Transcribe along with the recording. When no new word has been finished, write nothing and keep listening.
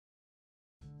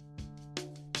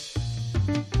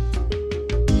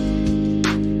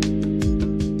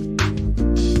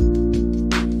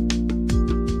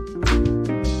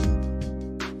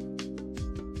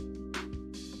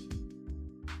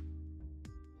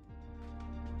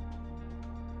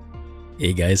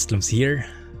Hey guys, Clumsy here.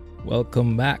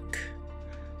 Welcome back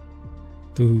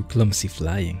to Clumsy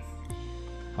Flying.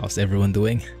 How's everyone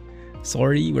doing?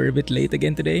 Sorry, we're a bit late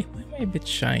again today. Why am I a bit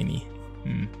shiny?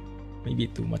 Maybe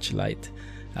too much light.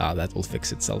 That will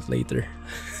fix itself later.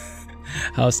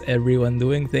 How's everyone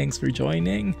doing? Thanks for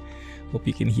joining. Hope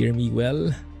you can hear me well.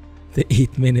 The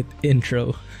 8-minute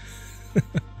intro.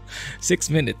 6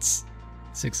 minutes.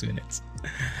 6 minutes.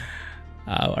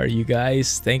 How are you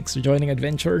guys? Thanks for joining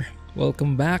Adventure.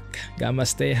 Welcome back.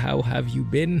 Gamaste, how have you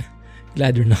been?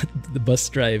 Glad you're not the bus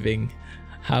driving.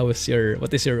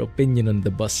 What is your opinion on the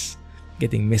bus?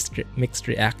 Getting mixed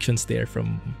reactions there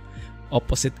from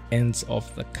opposite ends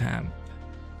of the camp.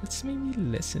 Let's maybe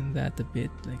lessen that a bit,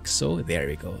 like so. There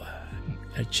we go.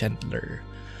 A gentler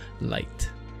light.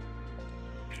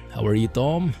 How are you,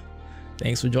 Tom?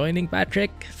 Thanks for joining,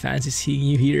 Patrick. Fancy seeing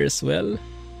you here as well.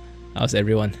 How's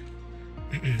everyone?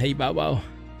 Hey, Bow Bow.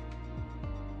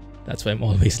 That's why I'm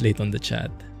always late on the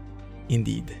chat.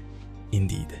 Indeed.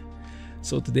 Indeed.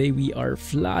 So today we are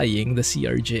flying the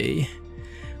CRJ.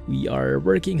 We are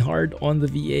working hard on the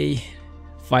VA.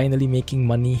 Finally making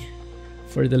money.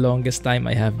 For the longest time,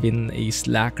 I have been a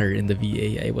slacker in the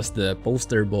VA. I was the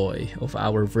poster boy of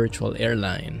our virtual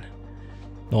airline.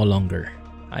 No longer.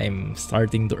 I'm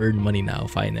starting to earn money now,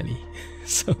 finally.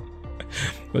 So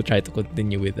we'll try to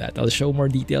continue with that. I'll show more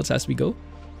details as we go.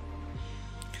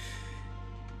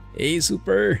 Hey,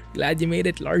 super! Glad you made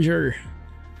it larger.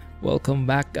 Welcome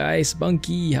back, guys.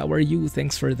 Bunky, how are you?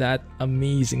 Thanks for that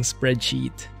amazing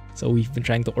spreadsheet. So we've been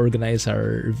trying to organize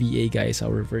our VA, guys,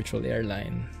 our virtual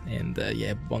airline. And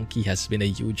yeah, Bunky has been a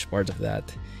huge part of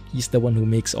that. He's the one who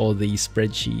makes all the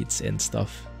spreadsheets and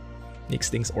stuff. Makes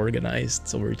things organized,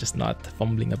 so we're just not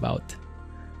fumbling about.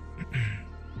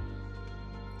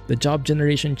 The job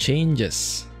generation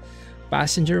changes.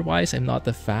 Passenger-wise, I'm not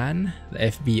a fan. The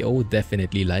FBO,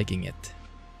 definitely liking it.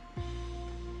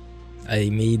 I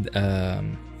made a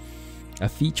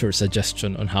feature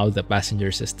suggestion on how the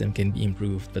passenger system can be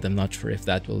improved, but I'm not sure if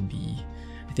that will be...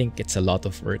 I think it's a lot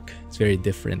of work. It's very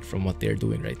different from what they're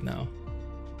doing right now.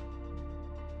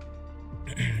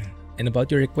 And about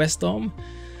your request, Tom?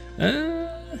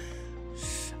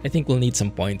 I think we'll need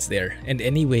some points there. And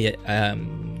anyway,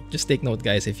 just take note,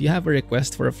 guys, if you have a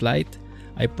request for a flight,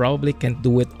 I probably can't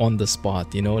do it on the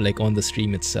spot, you know, like on the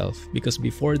stream itself. Because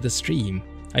before the stream,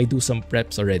 I do some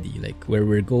preps already, like where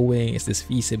we're going, is this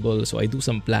feasible? So I do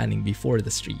some planning before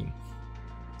the stream.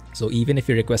 So even if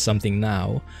you request something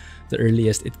now, the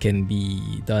earliest it can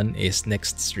be done is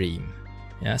next stream.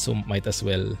 Yeah, so might as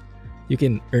well, you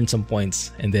can earn some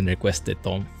points and then request it,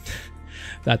 Tom.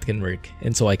 That can work.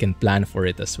 And so I can plan for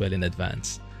it as well in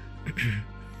advance.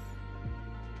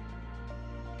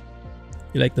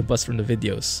 You like the bus from the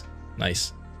videos?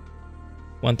 Nice.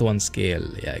 1-to-1 scale.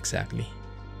 Yeah, exactly.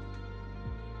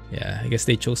 Yeah, I guess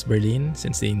they chose Berlin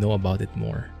since they know about it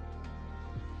more.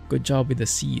 Good job with the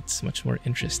seats. Much more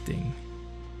interesting.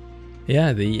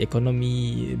 Yeah, the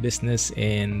economy, business,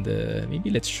 and maybe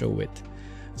let's show it.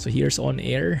 So here's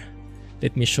OnAir.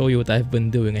 Let me show you what I've been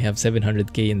doing. I have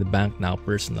 700k in the bank now,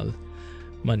 personal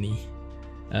money.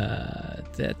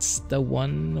 That's the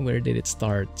one. Where did it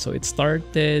start? So it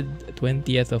started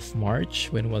 20th of March.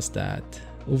 When was that?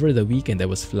 Over the weekend I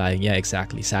was flying. Yeah,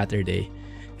 exactly. Saturday.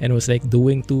 And it was like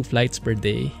doing 2 flights per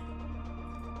day.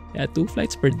 Yeah, 2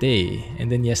 flights per day.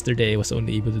 And then yesterday I was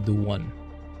only able to do 1.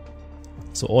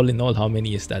 So all in all, how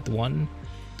many is that? 1,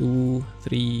 2,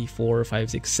 3, 4, 5,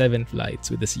 6, 7 flights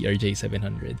with the CRJ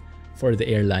 700 for the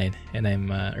airline. And I'm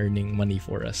earning money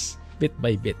for us bit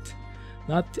by bit.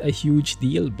 Not a huge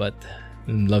deal, but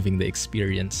I'm loving the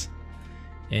experience.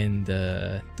 And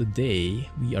today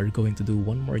we are going to do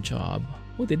one more job.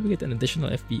 Oh, did we get an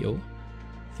additional FBO?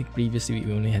 I think previously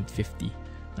we only had 50.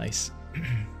 Nice.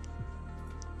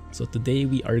 So today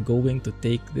we are going to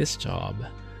take this job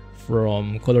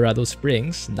from Colorado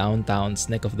Springs, downtown's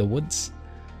neck of the woods.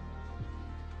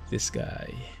 This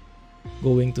guy.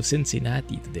 Going to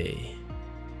Cincinnati today.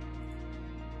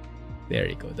 There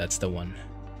you go, that's the one.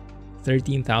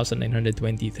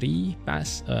 13,923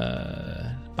 pounds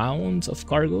of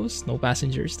cargos, no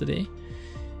passengers today.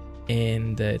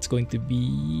 And it's going to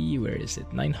be, where is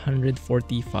it?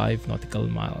 945 nautical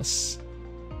miles.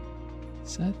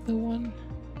 Is that the one?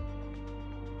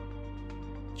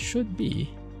 Should be.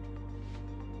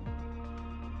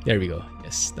 There we go.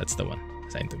 Yes, that's the one.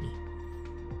 Assigned to me.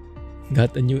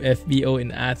 Got a new FBO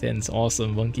in Athens.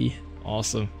 Awesome, Bunky.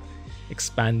 Awesome.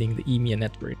 Expanding the EMEA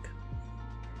network.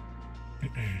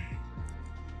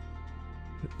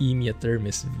 The EMEA term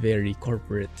is very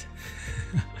corporate.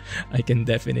 I can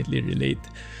definitely relate.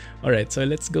 Alright, so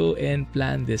let's go and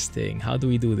plan this thing. How do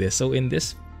we do this? So in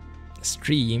this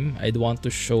stream, I'd want to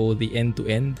show the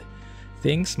end-to-end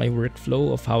things, my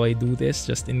workflow of how I do this,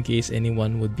 just in case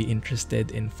anyone would be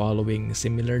interested in following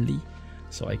similarly,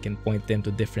 so I can point them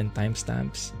to different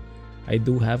timestamps. I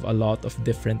do have a lot of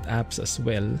different apps as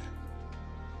well,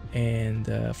 and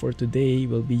for today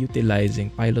we'll be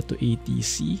utilizing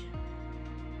Pilot2ATC.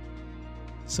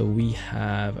 So we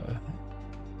have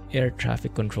air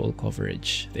traffic control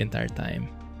coverage the entire time.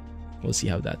 We'll see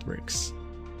how that works.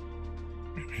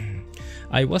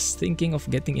 I was thinking of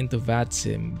getting into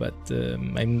VATSIM, but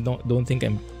I don't think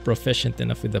I'm proficient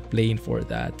enough with the plane for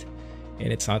that,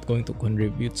 and it's not going to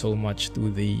contribute so much to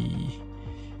the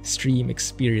stream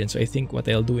experience. So I think what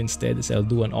I'll do instead is I'll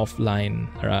do an offline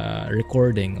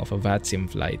recording of a VATSIM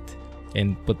flight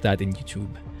and put that in YouTube.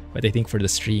 But I think for the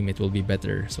stream it will be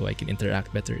better, so I can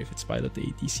interact better if it's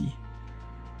Pilot2ATC.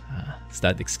 Does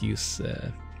that excuse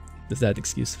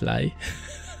fly?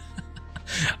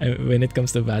 When it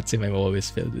comes to VATSIM, I'm always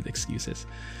filled with excuses.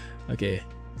 Okay,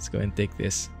 let's go and take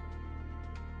this.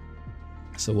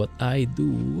 So what I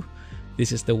do,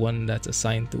 this is the one that's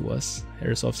assigned to us.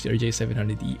 Airsoft CRJ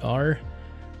 700ER,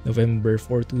 November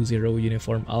 420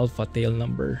 Uniform Alpha tail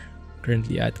number.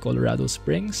 Currently at Colorado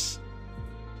Springs.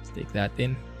 Let's take that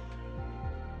in.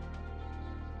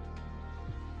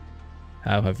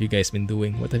 How have you guys been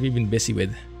doing? What have you been busy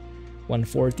with?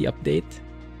 140 update.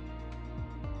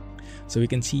 So we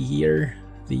can see here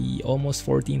the almost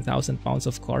 14,000 pounds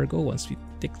of cargo. Once we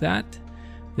tick that,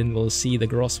 then we'll see the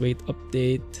gross weight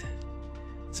update.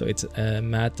 So it's a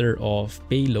matter of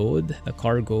payload, the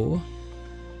cargo,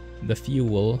 the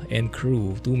fuel, and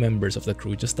crew. 2 members of the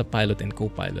crew, just the pilot and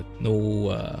co-pilot.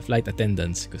 No flight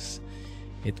attendants, because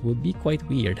it would be quite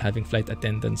weird having flight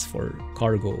attendants for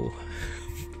cargo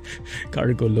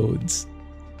cargo loads.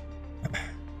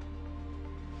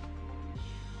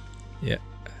 Yeah,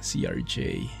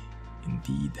 CRJ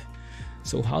indeed.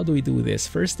 So how do we do this?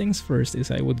 First things first is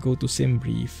I would go to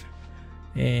SimBrief,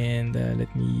 and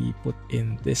let me put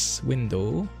in this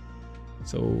window,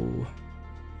 so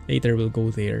later we'll go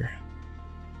there.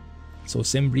 So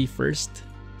SimBrief first,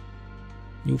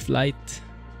 new flight.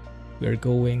 We're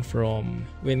going from,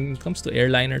 when it comes to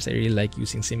airliners, I really like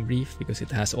using SimBrief because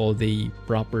it has all the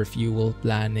proper fuel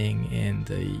planning and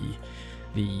the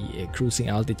cruising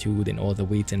altitude and all the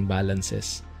weights and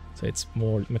balances. So it's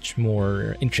much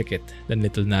more intricate than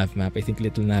Little Nav Map. I think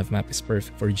Little Nav Map is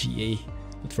perfect for GA,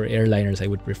 but for airliners I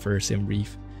would prefer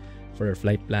SimBrief for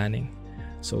flight planning.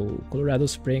 So Colorado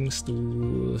Springs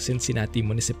to Cincinnati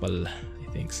Municipal, I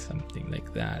think, something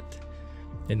like that.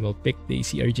 Then we'll pick the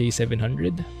CRJ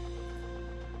 700.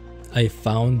 I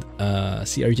found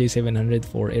CRJ 700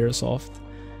 for Aerosoft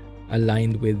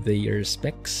aligned with their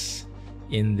specs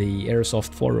in the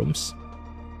Aerosoft forums,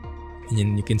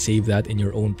 and you can save that in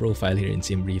your own profile here in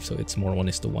SimBrief, so it's more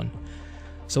 1:1.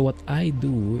 So what I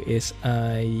do is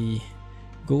I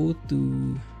go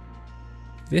to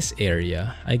this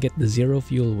area. I get the zero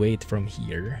fuel weight from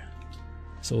here,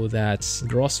 so that's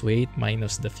gross weight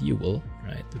minus the fuel,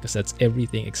 right? Because that's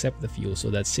everything except the fuel. So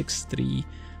that's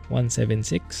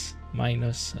 63176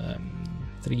 minus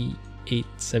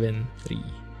 3873.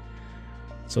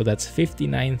 So that's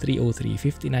 59,303,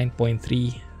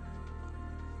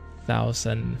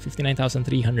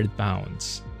 59,300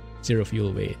 pounds, zero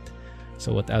fuel weight.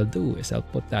 So what I'll do is I'll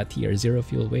put that here, zero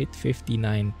fuel weight,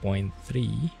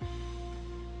 59.3.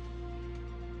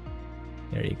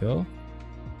 There you go.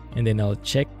 And then I'll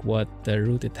check what the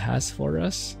route it has for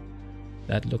us.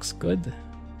 That looks good.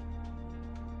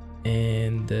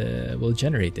 And we'll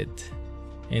generate it.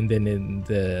 And then in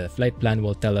the flight plan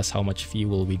will tell us how much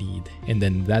fuel we need. And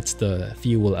then that's the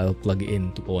fuel I'll plug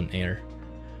into OnAir.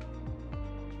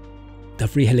 The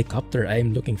free helicopter,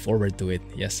 I'm looking forward to it.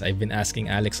 Yes, I've been asking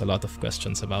Alex a lot of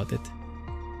questions about it.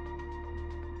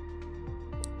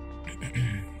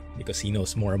 Because he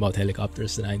knows more about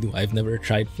helicopters than I do. I've never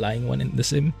tried flying one in the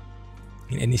sim,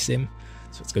 in any sim.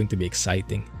 So it's going to be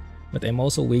exciting. But I'm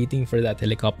also waiting for that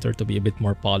helicopter to be a bit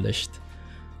more polished.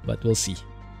 But we'll see.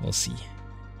 We'll see.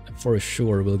 For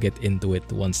sure, we'll get into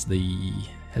it once the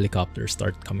helicopters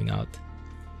start coming out.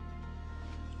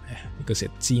 Because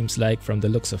it seems like, from the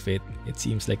looks of it, it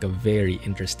seems like a very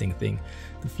interesting thing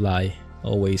to fly.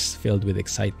 Always filled with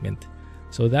excitement.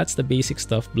 So that's the basic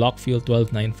stuff. Block fuel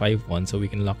 12951, so we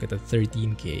can lock it at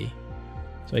 13K.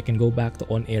 So I can go back to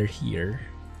OnAir here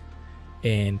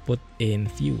and put in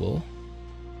fuel.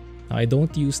 Now I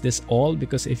don't use this all,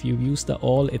 because if you use the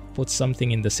all, it puts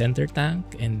something in the center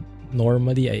tank, and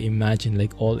normally I imagine,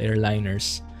 like all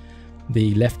airliners,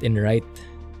 the left and right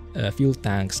fuel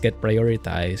tanks get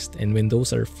prioritized, and when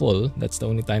those are full, that's the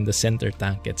only time the center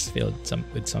tank gets filled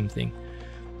with something.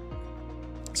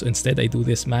 So instead I do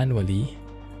this manually.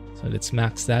 So let's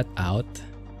max that out.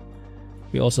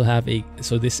 We also have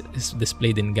so this is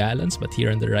displayed in gallons, but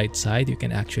here on the right side you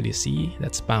can actually see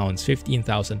that's pounds,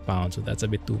 15,000 pounds, so that's a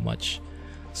bit too much.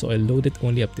 So I load it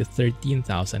only up to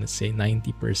 13,000, let's say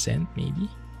 90% maybe.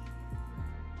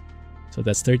 So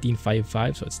that's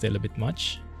 1355, so it's still a bit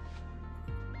much.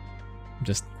 I'm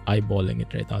just eyeballing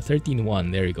it right now.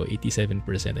 13.1, there you go,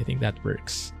 87%. I think that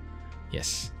works.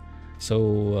 Yes.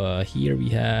 So here we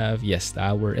have, yes,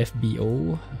 our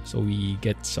FBO. So we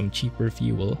get some cheaper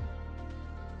fuel.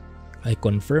 I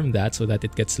confirm that so that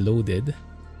it gets loaded.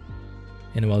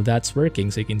 And while that's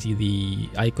working, so you can see the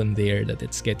icon there that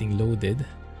it's getting loaded,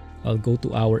 I'll go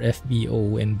to our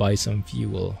FBO and buy some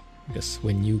fuel. Because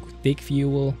when you take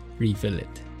fuel, refill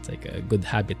it. It's like a good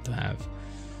habit to have.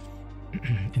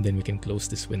 And then we can close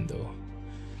this window.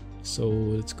 So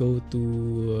let's go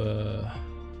to,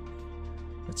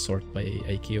 let's sort by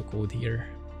ICAO code here.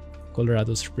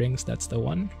 Colorado Springs, that's the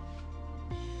one.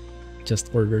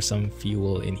 Just order some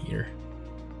fuel in here.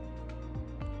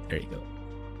 There you go.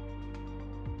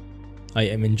 I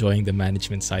am enjoying the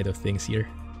management side of things here,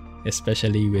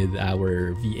 especially with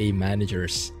our VA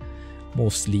managers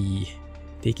mostly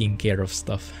taking care of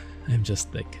stuff. I'm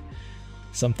just like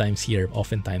sometimes here,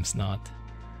 oftentimes not.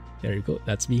 There you go.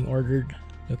 That's being ordered.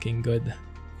 Looking good.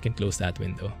 You can close that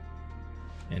window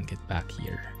and get back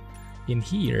here. In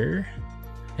here,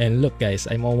 and look guys,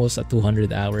 I'm almost at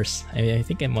 200 hours. I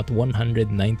think I'm at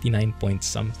 199 point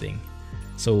something.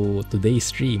 So today's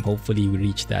stream, hopefully we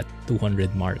reach that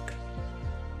 200 mark.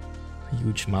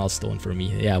 Huge milestone for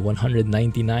me. Yeah,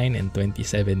 199 and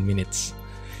 27 minutes.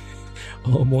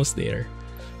 Almost there.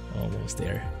 Almost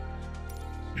there.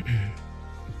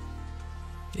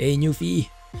 Hey, Newfie.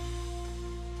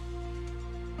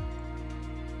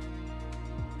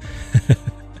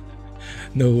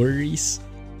 No worries.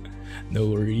 No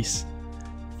worries.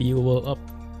 Fuel up.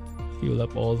 Fuel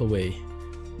up all the way.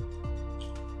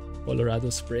 Colorado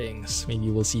Springs. Maybe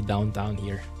we'll see downtown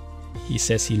here. He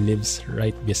says he lives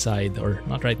right beside, or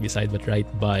not right beside, but right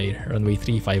by runway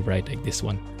 35, right, like this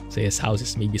one. So his house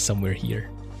is maybe somewhere here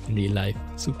in real life.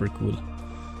 Super cool.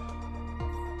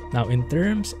 Now in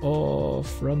terms of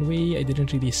runway, I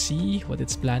didn't really see what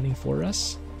it's planning for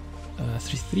us.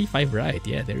 35 right,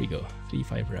 yeah, there we go.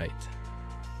 35 right.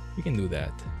 We can do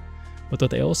that. But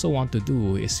what I also want to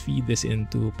do is feed this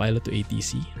into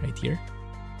Pilot2ATC right here.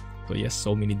 So yes,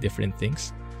 so many different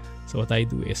things. So what I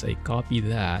do is I copy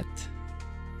that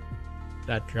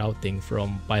routing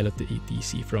from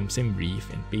Pilot2ATC from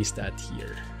SimBrief and paste that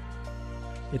here.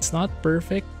 It's not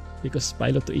perfect because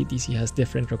Pilot2ATC has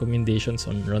different recommendations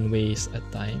on runways at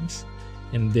times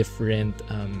and different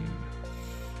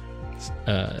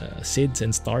SIDS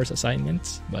and stars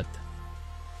assignments, but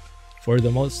for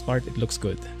the most part it looks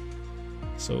good.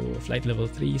 So flight level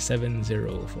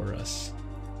 370 for us.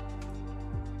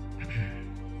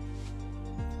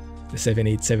 The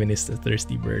 787 is the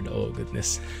thirsty bird. Oh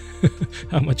goodness.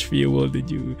 How much fuel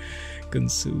did you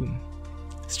consume?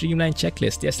 Streamlined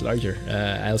checklist. Yes, larger.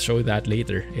 I'll show that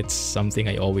later. It's something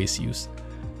I always use.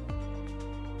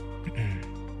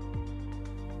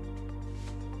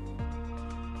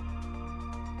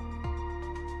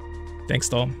 Thanks,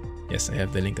 Tom. Yes, I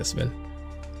have the link as well.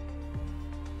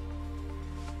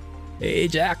 Hey,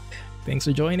 Jack. Thanks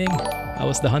for joining. How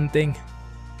was the hunting?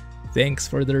 Thanks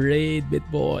for the raid,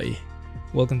 BitBoy.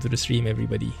 Welcome to the stream,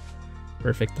 everybody.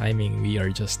 Perfect timing. We are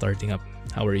just starting up.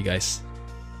 How are you guys?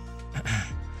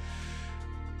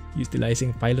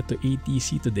 Utilizing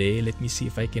Pilot2ATC today. Let me see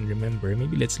if I can remember.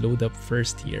 Maybe let's load up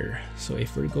first here. So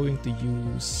if we're going to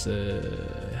use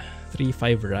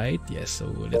 35 right, yes. So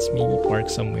let's maybe park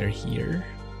somewhere here.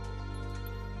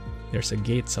 There's a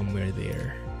gate somewhere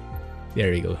there.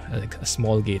 There you go. A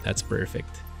small gate. That's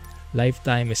perfect.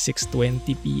 Lifetime is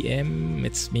 6:20 p.m.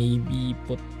 Let's maybe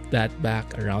put that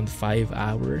back around 5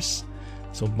 hours.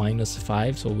 So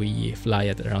 -5. So we fly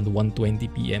at around 1:20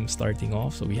 p.m. starting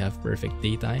off. So we have perfect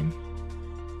daytime.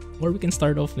 Or we can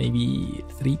start off maybe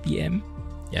 3 p.m.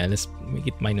 Yeah, let's make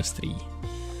it -3.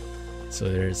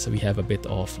 So we have a bit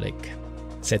of like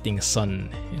setting sun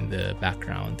in the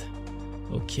background.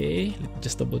 Okay, let's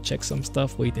just double check some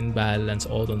stuff. Weight and balance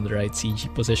all on the right.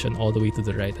 CG position all the way to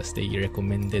the right as they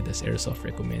recommended, as Airsoft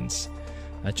recommends.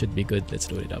 That should be good. Let's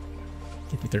load it up.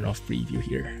 Let me turn off preview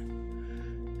here.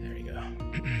 There we go.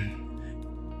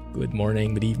 Good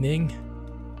morning, good evening.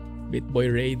 BitBoy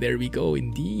Ray, there we go,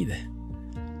 indeed.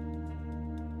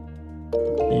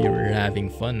 You were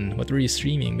having fun. What were you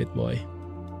streaming, BitBoy?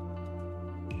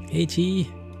 Hey,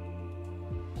 Chi.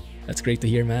 That's great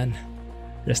to hear, man.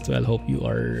 Rest well, hope you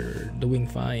are doing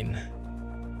fine.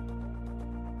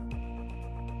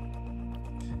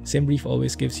 SimBrief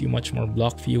always gives you much more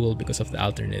block fuel because of the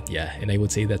alternate. Yeah, and I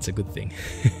would say that's a good thing.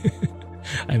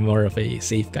 I'm more of a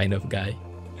safe kind of guy.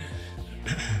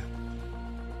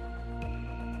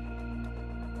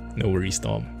 No worries,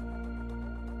 Tom.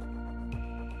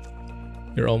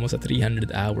 You're almost at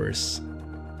 300 hours.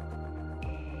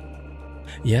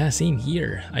 Yeah, same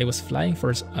here. I was flying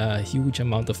for a huge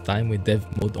amount of time with dev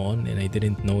mode on, and I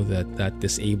didn't know that that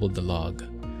disabled the log.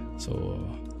 So,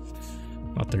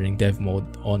 not turning dev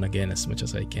mode on again as much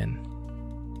as I can.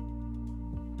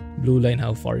 Blue line,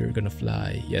 how far you're gonna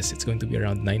fly? Yes, it's going to be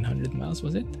around 900 miles,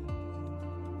 was it?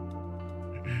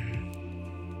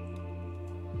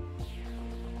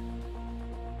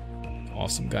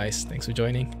 Awesome, guys. Thanks for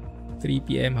joining. 3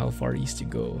 p.m. How far east you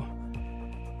go?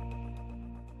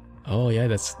 Oh yeah,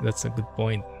 that's a good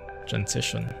point.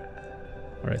 Transition.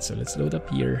 Alright, so let's load up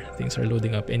here. Things are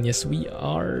loading up. And yes, do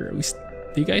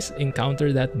you guys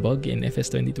encounter that bug in FS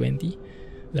 2020?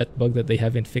 That bug that they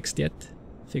haven't fixed yet?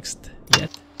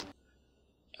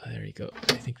 There you go.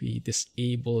 I think we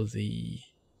disable the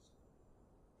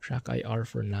track IR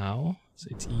for now, so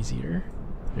it's easier.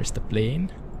 There's the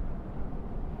plane.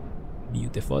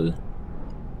 Beautiful.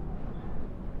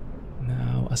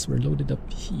 Now, as we're loaded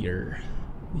up here,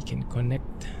 we can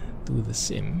connect to the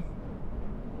sim.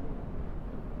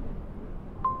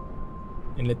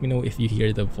 And let me know if you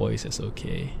hear the voices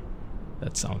okay.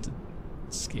 That sounded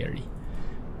scary.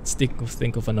 Let's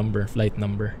think of a number, flight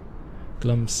number.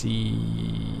 Clumsy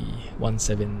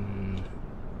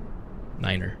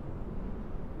 179er.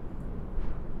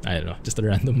 I don't know, just a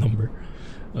random number.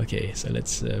 Okay, so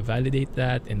let's validate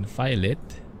that and file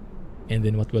it. And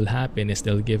then what will happen is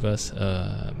they'll give us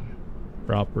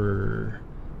proper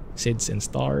SIDs and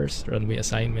stars, runway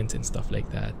assignments and stuff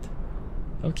like that.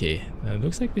 Okay,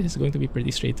 looks like this is going to be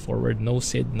pretty straightforward. No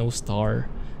SID, no star,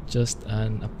 just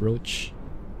an approach.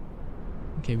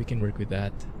 Okay, we can work with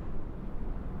that.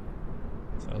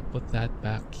 So I'll put that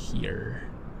back here.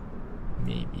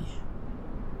 Maybe.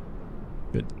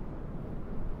 Good.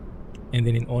 And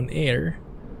then in OnAir,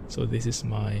 so this is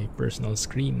my personal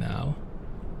screen now.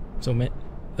 So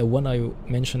the one I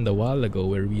mentioned a while ago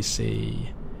where we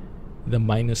say the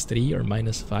 -3 or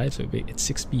 -5, so it's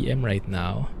 6 p.m. right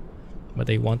now, but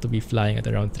I want to be flying at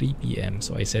around 3 p.m.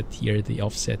 so I set here the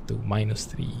offset to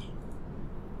 -3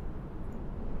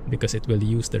 because it will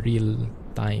use the real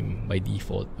time by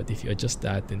default, but if you adjust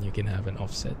that then you can have an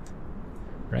offset,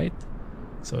 right?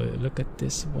 So look at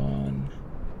this one.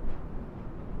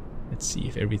 Let's see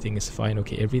if everything is fine.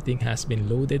 Okay, everything has been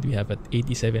loaded. We have at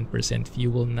 87%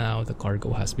 fuel now. The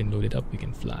cargo has been loaded up. We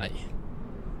can fly.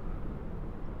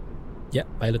 Yeah,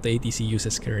 Pilot2ATC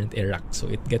uses current AirAC, so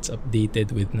it gets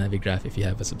updated with Navigraph if you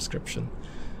have a subscription.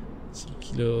 So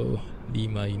Kilo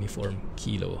Lima Uniform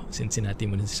Kilo, Cincinnati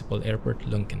Municipal Airport,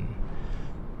 Lunken.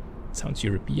 Sounds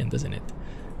European, doesn't it?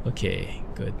 Okay,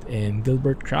 good. And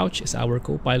Gilbert Crouch is our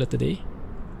co-pilot today.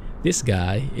 This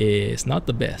guy is not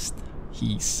the best.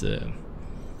 He's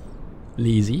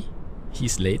lazy.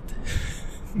 He's late.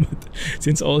 But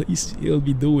since all he'll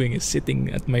be doing is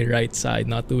sitting at my right side,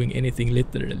 not doing anything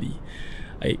literally,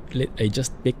 I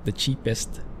just picked the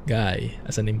cheapest guy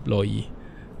as an employee,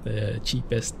 the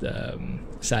cheapest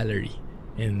salary,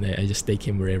 and I just take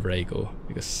him wherever I go,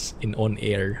 because in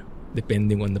OnAir,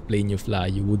 depending on the plane you fly,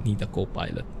 you would need a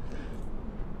co-pilot.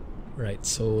 Right,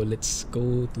 so let's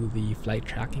go to the flight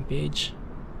tracking page.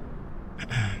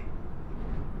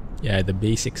 Yeah, the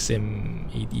basic sim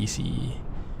ATC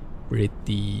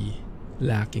pretty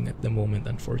lacking at the moment,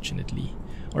 unfortunately.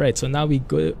 Alright, so now we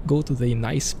go to the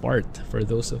nice part for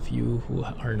those of you who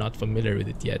are not familiar with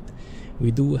it yet. We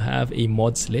do have a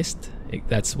mods list.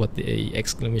 That's what the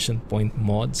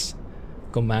 !mods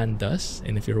command does.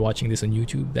 And if you're watching this on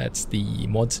YouTube, that's the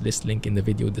mods list link in the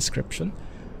video description.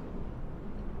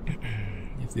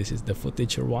 If this is the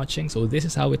footage you're watching, so this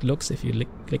is how it looks if you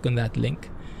click on that link.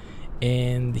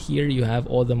 And here you have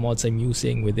all the mods I'm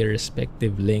using with their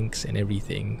respective links and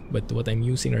everything. But what I'm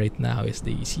using right now is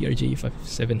the CRJ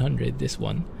 700, this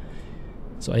one.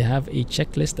 So I have a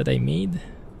checklist that I made,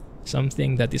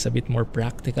 something that is a bit more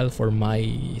practical for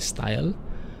my style.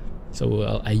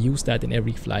 So I use that in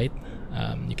every flight.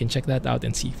 You can check that out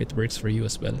and see if it works for you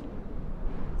as well.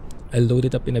 I'll load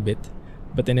it up in a bit.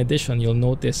 But in addition, you'll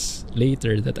notice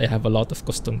later that I have a lot of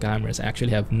custom cameras. I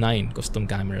actually have 9 custom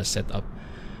cameras set up.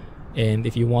 And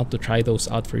if you want to try those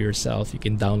out for yourself, you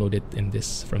can download it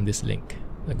from this link,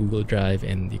 the Google Drive,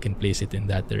 and you can place it in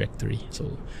that directory.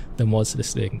 So the mods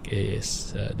list link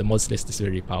is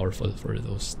very powerful for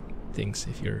those things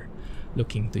if you're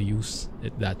looking to use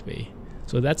it that way.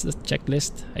 So that's the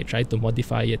checklist. I tried to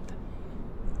modify it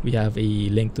We have a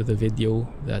link to the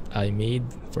video that I made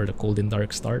for the cold and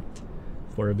dark start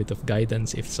for a bit of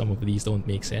guidance if some of these don't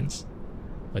make sense.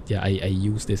 But yeah, I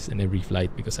use this in every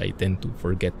flight because I tend to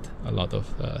forget a lot of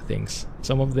things.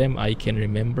 Some of them I can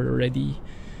remember already,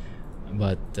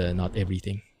 but not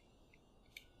everything.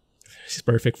 It's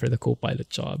perfect for the Copilot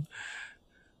job.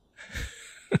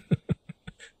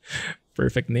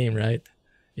 Perfect name, right?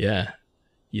 Yeah,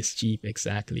 he's cheap,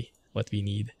 exactly what we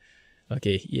need.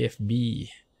 Okay, EFB.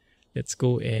 Let's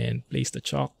go and place the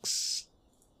chocks.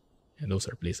 And those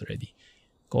are placed already.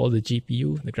 Call the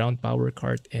GPU, the ground power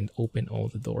card, and open all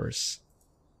the doors.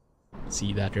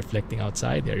 See that reflecting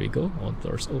outside? There you go. All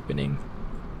doors opening.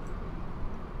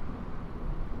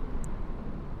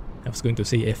 I was going to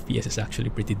say FPS is actually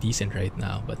pretty decent right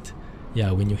now, but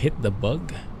yeah, when you hit the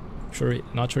bug,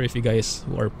 not sure if you guys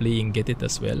who are playing get it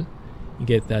as well. You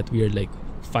get that weird like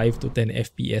 5 to 10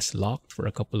 FPS locked for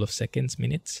a couple of seconds,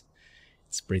 minutes.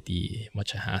 It's pretty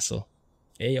much a hassle.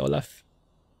 Hey, Olaf.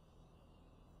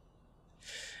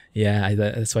 Yeah,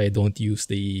 that's why I don't use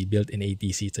the built-in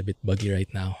ATC. It's a bit buggy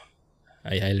right now.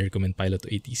 I highly recommend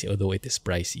Pilot2ATC, although it is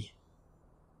pricey.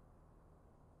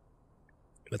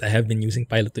 But I have been using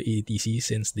Pilot2ATC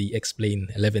since the X-Plane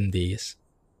 11 days.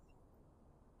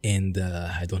 And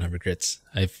I don't have regrets.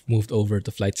 I've moved over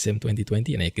to Flight Sim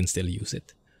 2020 and I can still use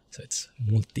it. So it's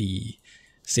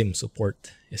multi-sim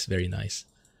support is very nice.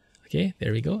 Okay,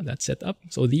 there we go. That's set up.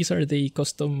 So these are the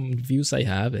custom views I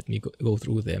have. Let me go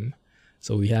through them.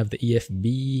 So we have the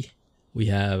EFB, we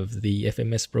have the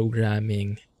FMS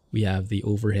programming, we have the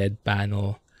overhead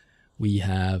panel, we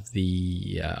have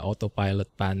the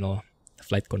autopilot panel, the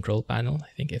flight control panel,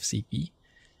 I think FCP.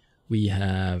 We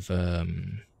have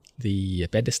the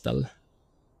pedestal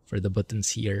for the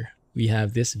buttons here. We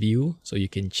have this view, so you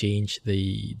can change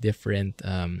the different,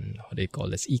 what do you call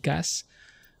this, ECAS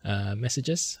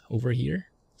messages over here.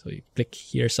 So you click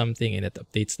here something and it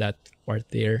updates that part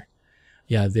there.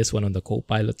 You have this one on the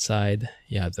Copilot side,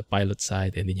 you have the pilot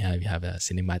side, and then you have a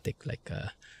cinematic like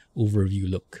overview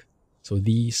look. So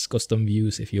these custom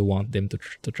views, if you want them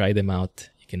to try them out,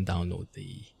 you can download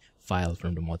the file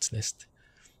from the mods list.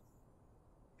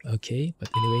 Okay, but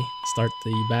anyway, start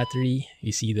the battery.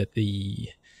 You see that the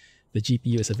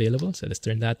GPU is available, so let's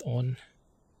turn that on.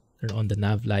 Turn on the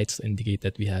nav lights to indicate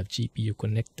that we have GPU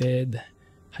connected.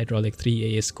 Hydraulic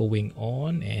 3A is going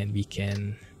on, and we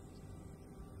can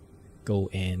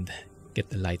go and get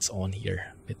the lights on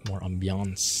here. A bit more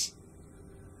ambiance.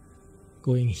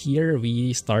 Going here,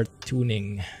 we start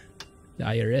tuning the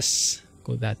IRS.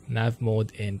 Go that nav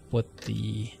mode and put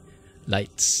the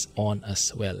lights on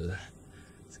as well.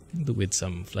 Do with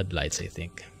some floodlights, I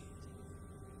think.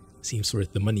 Seems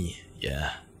worth the money.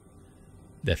 Yeah,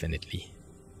 definitely.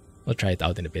 I'll try it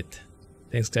out in a bit.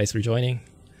 Thanks guys for joining.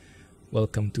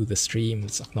 Welcome to the stream.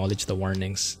 Let's acknowledge the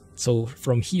warnings. So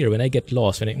from here, when I get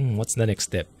lost, what's the next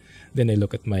step? Then I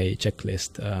look at my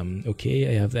checklist. Okay,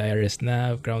 I have the IRS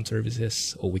nav, ground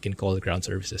services. Oh, we can call it ground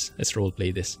services. Let's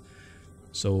roleplay this.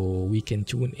 So we can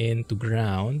tune in to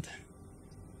ground.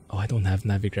 Oh, I don't have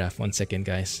Navigraph. 1 second,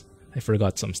 guys. I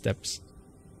forgot some steps.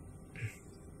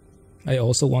 I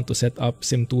also want to set up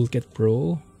Sim Toolkit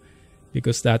Pro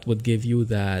because that would give you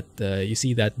that, you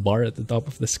see that bar at the top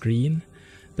of the screen?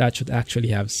 That should actually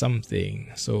have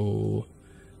something. So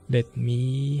let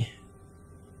me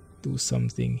do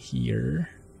something here.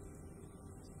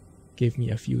 Give me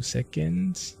a few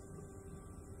seconds.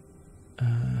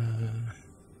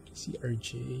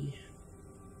 CRJ.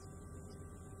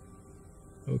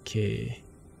 Okay.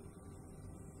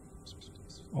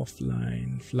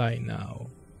 Offline, fly now.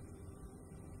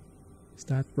 Does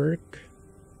that work?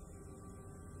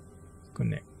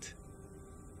 Connect.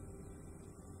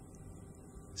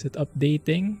 Is it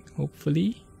updating?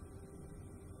 Hopefully.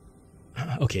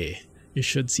 Okay, you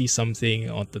should see something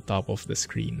on the top of the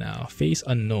screen now. Face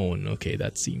unknown. Okay,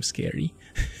 that seems scary.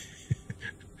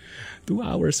 2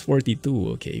 hours 42.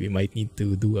 Okay, we might need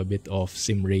to do a bit of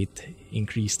sim rate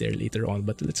increase there later on,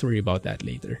 but let's worry about that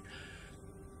later.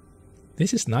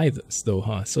 This is nice though,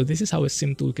 huh? So this is how a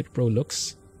Sim Toolkit Pro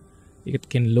looks. It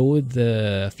can load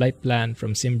the flight plan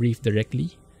from SimBrief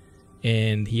directly.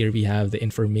 And here we have the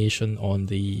information on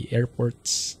the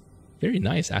airports. Very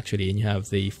nice actually. And you have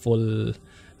the full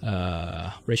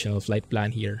operational flight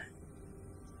plan here.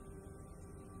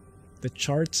 The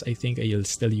charts, I think I'll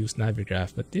still use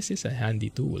Navigraph, but this is a handy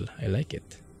tool. I like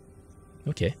it.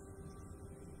 Okay.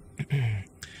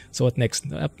 So what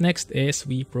next? Up next is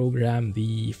we program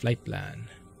the flight plan.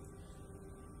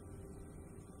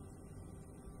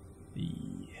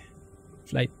 The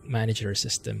flight manager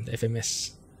system, the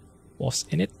FMS. Pause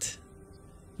in it.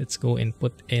 Let's go and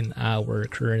put in our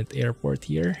current airport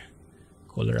here.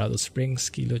 Colorado Springs,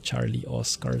 Kilo Charlie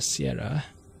Oscar Sierra.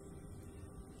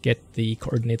 Get the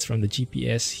coordinates from the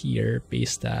GPS here,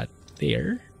 paste that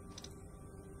there.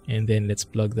 And then let's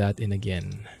plug that in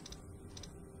again.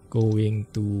 Going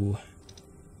to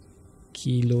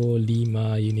Kilo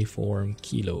Lima Uniform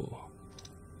Kilo.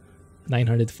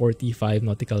 945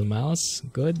 nautical miles.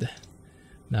 Good.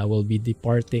 Now we'll be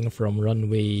departing from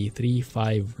runway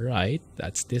 35 right.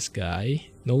 That's this guy.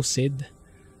 No SID.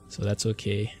 So that's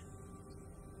okay.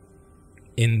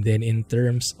 And then in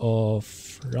terms of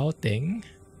routing,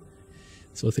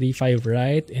 so 35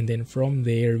 right, and then from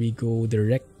there we go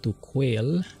direct to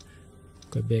Quail,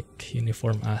 Quebec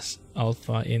Uniform as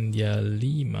Alpha India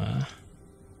Lima,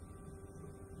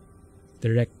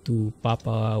 direct to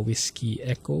Papa Whiskey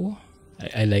Echo.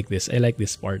 I like this. I like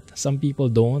this part. Some people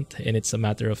don't, and it's a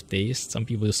matter of taste. Some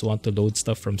people just want to load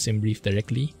stuff from SimBrief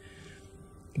directly.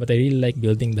 But I really like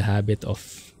building the habit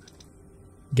of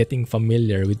getting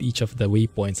familiar with each of the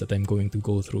waypoints that I'm going to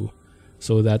go through,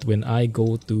 so that when I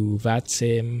go to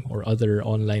VATSIM or other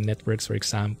online networks, for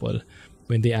example,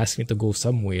 when they ask me to go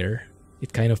somewhere,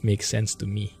 it kind of makes sense to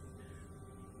me.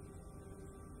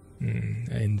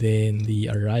 And then the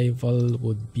arrival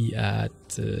would be at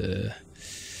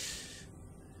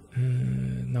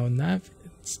now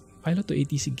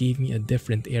Pilot2ATC gave me a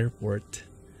different airport,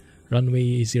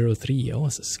 runway 03. Oh,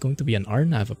 it's going to be an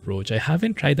RNAV approach. I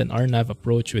haven't tried an RNAV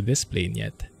approach with this plane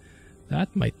yet.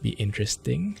 That might be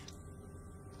interesting.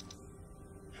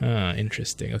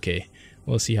 Interesting. Okay,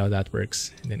 we'll see how that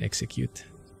works and then execute.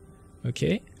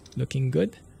 Okay, looking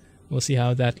good. We'll see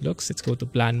how that looks. Let's go to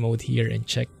plan mode here and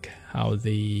check how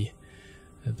the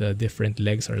different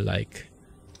legs are like.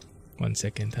 1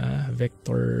 second,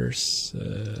 vectors.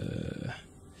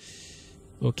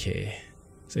 Okay,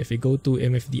 so if we go to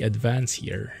MFD Advance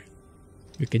here,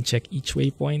 we can check each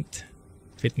waypoint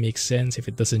if it makes sense, if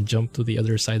it doesn't jump to the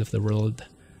other side of the world.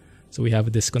 So we have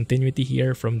a discontinuity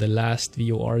here from the last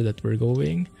VOR that we're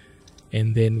going,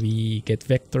 and then we get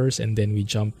vectors, and then we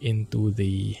jump into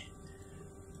the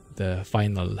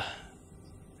final.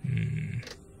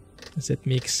 Does it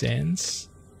make sense?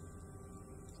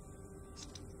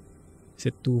 Is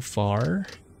it too far?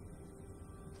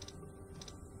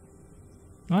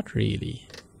 Not really.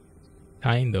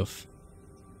 Kind of.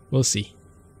 We'll see.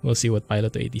 We'll see what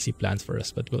Pilot2ATC plans for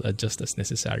us, but we'll adjust as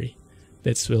necessary.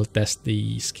 We'll test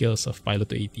the skills of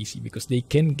Pilot2ATC, because they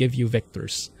can give you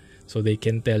vectors. So they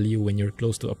can tell you when you're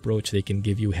close to approach, they can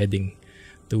give you heading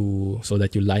so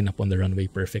that you line up on the runway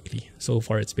perfectly. So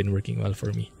far, it's been working well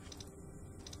for me.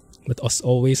 But as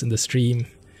always in the stream,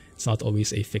 it's not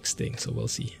always a fixed thing, so we'll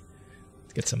see.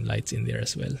 Let's get some lights in there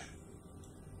as well.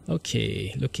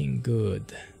 Okay, looking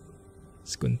good.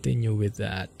 Let's continue with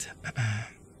that.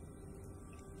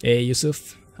 Hey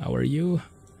Yusuf, how are you?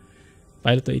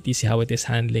 Pilot2ATC, how it is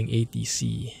handling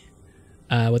ATC.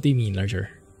 What do you mean larger?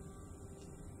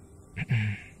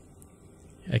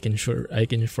 I can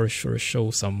for sure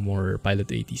show some more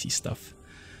Pilot2ATC stuff.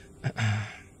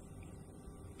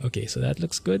 Okay, so that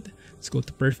looks good. Let's go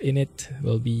to perf init.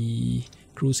 We'll be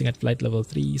cruising at flight level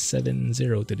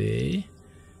 370 today.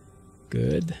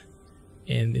 Good.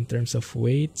 And in terms of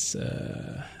weights,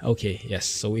 okay, yes.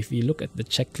 So if we look at the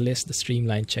checklist, the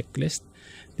streamlined checklist,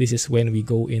 this is when we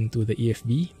go into the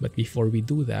EFB. But before we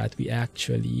do that,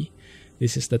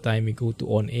 this is the time we go to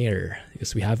OnAir,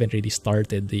 because we haven't really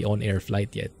started the OnAir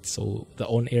flight yet. So the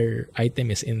OnAir item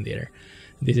is in there.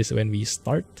 This is when we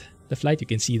start the flight. You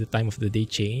can see the time of the day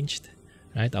changed,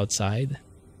 right, outside.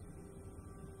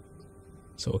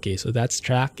 So, okay, so that's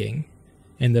tracking.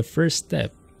 And the first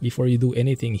step before you do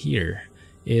anything here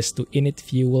is to init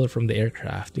fuel from the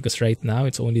aircraft, because right now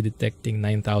it's only detecting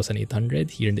 9,800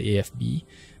 here in the AFB,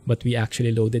 but we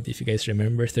actually loaded, if you guys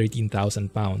remember,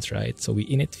 13,000 pounds, right? So we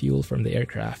init fuel from the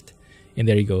aircraft, and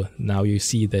there you go. Now you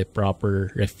see the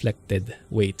proper reflected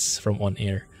weights from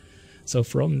OnAir. So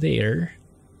from there,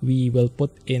 we will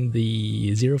put in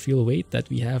the zero fuel weight that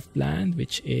we have planned,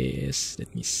 which is,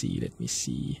 let me see.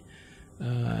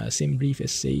 SimBrief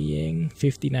is saying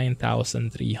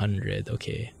 59,300.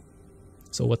 Okay.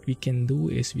 So what we can do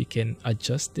is we can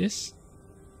adjust this.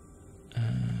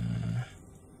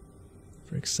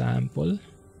 For example,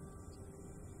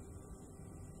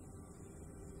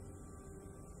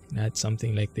 add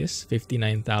something like this,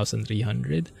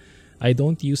 59,300. I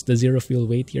don't use the zero fuel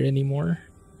weight here anymore,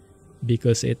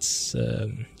 because it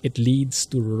leads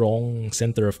to wrong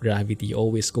center of gravity.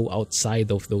 Always go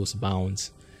outside of those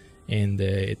bounds, and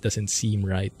it doesn't seem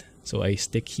right. So I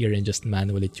stick here and just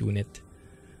manually tune it.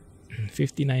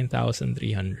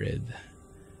 59,300.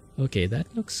 Okay,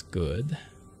 that looks good.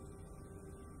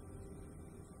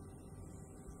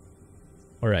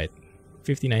 All right,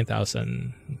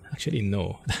 59,000. Actually,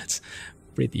 no, that's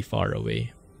pretty far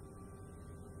away.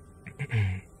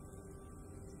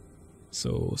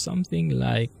 So something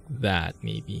like that,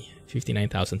 maybe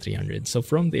 59,300. So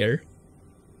from there,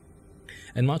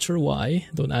 I'm not sure why,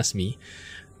 don't ask me,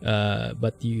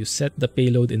 but you set the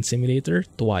payload in simulator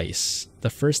twice. The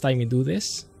first time you do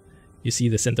this, you see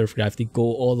the center of gravity go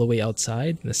all the way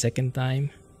outside. The second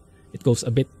time, it goes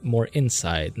a bit more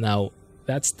inside. Now,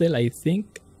 that's still, I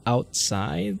think,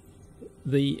 outside.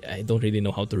 I don't really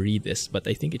know how to read this, but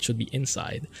I think it should be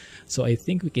inside. So I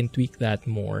think we can tweak that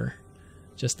more,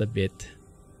 just a bit.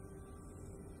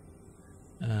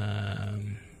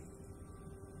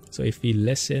 So if we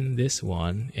lessen this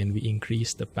one and we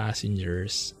increase the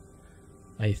passengers,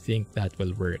 I think that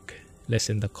will work.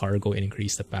 Lessen the cargo and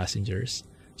increase the passengers,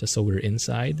 just so we're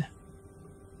inside.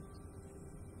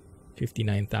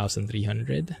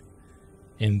 59,300.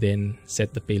 And then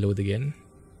set the payload again.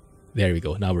 There we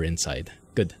go. Now we're inside.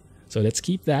 Good. So let's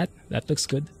keep that. That looks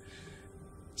good.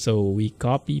 So we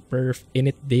copy perf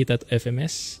init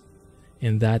data.fms,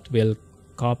 and that will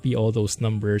copy all those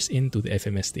numbers into the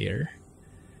FMS there.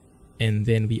 And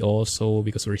then we also,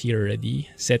 because we're here already,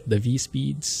 set the V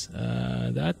speeds.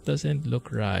 That doesn't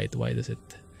look right. Why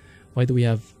don't we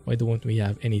have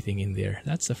anything in there?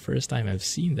 That's the first time I've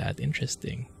seen that.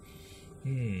 Interesting.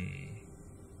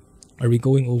 Are we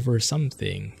going over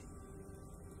something?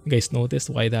 You guys noticed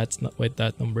why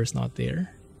that number's not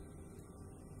there?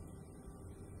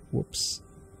 Whoops.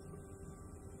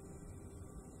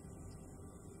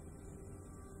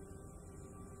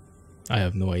 I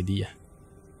have no idea.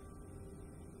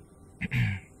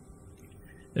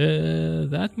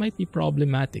 That might be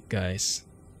problematic, guys.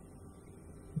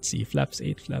 Let's see, flaps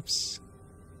 8 flaps.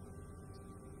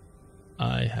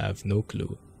 I have no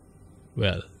clue.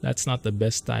 Well, that's not the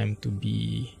best time to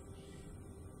be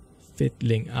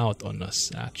fiddling out on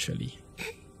us, actually.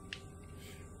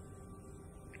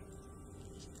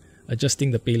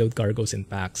 Adjusting the payload cargoes in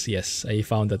packs. Yes, I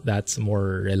found that that's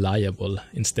more reliable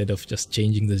instead of just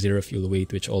changing the zero fuel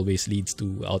weight, which always leads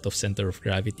to out of center of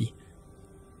gravity.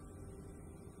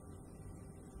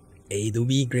 Hey,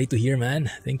 Doobie, great to hear, man.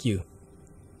 Thank you.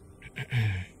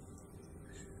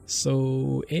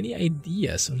 So, any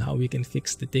ideas on how we can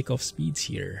fix the takeoff speeds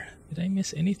here? Did I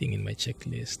miss anything in my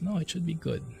checklist? No, it should be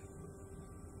good.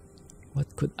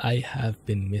 What could I have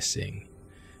been missing?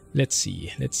 Let's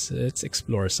see. Let's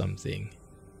explore something.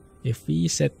 If we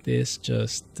set this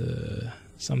just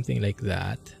something like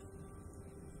that,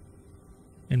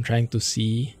 I'm trying to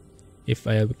see if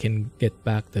I can get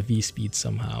back the V speed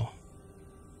somehow.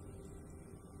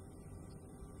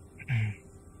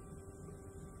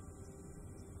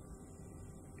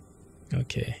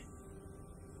 Okay.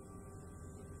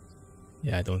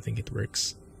 Yeah, I don't think it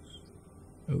works.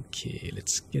 Okay,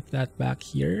 let's get that back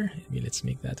here. Let's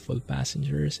make that full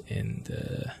passengers. And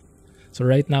so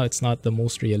right now it's not the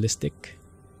most realistic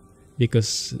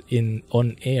because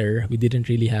on air we didn't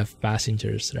really have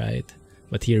passengers, right?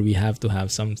 But here we have to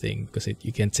have something because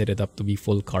you can't set it up to be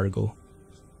full cargo.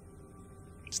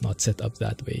 It's not set up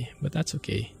that way, but that's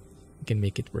okay. We can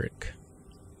make it work.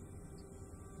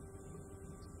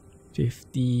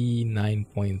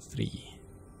 59.3.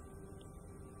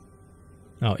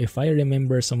 Now, if I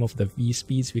remember some of the V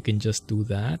speeds, we can just do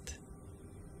that.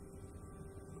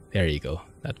 There you go.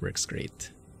 That works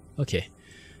great. Okay.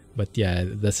 But yeah,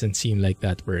 it doesn't seem like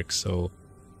that works, so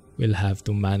we'll have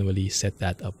to manually set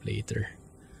that up later.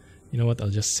 You know what? I'll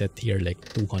just set here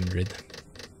like 200.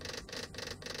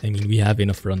 I mean, we have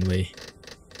enough runway.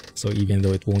 So even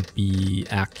though it won't be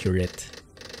accurate,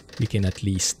 we can at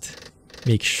least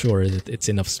make sure that it's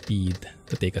enough speed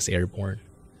to take us airborne.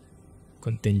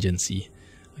 Contingency.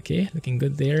 Okay, looking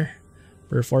good there.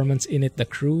 Performance init the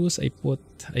cruise. I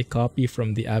copy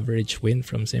from the average wind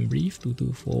from SimBrief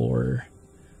 224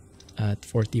 at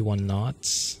 41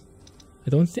 knots.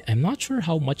 I'm not sure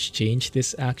how much change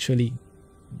this actually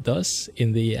does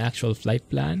in the actual flight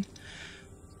plan.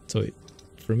 So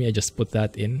for me, I just put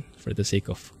that in for the sake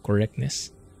of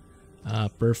correctness.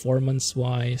 Performance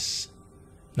wise,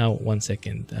 now 1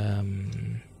 second.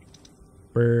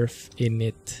 Perf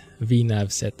init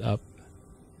VNav setup.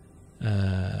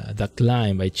 The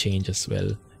climb I change as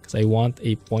well because I want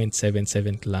a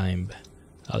 0.77 climb.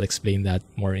 I'll explain that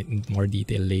in more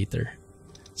detail later.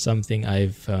 Something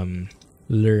I've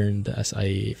learned as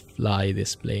I fly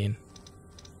this plane.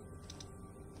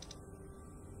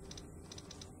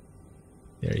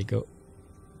 There you go.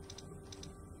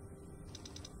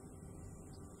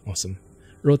 Awesome.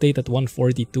 Rotate at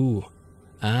 142.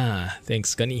 Ah,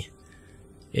 thanks, Gunny.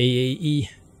 AAE.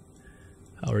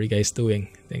 How are you guys doing?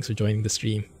 Thanks for joining the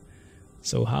stream.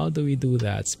 So how do we do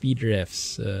that? Speed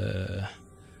refs.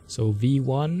 So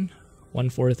V1,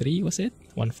 143 was it?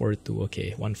 142.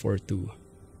 Okay, 142.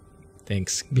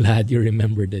 Thanks. Glad you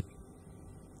remembered it.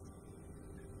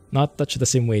 Not touch the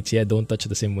sim weights. Yeah, don't touch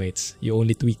the sim weights. You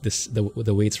only tweak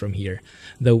the weights from here.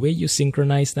 The way you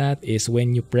synchronize that is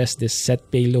when you press this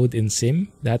set payload in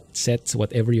sim, that sets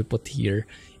whatever you put here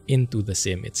into the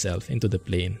sim itself, into the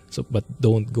plane. So, but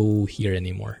don't go here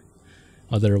anymore.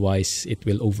 Otherwise, it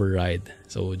will override.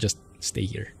 So just stay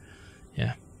here.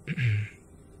 Yeah.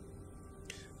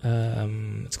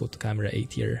 Let's go to camera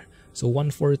 8 here. So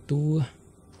 142.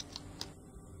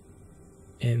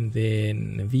 And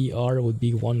then VR would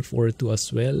be 142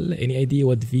 as well. Any idea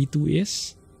what V2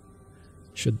 is?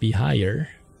 Should be higher.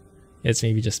 Let's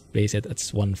maybe just place it at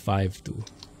 152.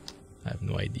 I have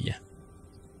no idea.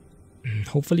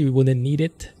 Hopefully we wouldn't need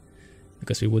it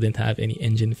because we wouldn't have any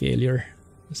engine failure.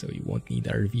 So we won't need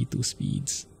our V2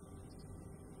 speeds.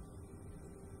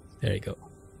 There you go.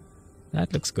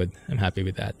 That looks good. I'm happy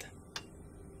with that.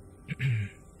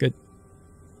 Good.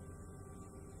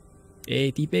 Hey,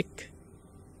 T-Pick.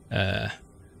 I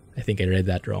think I read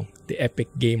that wrong. The Epic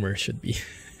Gamer should be.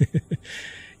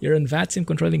 You're on VATSIM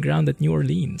controlling ground at New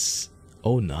Orleans.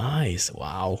 Oh, nice.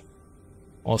 Wow.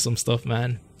 Awesome stuff,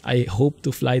 man. I hope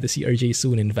to fly the CRJ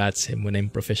soon in VATSIM when I'm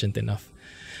proficient enough.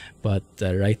 But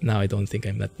right now, I don't think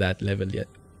I'm at that level yet.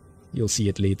 You'll see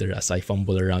it later as I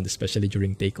fumble around, especially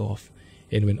during takeoff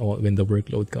and when the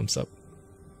workload comes up.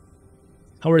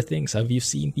 How are things? Have you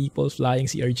seen people flying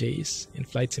CRJs in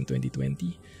Flight Sim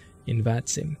 2020? In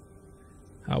VATSIM?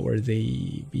 How are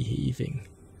they behaving?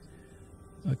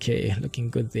 Okay,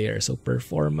 looking good there. So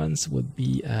performance would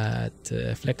be at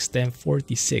flex temp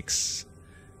 46.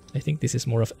 I think this is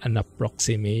more of an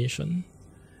approximation.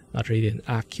 Not really an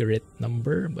accurate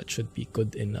number, but should be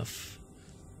good enough.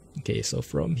 Okay, so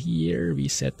from here, we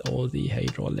set all the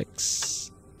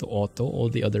hydraulics to auto, all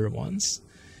the other ones.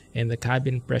 And the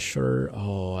cabin pressure,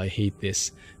 oh, I hate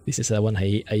this. This is the one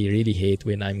I really hate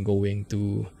when I'm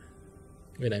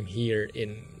here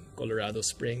in Colorado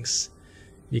Springs,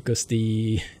 because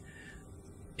the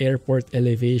airport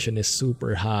elevation is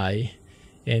super high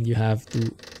and you have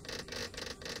to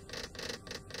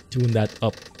tune that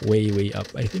up way up.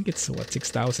 I think it's what,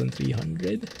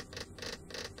 6,300?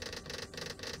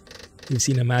 We've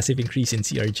seen a massive increase in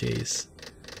CRJs.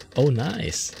 Oh,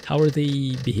 nice. How are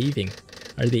they behaving?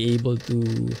 Are they able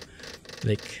to,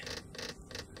 like,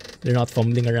 they're not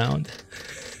fumbling around?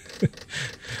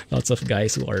 Lots of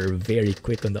guys who are very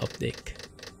quick on the uptake.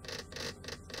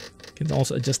 Can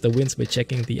also adjust the winds by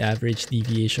checking the average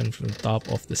deviation from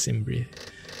top of the SimBrief.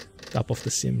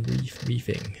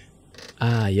 Briefing.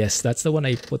 Ah, yes, that's the one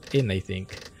I put in, I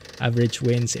think. Average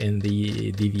winds and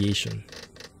the deviation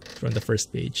from the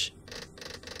first page.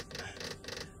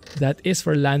 That is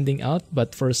for landing out,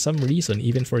 but for some reason,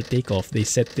 even for takeoff, they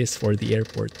set this for the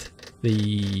airport,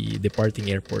 the departing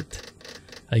airport.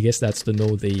 I guess that's to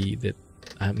know that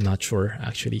I'm not sure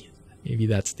actually. Maybe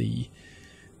that's the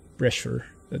pressure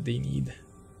that they need.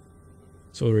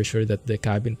 So we're sure that the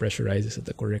cabin pressurizes at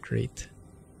the correct rate.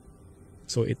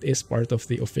 So it is part of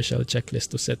the official checklist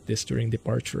to set this during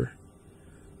departure.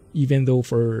 Even though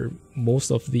for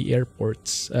most of the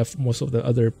airports, most of the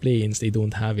other planes, they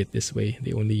don't have it this way.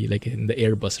 They only, like in the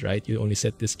Airbus, right? You only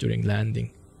set this during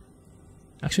landing.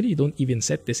 Actually, you don't even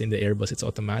set this in the Airbus. It's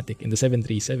automatic. In the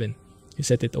 737, you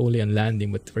set it only on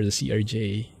landing. But for the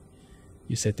CRJ,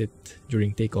 you set it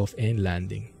during takeoff and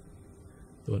landing.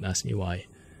 Don't ask me why.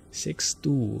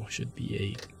 6.2 should be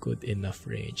a good enough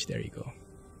range. There you go.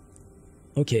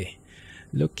 Okay.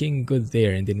 Looking good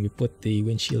there. And then we put the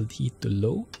windshield heat to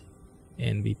low.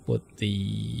 And we put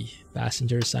the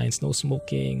passenger signs, no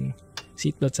smoking.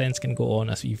 Seatbelt signs can go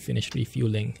on as we finish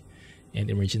refueling.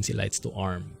 And emergency lights to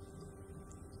arm.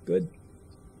 Good.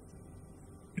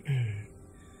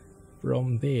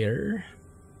 From there,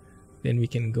 then we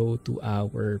can go to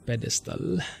our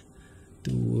pedestal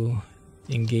to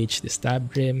engage the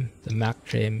stab trim, the MAC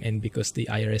trim, and because the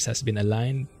IRS has been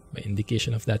aligned by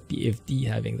indication of that PFD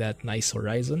having that nice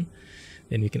horizon,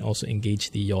 then we can also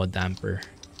engage the yaw damper.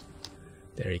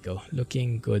 There you go,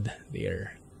 looking good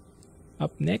there.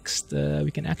 Up next,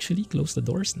 we can actually close the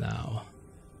doors now.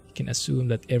 You can assume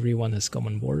that everyone has come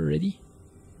on board already.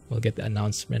 We'll get the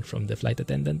announcement from the flight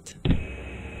attendant.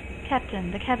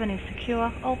 Captain, the cabin is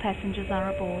secure. All passengers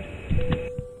are aboard.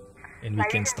 And we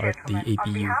can start the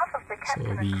APU. So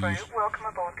we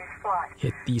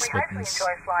hit these buttons,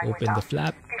 open the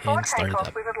flap, and start it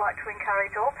up. We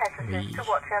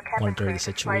monitor the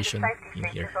situation in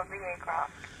here.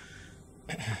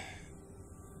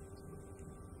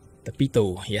 The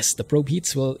pitot. Yes, the probe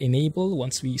heats will enable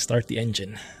once we start the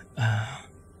engine.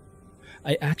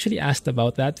 I actually asked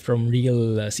about that from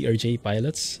real CRJ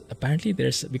pilots. Apparently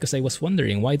there's, because I was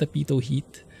wondering why the pitot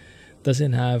heat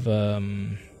doesn't have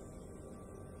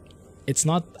it's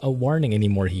not a warning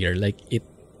anymore here. Like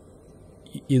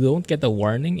you don't get a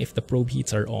warning if the probe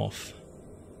heats are off.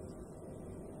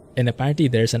 And apparently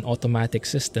there's an automatic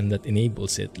system that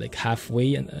enables it, like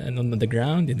halfway and on the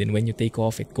ground, and then when you take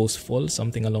off it goes full,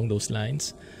 something along those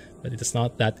lines. But it's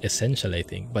not that essential, I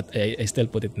think. But I still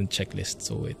put it in the checklist,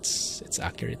 so it's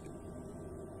accurate.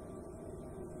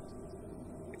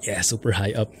 Yeah, super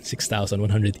high up,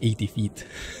 6,180 feet.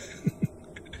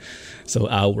 So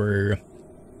our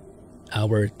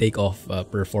takeoff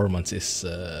performance is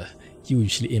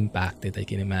hugely impacted, I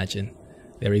can imagine.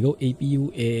 There we go.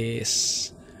 APU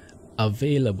is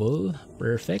available.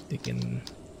 Perfect. You can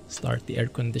start the air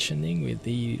conditioning with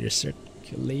the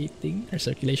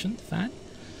recirculation fan.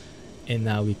 And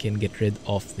now we can get rid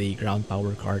of the ground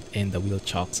power card and the wheel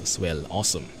chocks as well.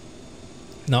 Awesome.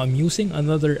 Now I'm using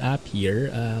another app here.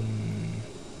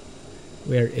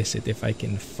 Where is it if I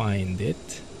can find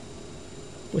it?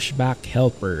 Pushback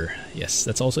Helper. Yes,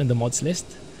 that's also in the mods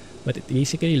list. But it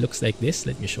basically looks like this.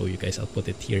 Let me show you guys. I'll put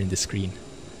it here in the screen.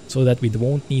 So that we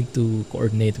won't need to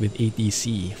coordinate with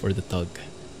ATC for the tug.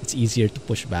 It's easier to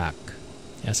push back.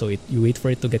 Yeah, so you wait for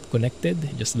it to get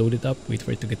connected. Just load it up, wait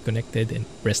for it to get connected, and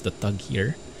press the tug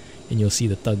here. And you'll see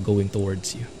the tug going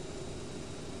towards you.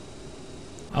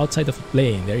 Outside of the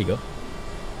plane. There you go.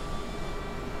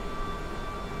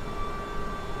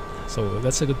 So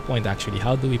that's a good point actually.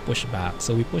 How do we push back?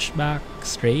 So we push back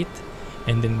straight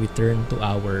and then we turn to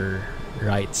our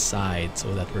right side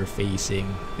so that we're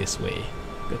facing this way.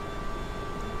 Good.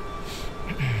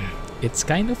 It's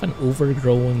kind of an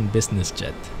overgrown business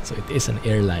jet. So it is an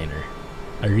airliner,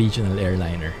 a regional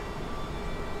airliner.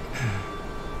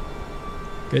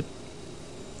 Good.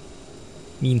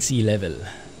 Mean sea level.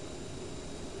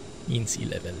 Mean sea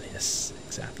level, yes,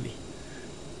 exactly.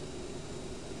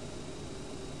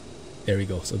 There we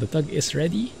go. So the tug is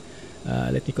ready.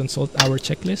 Let me consult our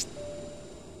checklist.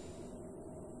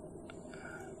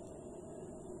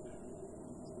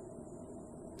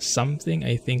 Something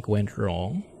I think went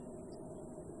wrong.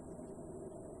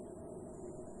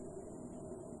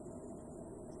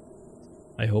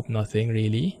 I hope nothing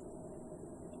really.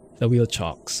 The wheel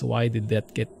chocks. Why did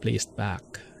that get placed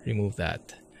back? Remove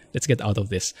that. Let's get out of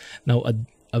this. Now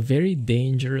a very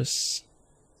dangerous...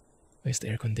 Why is the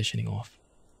air conditioning off?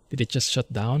 Did it just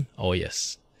shut down? Oh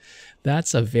yes.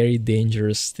 That's a very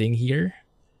dangerous thing here.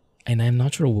 And I'm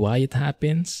not sure why it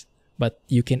happens. But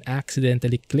you can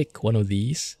accidentally click one of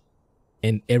these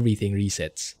and everything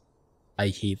resets. I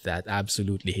hate that.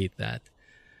 Absolutely hate that.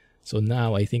 So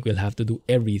now I think we'll have to do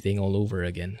everything all over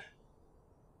again.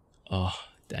 Oh,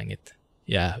 dang it.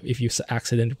 Yeah, if you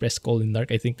accidentally press call in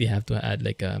dark, I think they have to add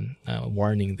like a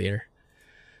warning there.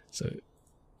 So,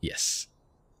 yes.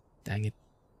 Dang it.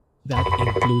 That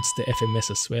includes the FMS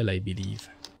as well, I believe.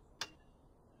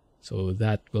 So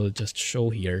that will just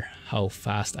show here how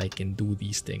fast I can do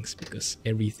these things because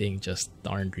everything just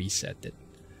darn reset it.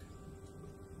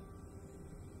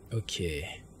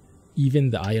 Okay. Even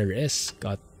the IRS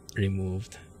got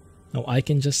removed. Now I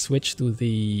can just switch to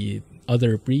the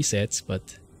other presets,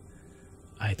 but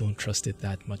I don't trust it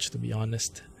that much, to be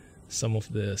honest. Some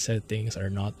of the settings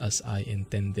are not as I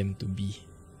intend them to be.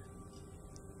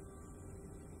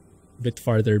 Bit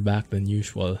farther back than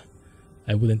usual.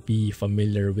 I wouldn't be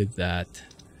familiar with that,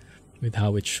 with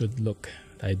how it should look.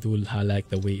 I do like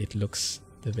the way it looks,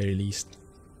 at the very least.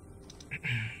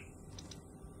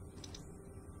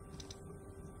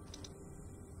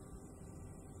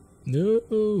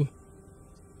 No!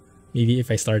 Maybe if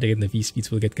I start again, the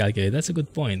V-speeds will get calculated. That's a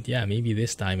good point. Yeah, maybe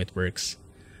this time it works.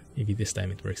 Maybe this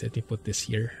time it works. Let me put this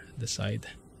here, at the side.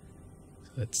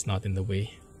 So that's not in the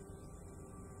way.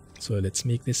 So let's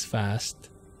make this fast.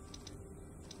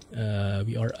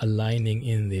 We are aligning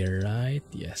in there, right?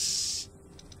 Yes.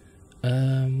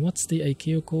 What's the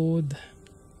ICAO code?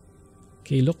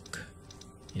 KLUK.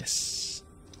 Yes.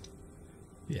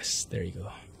 Yes, there you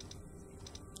go.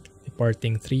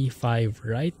 Departing 3-5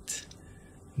 right.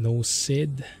 No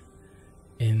SID.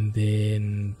 And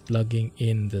then plugging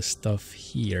in the stuff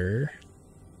here.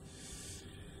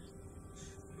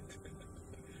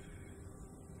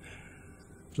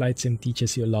 Flight Sim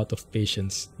teaches you a lot of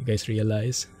patience. You guys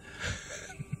realize?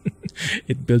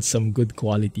 It builds some good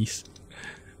qualities.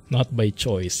 Not by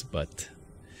choice, but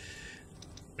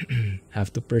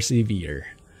have to persevere.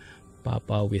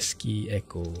 Papa Whiskey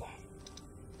Echo.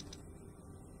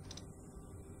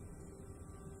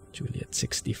 Juliet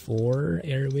 64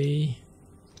 airway.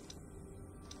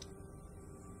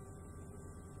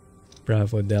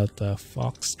 Bravo Delta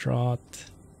Foxtrot.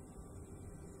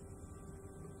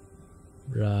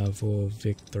 Bravo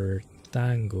Victor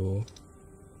Tango.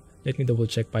 Let me double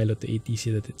check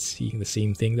Pilot2ATC that it's seeing the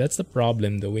same thing. That's the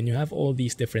problem though. When you have all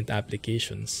these different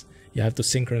applications, you have to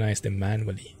synchronize them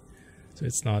manually. So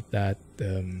it's not that,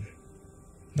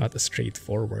 not as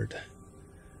straightforward.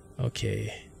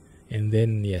 Okay. And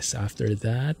then, yes, after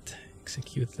that,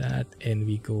 execute that. And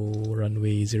we go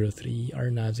runway 03,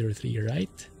 RNAV 03,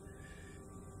 right?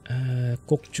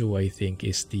 Kokju, I think,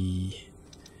 is the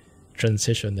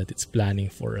transition that it's planning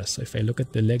for us. So if I look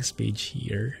at the legs page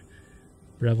here,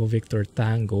 Bravo Victor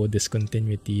Tango,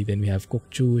 discontinuity, then we have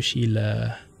Kokju,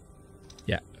 Sheila.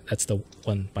 Yeah, that's the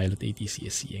one Pilot2ATC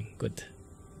is seeing. Good.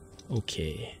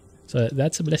 Okay. So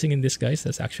that's a blessing in disguise.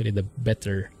 That's actually the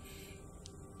better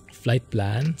flight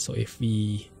plan. So if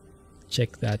we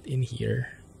check that in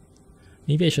here,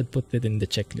 maybe I should put it in the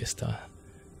checklist, huh?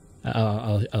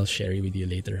 I'll share it with you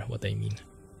later what I mean.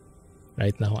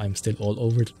 Right now, I'm still all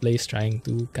over the place trying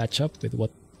to catch up with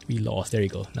what we lost. There you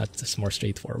go. That's more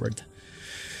straightforward.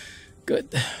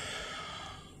 Good.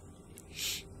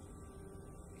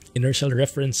 Inertial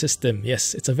reference system.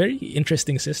 Yes, it's a very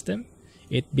interesting system.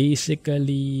 It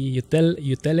basically, you tell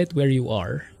it where you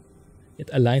are. It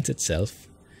aligns itself.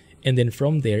 And then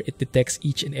from there, it detects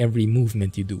each and every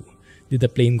movement you do. Did the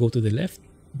plane go to the left?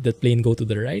 Did the plane go to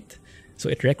the right? So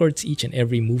it records each and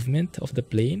every movement of the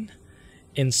plane.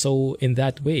 And so in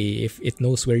that way, if it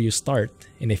knows where you start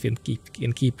and if it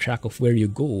can keep track of where you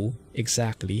go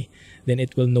exactly, then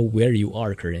it will know where you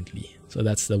are currently. So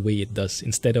that's the way it does.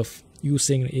 Instead of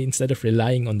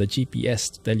relying on the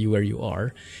GPS to tell you where you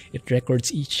are, it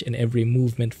records each and every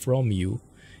movement from you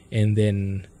and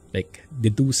then like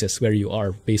deduces where you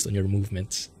are based on your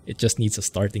movements. It just needs a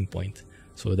starting point.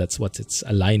 So that's what it's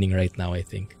aligning right now, I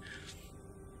think.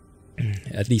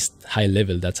 At least high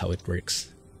level, that's how it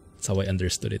works. That's how I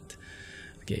understood it.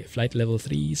 Okay, flight level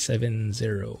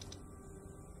 370.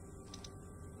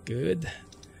 Good.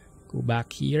 Go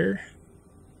back here.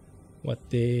 What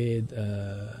did...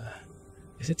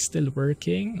 is it still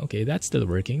working? Okay, that's still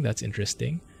working. That's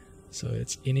interesting. So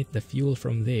it's init the fuel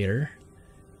from there.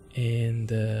 And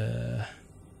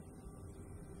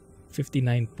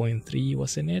 59.3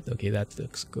 was in it. Okay, that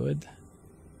looks good.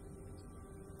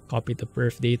 Copy the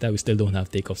perf data. We still don't have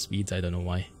takeoff speeds. I don't know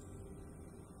why.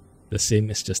 The sim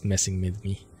is just messing with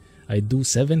me. I do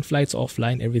 7 flights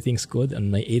offline. Everything's good. On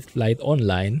my 8th flight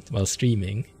online while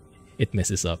streaming, it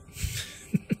messes up.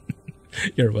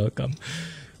 You're welcome.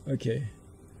 Okay.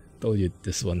 Told you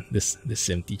this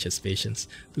sim teaches patience.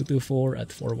 224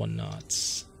 at 41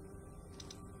 knots.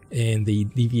 And the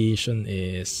deviation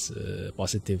is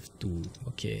positive 2.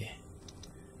 Okay.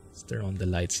 Let's turn on the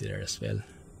lights there as well.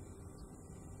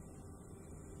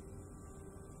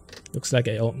 Looks like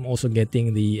I'm also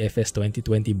getting the FS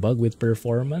 2020 bug with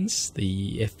performance.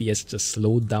 The FPS just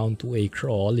slowed down to a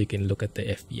crawl. You can look at the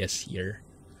FPS here.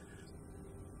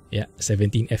 Yeah,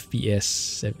 17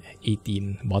 FPS,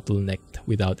 18 bottlenecked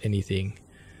without anything.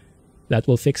 That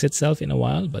will fix itself in a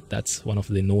while, but that's one of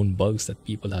the known bugs that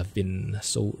people have been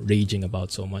so raging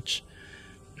about so much.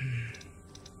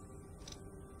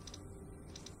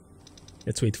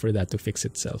 Let's wait for that to fix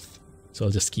itself. So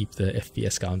I'll just keep the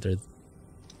FPS counter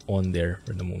on there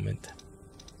for the moment.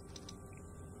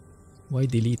 Why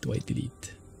delete? Why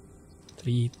delete?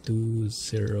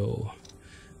 320.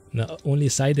 Now, only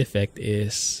side effect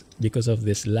is because of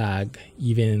this lag,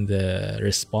 even the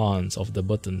response of the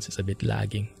buttons is a bit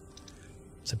lagging.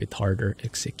 It's a bit harder.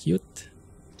 Execute.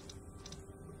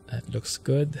 That looks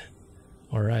good.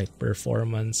 Alright,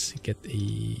 performance. You get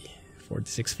a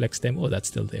 46 flex time. Oh, that's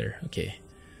still there. Okay.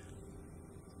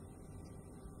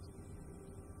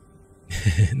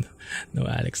 No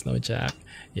Alex, no Jack.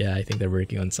 Yeah, I think they're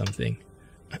working on something.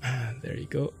 There you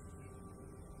go.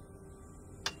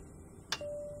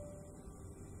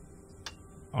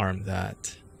 Arm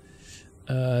that.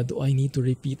 Do I need to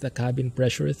repeat the cabin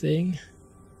pressure thing?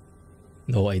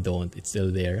 No, I don't. It's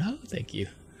still there. Oh, thank you.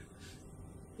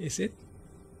 Is it?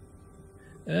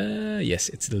 Yes,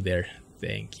 it's still there.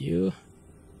 Thank you.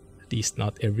 At least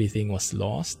not everything was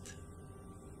lost.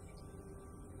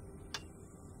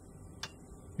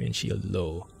 Windshield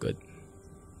low. Good.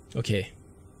 Okay.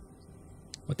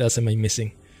 What else am I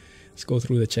missing? Let's go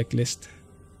through the checklist.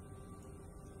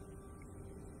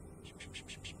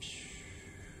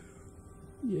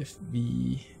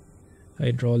 EFB.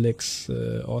 Hydraulics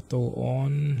auto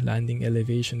on. Landing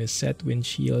elevation is set.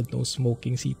 Windshield, no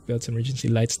smoking, seatbelts, emergency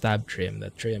lights, tab trim.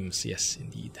 That trims, yes,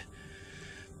 indeed.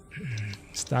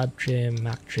 Stab trim,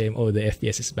 Mac trim. Oh, the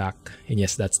FPS is back. And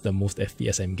yes, that's the most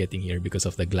FPS I'm getting here because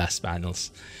of the glass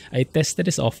panels. I tested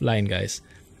this offline, guys.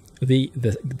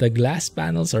 The glass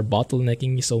panels are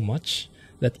bottlenecking me so much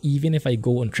that even if I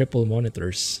go on triple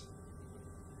monitors,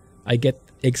 I get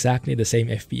exactly the same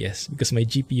FPS because my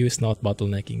GPU is not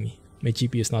bottlenecking me. My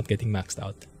GPU is not getting maxed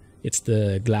out. It's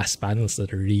the glass panels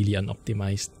that are really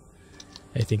unoptimized.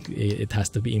 I think it has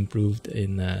to be improved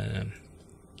in the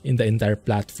entire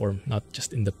platform, not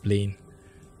just in the plane.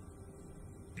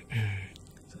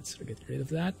 So let's get rid of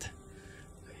that.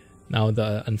 Now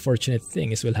the unfortunate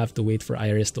thing is we'll have to wait for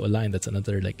Iris to align. That's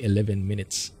another like 11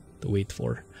 minutes to wait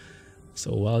for.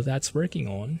 So while that's working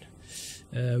on,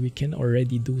 we can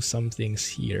already do some things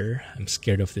here. I'm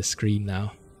scared of this screen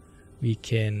now. We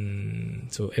can,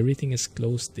 so everything is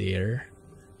closed there.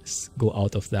 Let's go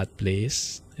out of that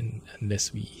place, and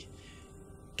unless we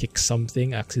kick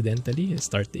something accidentally and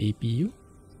start the APU.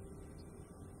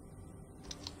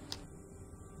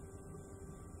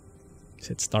 Is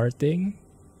it starting?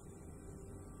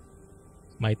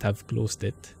 Might have closed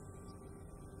it.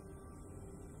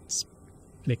 Let's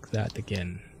click that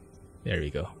again. There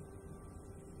we go.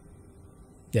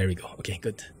 There we go. Okay,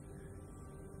 good.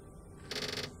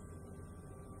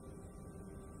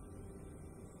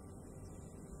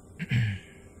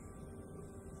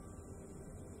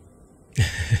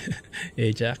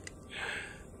 Hey Jack,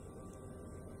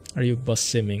 are you bus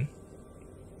simming?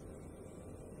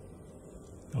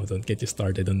 Oh, don't get you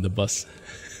started on the bus.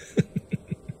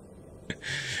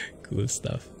 Cool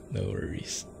stuff, no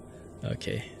worries.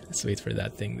 Okay, let's wait for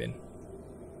that thing then.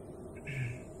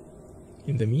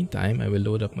 In the meantime, I will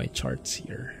load up my charts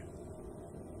here.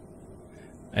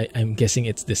 I'm guessing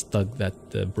it's this tug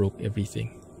that broke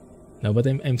everything. Now, but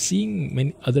I'm seeing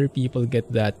many other people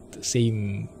get that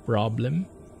same problem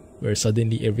where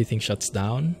suddenly everything shuts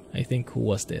down. I think, who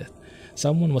was that?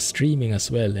 Someone was streaming as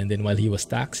well, and then while he was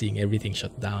taxiing, everything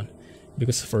shut down.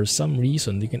 Because for some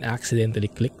reason, you can accidentally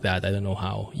click that. I don't know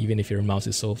how, even if your mouse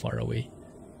is so far away.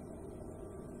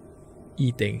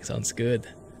 Eating sounds good.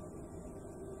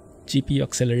 GPU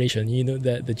acceleration, you know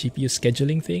the GPU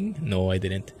scheduling thing? No, I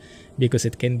didn't. Because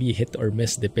it can be hit or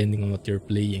miss depending on what you're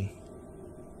playing.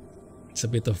 It's a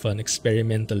bit of an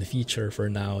experimental feature for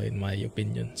now, in my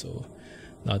opinion, so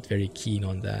not very keen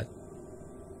on that.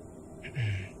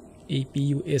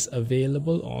 APU is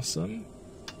available, awesome.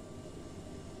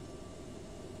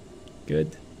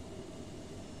 Good.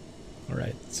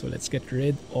 Alright, so let's get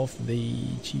rid of the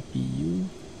GPU,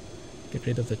 get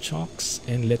rid of the chocks,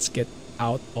 and let's get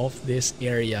out of this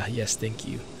area. Yes, thank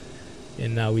you.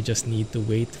 And now we just need to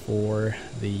wait for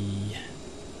the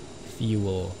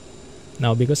fuel.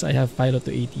 Now, because I have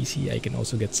Pilot2ATC, I can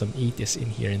also get some ATIS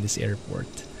in here in this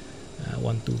airport.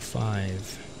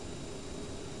 125.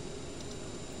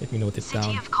 Let me note it down.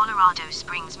 City of Colorado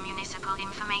Springs Municipal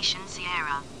Information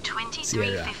Sierra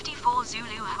 2354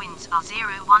 Zulu. Winds are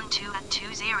 012 at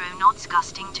 20 knots,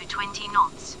 gusting to 20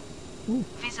 knots. Ooh.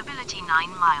 Visibility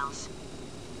 9 miles.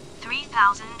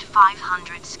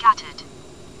 3,500 scattered.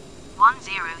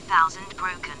 10,000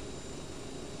 broken.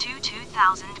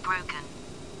 22,000 broken.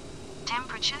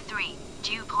 Temperature 3,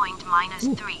 dew point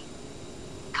 -3.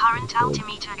 Current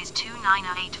altimeter is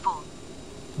 2984.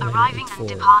 Arriving and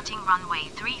departing runway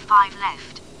 35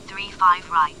 left, 35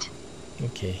 right.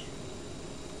 Okay.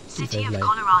 City of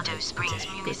Colorado Springs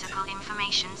Municipal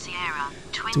Information Sierra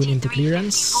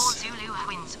 2354 Zulu.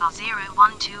 Winds are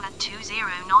 012 at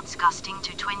 20 knots, gusting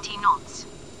to 20 knots.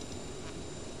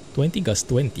 20 gust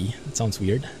 20? That sounds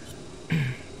weird.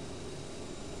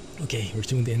 Okay, we're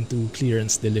tuned into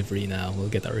clearance delivery now. We'll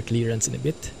get our clearance in a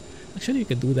bit. Actually, we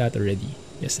could do that already.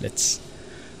 Yes, let's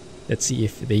see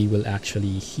if they will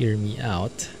actually hear me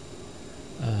out.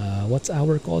 What's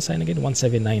our call sign again?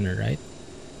 179er, right?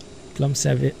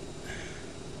 Clumsy.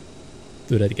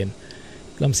 Do that again.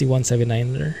 Clumsy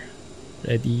 179er.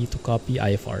 Ready to copy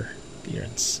IFR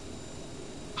clearance.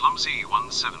 Clumsy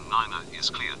 179er is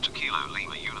cleared to Kilo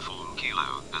Lima Uniform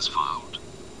Kilo as filed.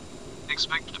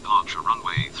 Expect departure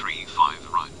runway 35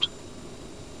 right.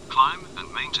 Climb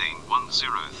and maintain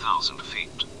 10,000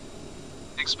 feet.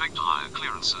 Expect higher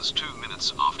clearances 2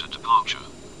 minutes after departure.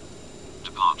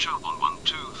 Departure on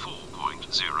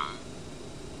 124.0.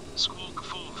 Squawk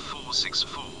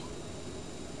 4464.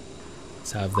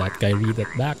 Let's have that guy read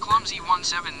that back. Clumsy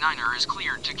 179er is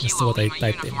cleared to That's Kilo what I Lima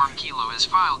typed Uniform in. Kilo as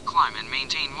filed. Climb and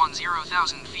maintain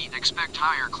 10,000 feet. Expect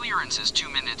higher clearances 2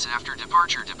 minutes after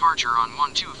departure. Departure on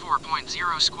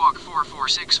 124.0. Squawk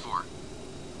 4464.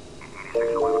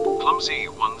 Clumsy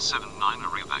 179er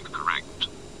readback correct.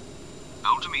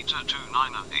 Altimeter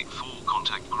 2984,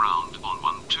 contact ground on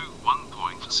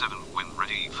 121.0. 17 when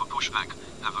ready for pushback.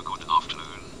 Have a good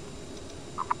afternoon.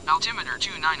 Altimeter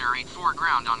 2984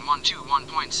 ground on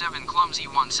 121.7 Clumsy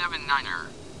 179er.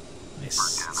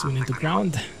 Nice. Soon into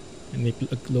ground. And we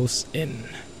plug close in.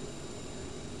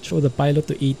 Show the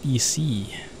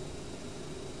Pilot2ATC.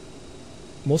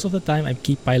 Most of the time I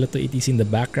keep Pilot2ATC in the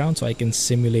background so I can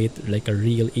simulate like a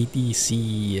real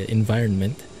ATC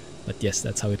environment. But yes,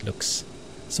 that's how it looks.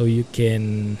 So you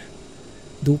can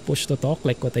do push to talk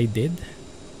like what I did.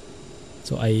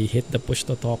 So I hit the push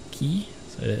to talk key.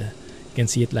 So you can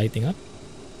see it lighting up.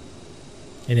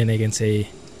 And then I can say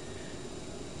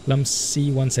Clumsy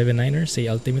 179er, say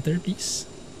altimeter please.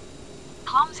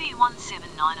 Clumsy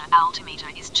 179er altimeter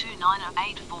is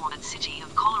 29084 at City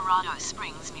of Colorado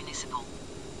Springs Municipal.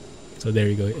 So there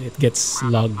you go, it gets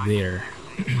logged there.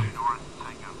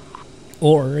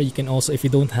 Or you can also, if you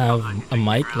don't have a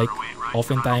mic, like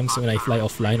oftentimes when I fly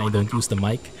offline I don't use the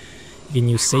mic, you can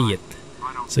use say it.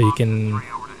 So you can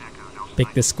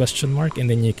pick this question mark and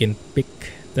then you can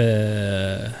pick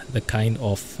the kind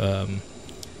of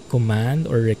command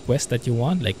or request that you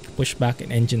want, like pushback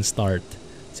and engine start.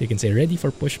 So you can say ready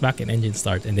for pushback and engine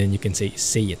start, and then you can say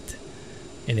it,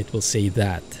 and it will say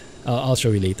that. I'll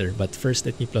show you later, but first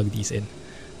let me plug these in.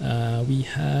 We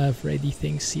have ready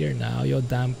things here now. Yaw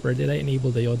damper, did I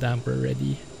enable the yaw damper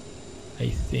already? I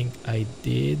think I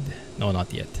did. No,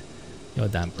 not yet. Yaw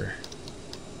damper.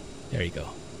 There you go.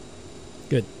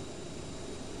 Good.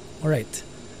 Alright,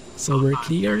 so we're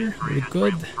clear, we're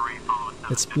good.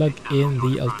 Let's plug in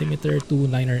the altimeter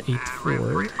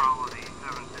 2984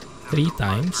 3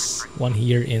 times. One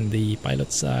here in the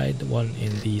pilot side, one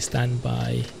in the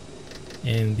standby,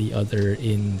 and the other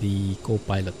in the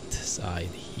co-pilot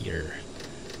side here.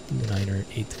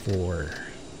 2984.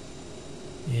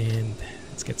 And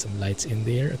let's get some lights in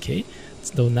there. Okay,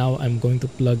 so now I'm going to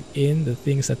plug in the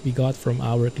things that we got from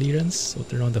our clearance. So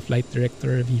turn on the flight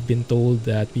director. We've been told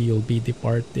that we will be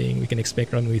departing. We can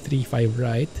expect runway 35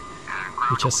 right,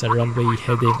 which has a runway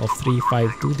heading of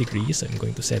 352 degrees. So I'm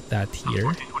going to set that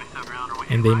here.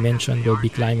 And they mentioned we'll be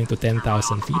climbing to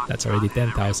 10,000 feet. That's already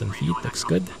 10,000 feet. Looks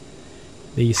good.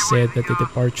 They said that the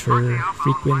departure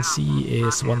frequency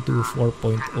is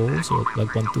 124.0. So we'll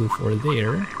plug 124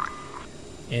 there.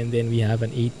 And then we have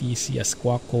an ATC, a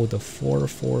squawk code of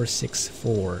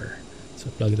 4464. So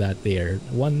plug that there.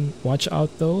 One watch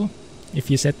out though, if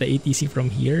you set the ATC from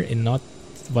here and not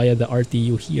via the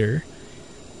RTU here,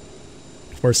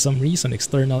 for some reason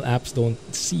external apps don't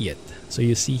see it. So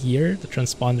you see here the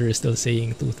transponder is still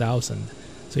saying 2000.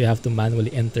 So you have to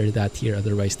manually enter that here,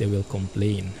 otherwise they will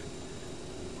complain.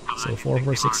 So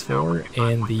 4464,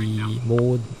 and the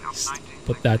mode,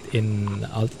 put that in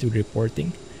altitude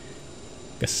reporting,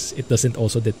 because it doesn't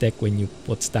also detect when you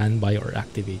put standby or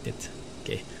activate it.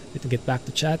 Okay, let me get back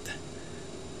to chat.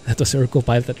 That was your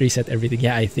Copilot that reset everything.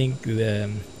 Yeah, I think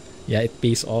it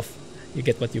pays off. You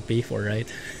get what you pay for, right?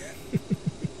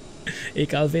 Hey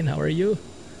Calvin, how are you?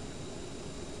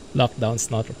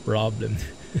 Lockdown's not a problem.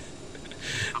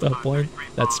 To a point,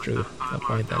 that's true. To a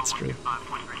point, that's true.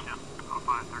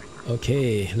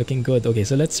 Okay, looking good. Okay,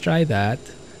 so let's try that.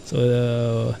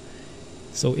 So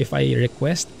if I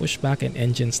request pushback and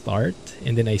engine start,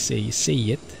 and then I say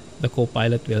it, the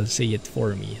Copilot will say it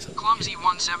for me. So Clumsy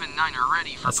 179er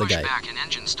ready for pushback and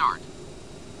engine start.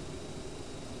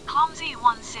 Clumsy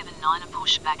 179er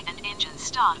pushback and engine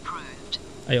start approved.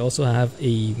 I also have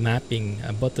a mapping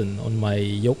button on my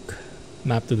yoke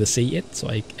mapped to the say it, so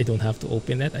I don't have to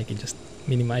open it. I can just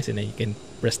minimize it and I can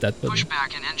press that button.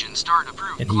 Pushback and engine start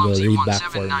approved. And he will read back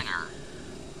for me.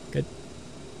 Good.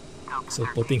 So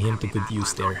putting him to good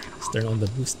use there. Let's turn on the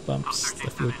boost pumps, the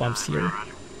fuel pumps here.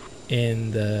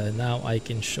 And now I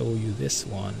can show you this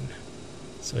one.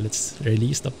 So let's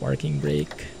release the parking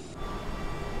brake.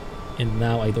 And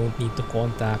now I don't need to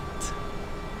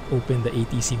open the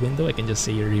ATC window. I can just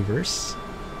say reverse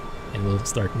and we'll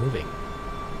start moving.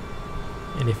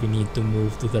 And if we need to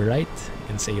move to the right, I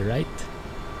can say right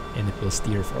and it will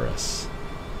steer for us.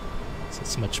 So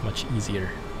it's much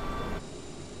easier.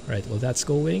 Right, well that's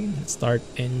going. Let's start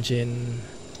engine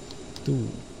 2.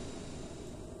 You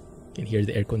can hear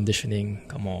the air conditioning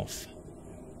come off.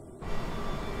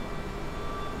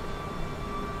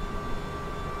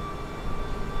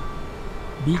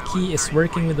 B-key is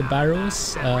working with the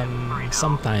barrels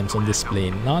sometimes on this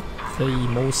plane. Not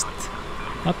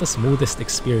the smoothest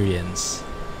experience.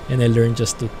 And I learned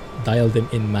just to dial them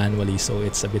in manually so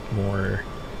it's a bit more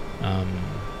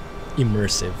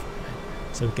immersive.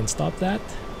 So we can stop that.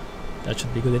 That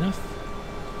should be good enough.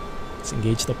 Let's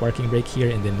engage the parking brake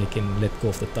here and then we can let go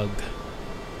of the tug.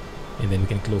 And then we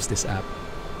can close this app.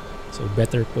 So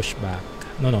better pushback.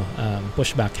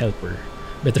 Pushback Helper.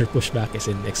 Better Pushback is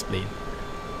in Explain.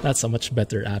 That's a much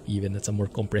better app even. That's a more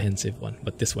comprehensive one.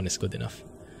 But this one is good enough.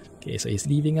 Okay, so he's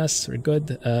leaving us. We're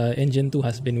good. Engine 2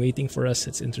 has been waiting for us.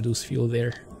 Let's introduce fuel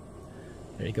there.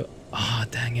 There you go. Ah,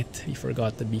 dang it. We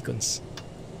forgot the beacons.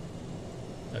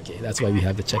 Okay, that's why we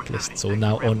have the checklist. So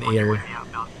now OnAir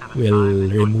will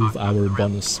remove our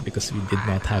bonus because we did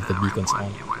not have the beacons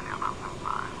on.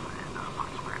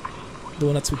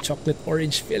 Donuts with chocolate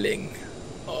orange filling.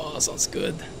 Oh, sounds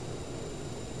good.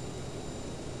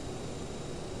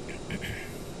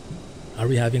 Are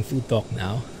we having food talk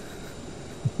now?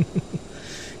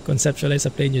 Conceptualize a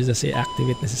plane, use the say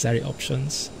activate necessary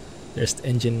options. There's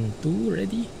engine 2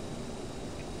 ready.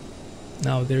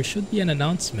 Now there should be an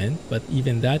announcement, but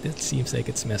even that it seems like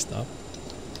it's messed up.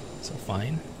 So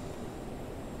fine.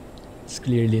 It's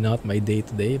clearly not my day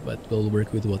today, but we'll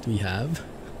work with what we have.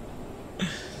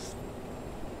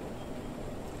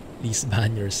 Please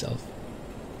ban yourself.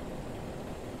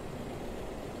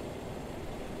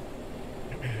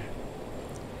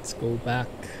 Let's go back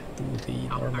to the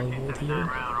normal mode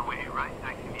here.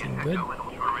 Looking good.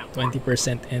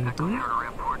 20%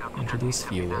 N2. Introduce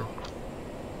fuel.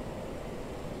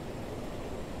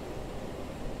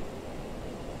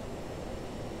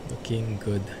 Looking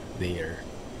good there.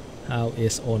 How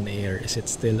is OnAir? Is it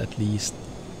still at least...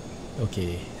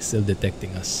 Okay, still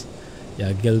detecting us.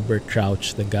 Yeah, Gilbert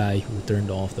Crouch, the guy who turned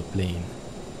off the plane.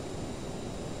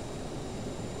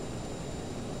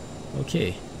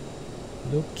 Okay.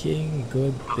 Looking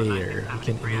good there. We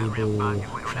can enable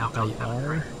track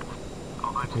IR.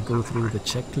 We go through the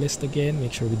checklist again,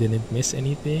 make sure we didn't miss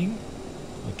anything.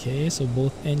 Okay, so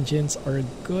both engines are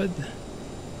good.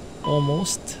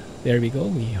 Almost. There we go,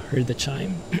 we heard the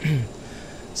chime.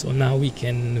 So now we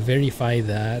can verify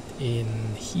that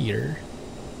in here.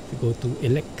 If we go to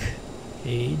ELEC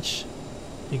page,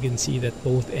 you can see that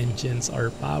both engines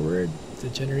are powered, the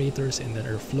generators, and that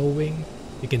are flowing.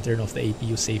 We can turn off the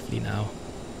APU safely now.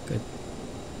 Good.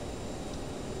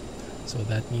 So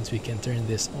that means we can turn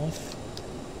this off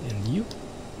and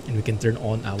we can turn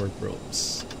on our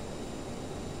probes.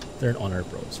 Turn on our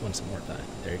probes once more time.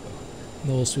 There you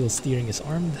go. Nose wheel steering is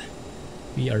armed.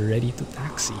 We are ready to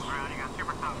taxi.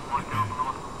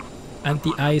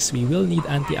 Anti-ice. We will need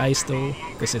anti-ice though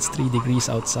because it's 3 degrees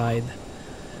outside.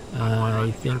 I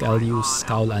think I'll use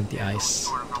scowl anti-ice.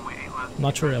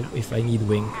 Not sure if I need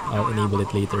wing. I'll enable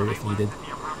it later if needed.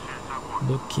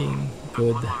 Looking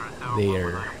good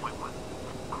there.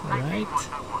 Alright.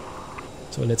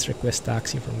 So let's request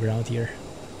taxi from ground here.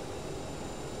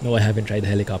 No, I haven't tried the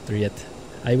helicopter yet.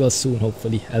 I will soon,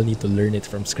 hopefully. I'll need to learn it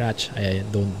from scratch. I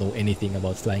don't know anything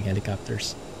about flying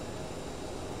helicopters.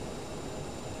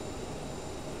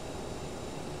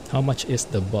 How much is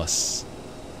the bus?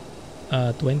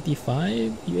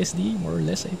 25 USD, more or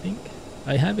less, I think.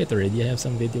 I have it already. I have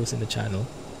some videos in the channel.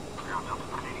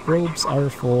 Probes are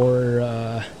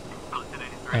for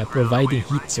providing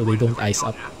heat so they don't ice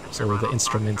up. So the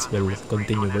instruments will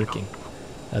continue working.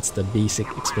 That's the basic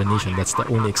explanation. That's the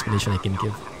only explanation I can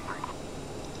give.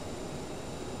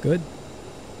 Good.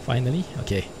 Finally.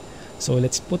 Okay. So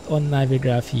let's put on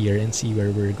Navigraph here and see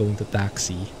where we're going to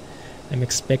taxi. I'm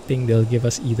expecting they'll give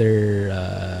us either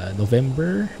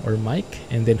November or Mike,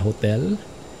 and then hotel,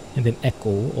 and then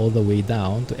Echo all the way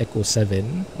down to Echo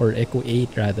 7 or Echo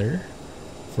 8 rather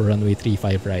for runway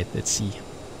 35 right. Let's see.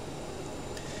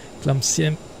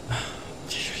 Clumsy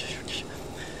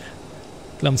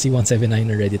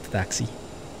 179 are ready to taxi.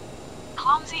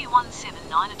 Clumsy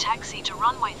 179 a taxi to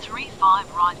runway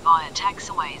 35 right via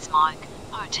taxiways Mike,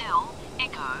 Hotel,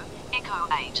 Echo, Echo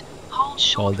 8. Hold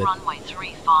short runway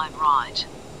 35 right.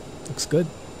 Looks good.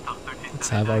 Let's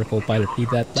have our co-pilot read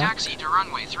that back. Taxi to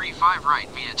runway 35 right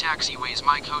via taxiways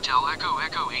Mike Hotel Echo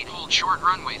Echo 8. Hold short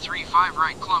runway 35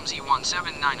 right Clumsy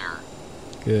 179er.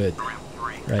 Good.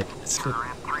 Right, let's go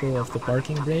off the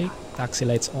parking brake. Taxi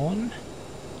lights on.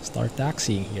 Start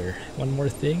taxiing here. One more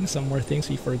thing, some more things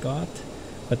we forgot.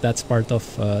 But that's part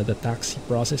of the taxi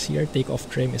process here. Takeoff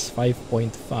trim is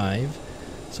 5.5.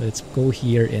 So let's go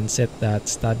here and set that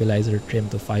stabilizer trim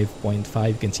to 5.5.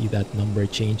 You can see that number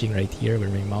changing right here where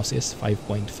my mouse is.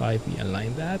 5.5. We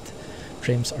align that.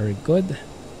 Trims are good.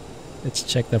 Let's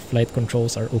check the flight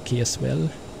controls are okay as well.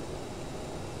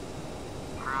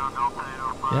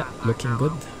 Yeah, looking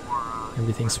good.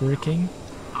 Everything's working.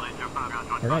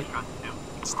 Alright,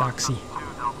 let's taxi.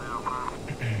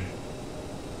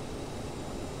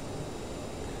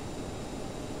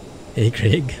 Hey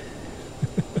Craig.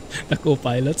 The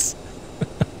co-pilots.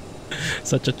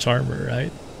 Such a charmer,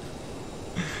 right?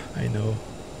 I know.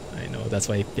 That's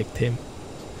why I picked him.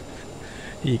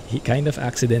 He kind of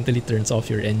accidentally turns off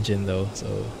your engine though,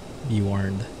 so be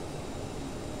warned.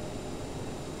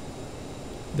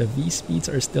 The V speeds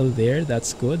are still there,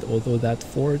 that's good, although that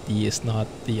 40 is not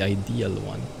the ideal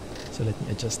one. So let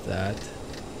me adjust that.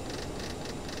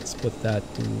 Let's put that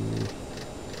to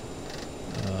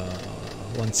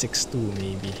 162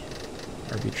 maybe.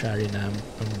 Arbitrary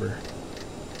number.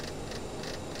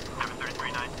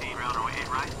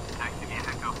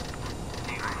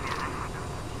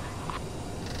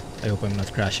 I hope I'm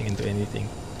not crashing into anything.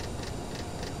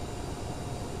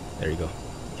 There you go.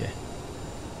 Okay.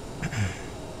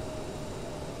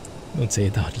 Don't say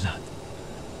it out loud.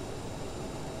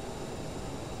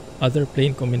 Other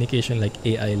plane communication like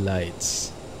AI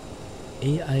lights.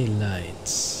 AI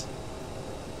lights.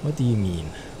 What do you mean?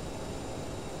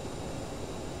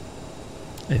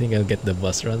 I think I'll get the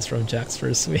bus runs from Jack's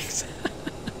first swings.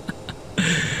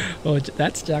 Oh,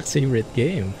 that's Jack's favorite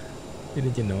game.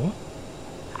 Didn't you know?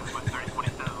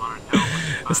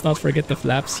 Let's not forget the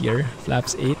flaps here.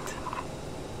 Flaps 8.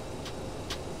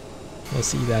 We'll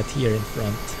see that here in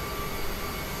front.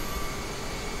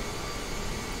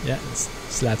 Yeah,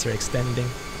 slats are extending.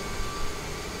 And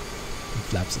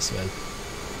flaps as well.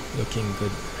 Looking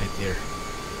good right there.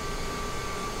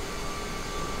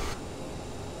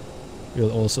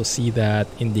 You'll also see that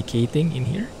indicating in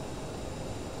here.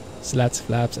 Slats,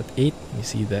 flaps at 8. You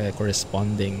see the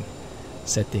corresponding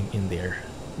setting in there.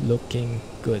 Looking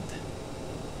good.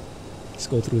 Let's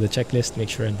go through the checklist, make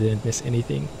sure I didn't miss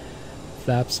anything.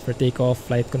 Flaps for takeoff,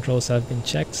 flight controls have been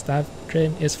checked. Staff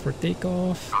trim is for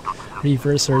takeoff.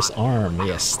 Reverser's arm,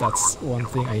 yes, that's one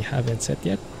thing I haven't set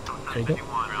yet. There you go.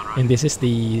 And this is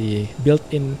the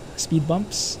built-in speed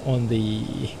bumps on the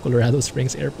Colorado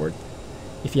Springs Airport.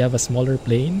 If you have a smaller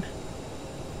plane,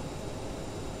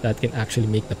 that can actually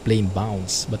make the plane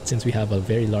bounce. But since we have a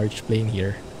very large plane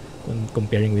here,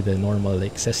 comparing with the normal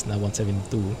like Cessna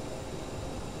 172,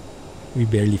 we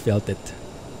barely felt it.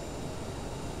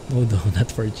 No,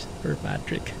 not for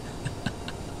Patrick.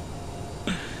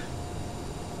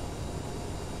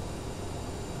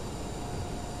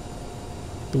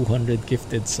 200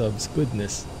 gifted subs,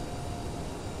 goodness.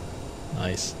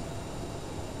 Nice.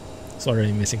 Sorry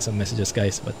I'm missing some messages,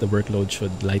 guys, but the workload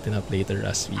should lighten up later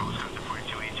as we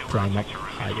climb up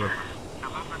higher.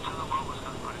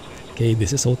 Okay,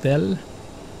 this is hotel.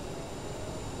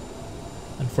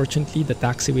 Unfortunately, the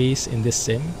taxiways in this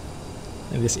sim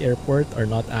and this airport are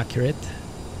not accurate,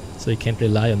 so you can't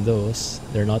rely on those.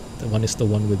 They're not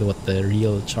 1:1 with what the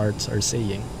real charts are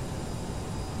saying.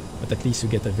 But at least you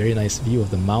get a very nice view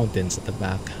of the mountains at the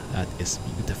back. That is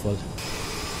beautiful.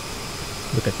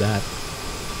 Look at that.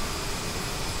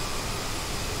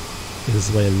 This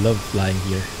is why I love flying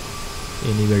here.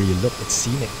 Anywhere you look, it's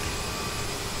scenic.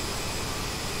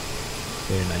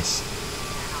 Very nice.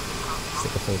 Let's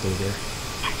take a photo there.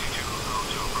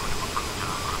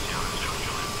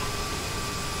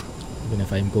 Even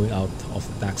if I'm going out of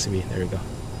the taxiway, there we go.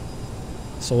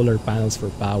 Solar panels for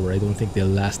power. I don't think they'll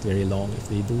last very long if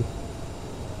they do.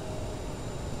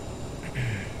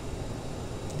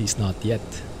 At least not yet.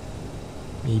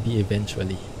 Maybe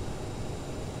eventually.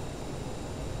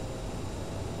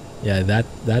 Yeah, that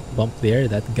bump there,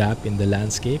 that gap in the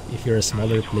landscape, if you're a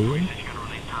smaller plane,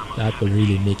 that will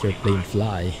really make your plane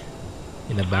fly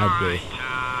in a bad way.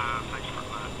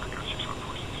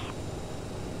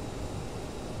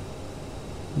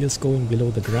 Wheels going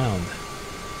below the ground.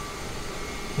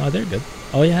 Oh, they're good.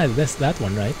 Oh yeah, that's that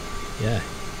one, right? Yeah,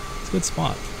 it's a good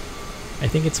spot. I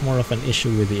think it's more of an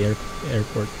issue with the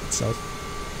airport itself.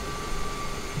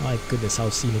 My goodness, how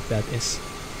scenic that is.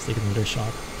 Let's take another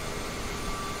shot.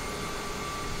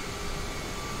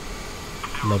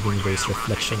 Loving those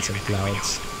reflections and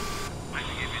clouds.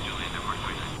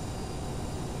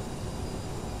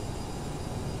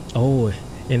 Oh,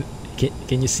 and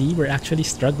can you see? We're actually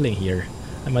struggling here.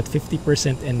 I'm at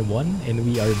 50% N1 and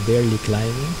we are barely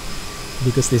climbing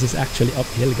because this is actually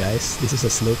uphill, guys. This is a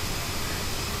slope.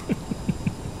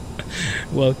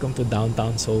 Welcome to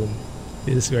Downtown's home.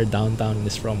 This is where Downtown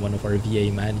is from, one of our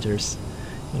VA managers,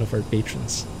 one of our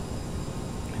patrons.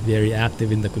 Very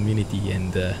active in the community,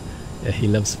 and he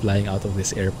loves flying out of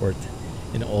this airport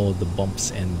and all the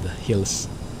bumps and hills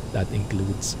that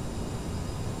includes.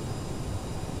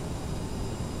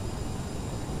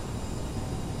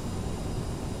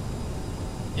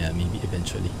 Yeah, maybe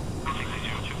eventually.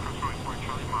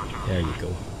 There you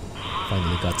go.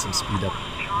 Finally got some speed up.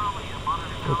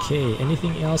 Okay,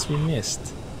 anything else we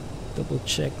missed? Double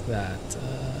check that.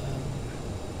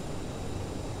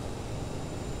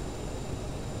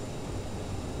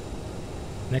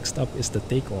 Next up is the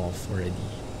takeoff already.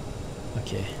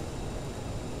 Okay.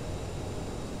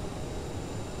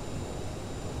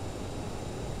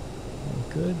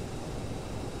 All good.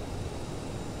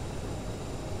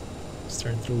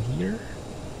 let's turn through here.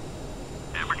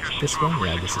 This one?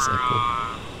 Yeah, this is Echo.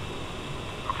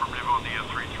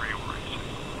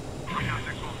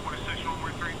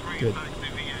 Good.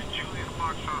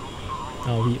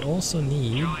 Now we also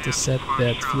need to set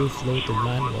that fuel flow to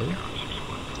manual.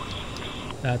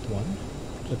 That one.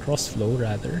 The cross flow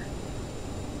rather.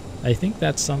 I think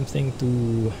that's something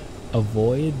to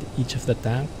avoid each of the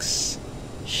tanks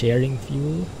sharing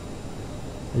fuel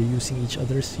or using each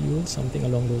other's fuel, something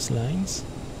along those lines.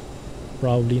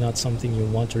 Probably not something you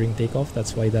want during takeoff,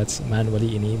 that's why that's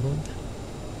manually enabled.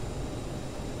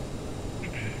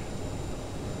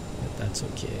 But that's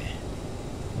okay.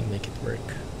 We'll make it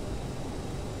work.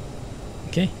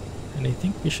 Okay, and I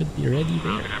think we should be ready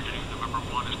there.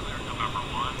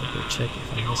 Double check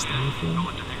if I missed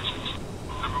anything.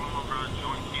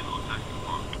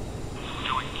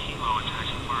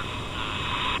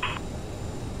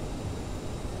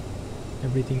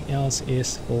 Everything else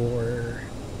is for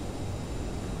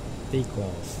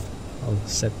takeoff. I'll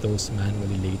set those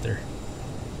manually later.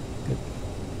 Good.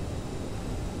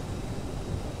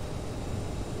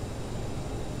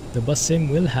 The bus sim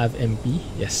will have MP,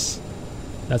 yes.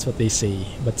 That's what they say.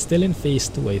 But still in phase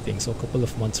 2 I think, so a couple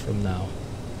of months from now.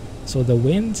 So the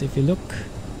winds, if you look,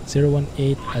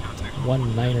 018 at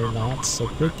 19 knots, so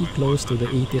pretty close to the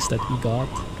ATIS that we got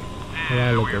a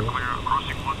while ago.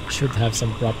 Should have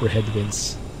some proper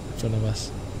headwinds in front of us.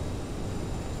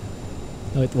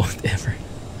 No, it won't ever.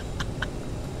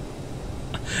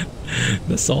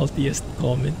 The saltiest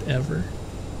comment ever.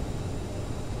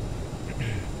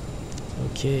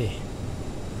 Okay.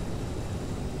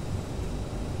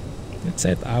 Let's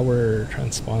set our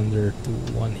transponder to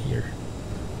 1 here,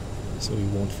 so we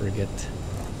won't forget.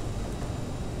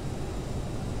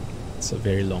 It's a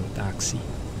very long taxi.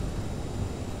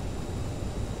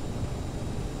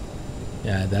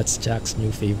 Yeah, that's Jack's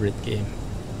new favorite game.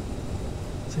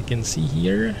 So you can see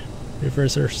here,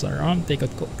 reversers are on,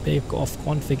 takeoff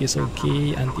config is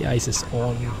okay, anti-ice is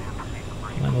on,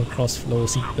 manual cross flow,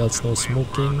 seatbelts, no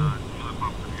smoking.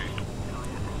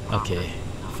 Okay,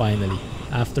 finally,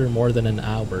 after more than an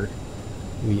hour,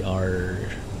 we are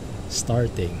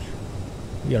starting.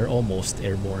 We are almost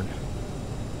airborne.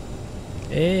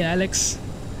 Hey Alex,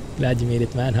 glad you made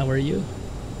it, man. How are you?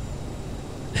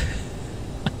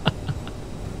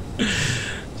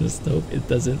 Just hope it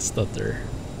doesn't stutter.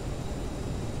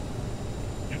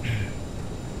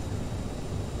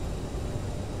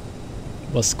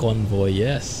 Bus convoy,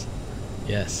 yes.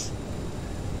 Yes.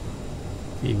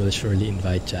 We will surely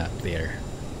invite Jack there.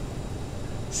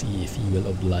 See if he will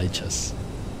oblige us.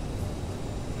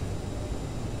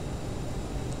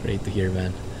 Great to hear,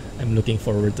 man. I'm looking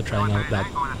forward to trying out that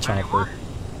chopper,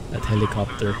 that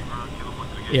helicopter.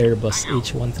 Airbus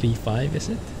H135, is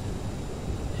it?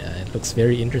 Yeah, it looks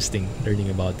very interesting learning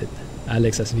about it.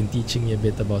 Alex has been teaching me a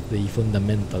bit about the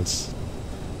fundamentals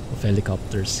of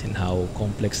helicopters and how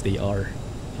complex they are,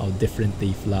 how different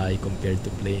they fly compared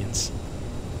to planes.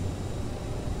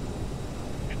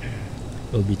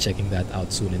 We'll be checking that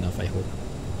out soon enough, I hope.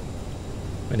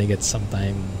 When I get some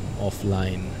time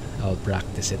offline, I'll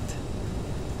practice it.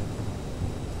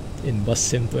 In Bus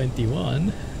Sim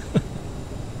 21.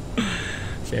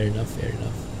 Fair enough, fair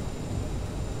enough.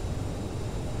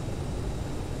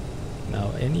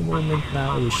 Now, any moment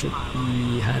now, we should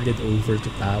be handed over to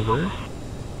tower.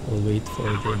 We'll wait for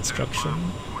the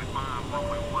instruction.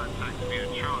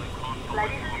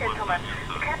 Ladies and gentlemen,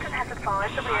 the captain has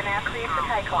advised that we are now cleared for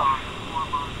takeoff.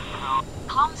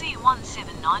 Clumsy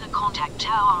 179, contact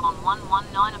tower on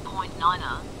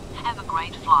 119.9er. Have a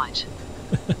great flight.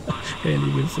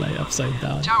 Really will fly upside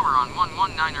down. Tower on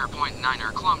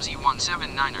 119.9er, Clumsy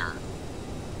 179er.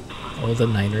 All the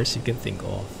niners you can think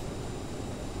of.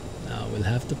 Now we'll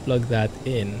have to plug that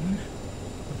in,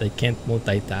 but I can't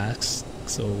multitask,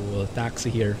 so we'll taxi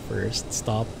here first,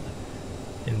 stop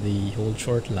in the hold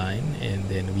short line, and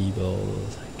then we will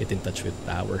get in touch with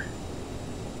tower.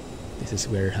 This is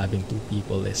where having 2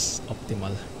 people is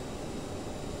optimal.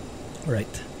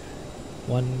 Alright,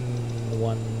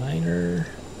 119er,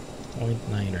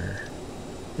 0.9er.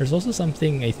 There's also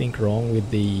something I think wrong with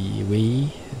the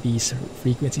way these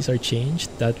frequencies are changed.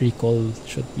 That recall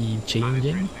should be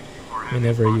changing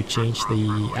whenever you change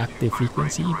the active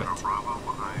frequency, but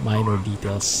minor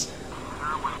details.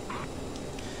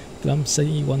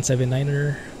 Clumsy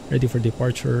 179er, ready for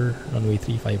departure, runway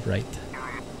 35 right.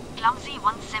 Clumsy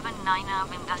 179er,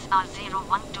 windows are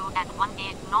 012 at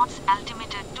 18 knots,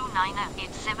 altimeter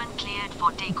 2987, cleared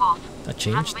for takeoff. That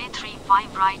changed. Runway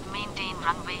 35 right, maintain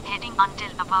runway heading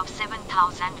until above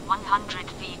 7,100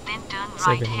 feet, then turn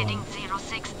right 7-1. heading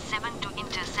 067 to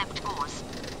intercept course.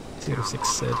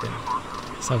 067.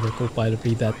 Let's have our Copilot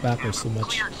read that back. There's so much.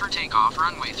 Cleared for takeoff,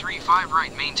 runway 35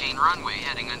 right, maintain runway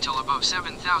heading until above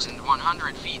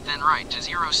 7,100 feet, then right to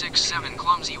 067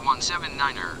 Clumsy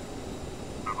 179er.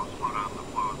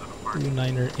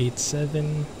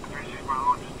 29er87.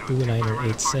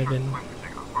 29er87.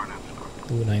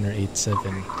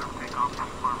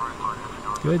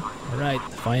 29er87. Good. Alright,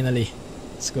 finally.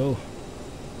 Let's go.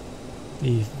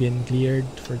 We've been cleared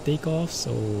for takeoff,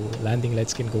 so landing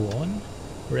lights can go on.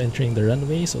 We're entering the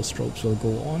runway, so strobes will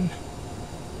go on.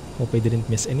 Hope I didn't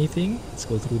miss anything. Let's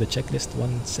go through the checklist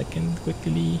 1 second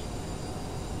quickly.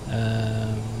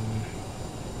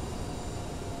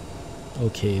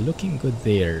 Okay, looking good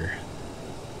there.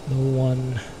 No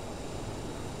one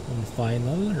on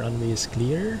final. Runway is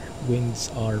clear.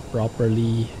 Winds are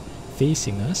properly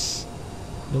facing us.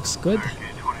 Looks good.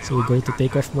 So we go to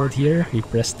takeoff mode here. We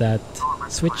press that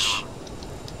switch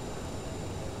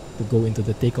to go into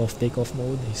the takeoff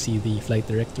mode. You see the flight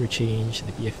director change,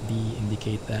 the PFD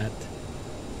indicate that.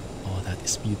 Oh, that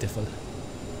is beautiful.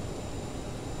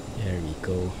 There we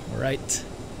go. Alright.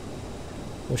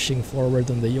 Pushing forward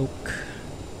on the yoke.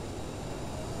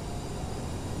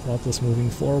 Throttle's moving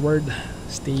forward.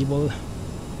 Stable.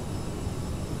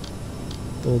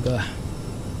 Toga.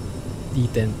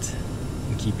 Detent.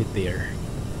 And keep it there.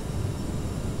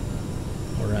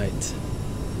 Alright.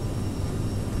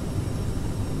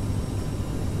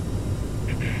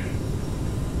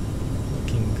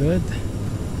 Looking good.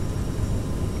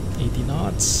 80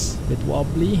 knots. Bit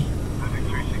wobbly.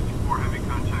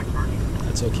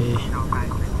 That's okay.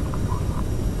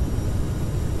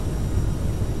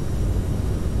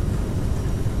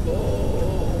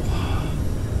 Oh,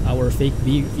 our fake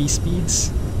V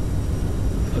speeds.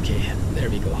 Okay, there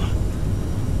we go.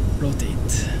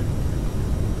 Rotate.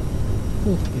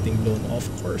 Oh, getting blown off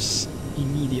course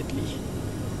immediately.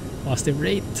 Positive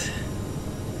rate.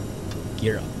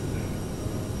 Gear up.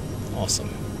 Awesome.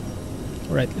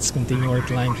 Alright, let's continue our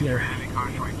climb here.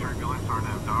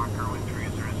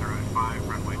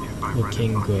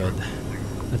 Looking good.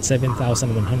 At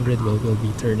 7,100 we'll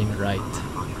be turning right.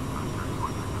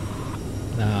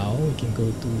 Now we can go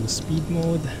to speed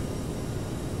mode.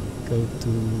 Go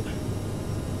to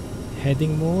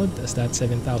heading mode as that's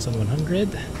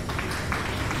 7,100.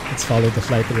 Let's follow the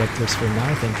flight directives for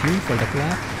now. Thank you for the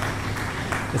clap.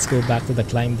 Let's go back to the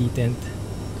climb detent.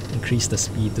 Increase the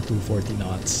speed to 240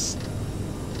 knots.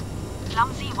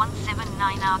 Clumsy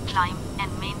 179er climb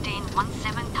and maintain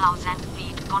 17,000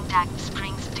 feet. Contact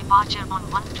Springs departure on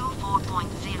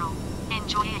 124.0.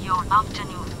 Enjoy your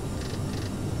afternoon.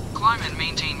 Climb and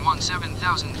maintain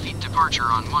 17,000 feet, departure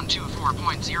on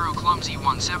 124.0 Clumsy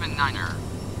 179er.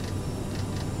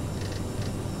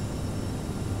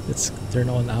 Let's turn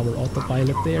on our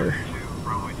autopilot there.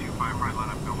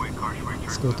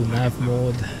 Let's go to nav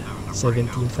mode,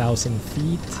 17,000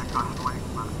 feet.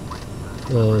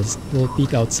 We'll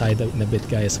peek outside in a bit,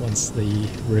 guys, once the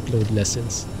workload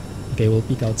lessens. Okay, we'll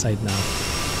peek outside now.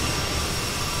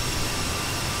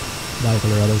 Bye,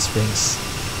 Colorado Springs.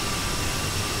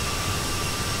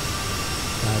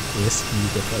 That is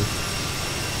beautiful.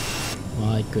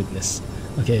 My goodness.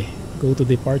 Okay, go to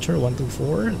departure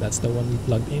 124. That's the one we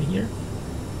plugged in here.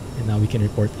 And now we can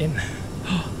report in.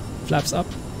 Flaps up.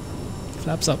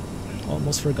 Flaps up.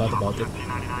 Almost forgot about it.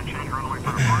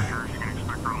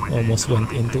 Almost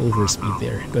went into overspeed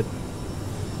there. Good.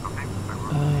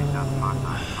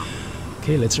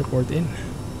 Okay, let's report in.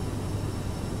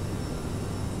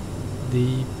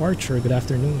 Departure, good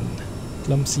afternoon.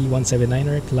 Clumsy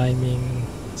 179er climbing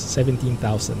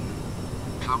 17,000.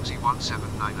 Clumsy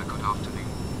 179er, good afternoon.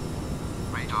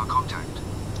 Radar contact.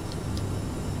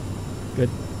 Good.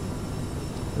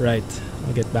 Right,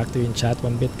 I'll get back to you in chat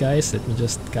one bit, guys. Let me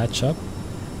just catch up.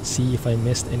 See if I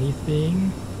missed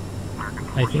anything.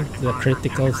 I think the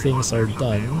critical things are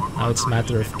done. Now it's a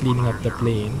matter of cleaning up the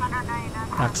plane.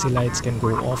 Taxi lights can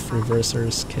go off,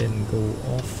 reversers can go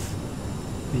off.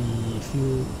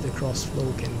 The cross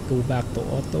flow can go back to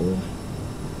auto.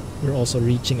 We're also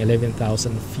reaching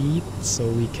 11,000 feet, so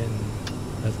we can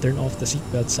turn off the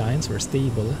seatbelt signs. We're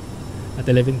stable. At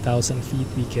 11,000 feet,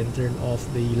 we can turn off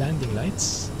the landing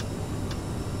lights.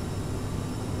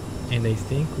 And I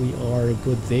think we are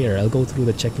good there. I'll go through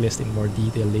the checklist in more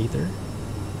detail later.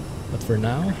 But for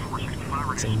now,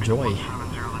 let's enjoy.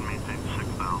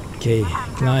 Okay,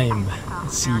 climb.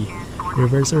 Let's see.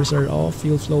 Reversers are off,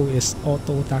 fuel flow is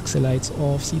auto, taxi lights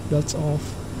off, seatbelts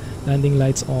off, landing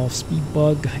lights off, speed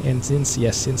bug, and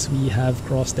since we have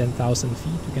crossed 10,000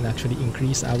 feet, we can actually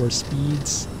increase our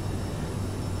speeds.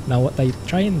 Now what I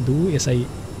try and do is I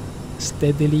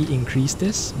steadily increase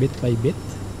this bit by bit,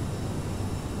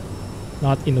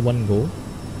 not in one go.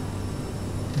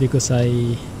 because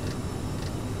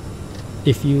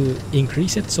if you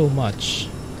increase it so much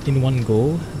in one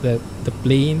go, the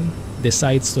plane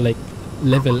decides to like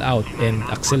level out and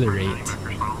accelerate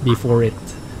before it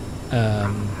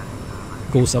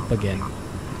goes up again.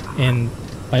 And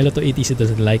Pilot2ATC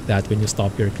doesn't like that when you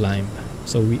stop your climb.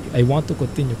 So I want to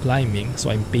continue climbing, so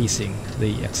I'm pacing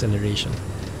the acceleration.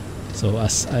 So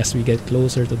as we get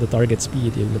closer to the target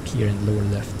speed, you look here in the lower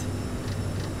left,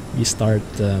 we start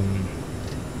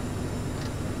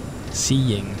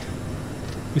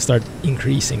we start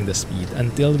increasing the speed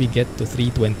until we get to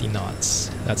 320 knots.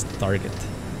 That's the target.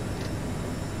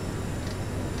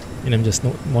 And I'm just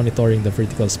monitoring the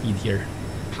vertical speed here.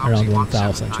 Around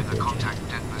 1000 should be okay. Contact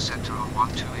Denver Center on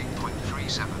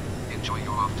 128.37. Enjoy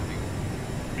your afternoon.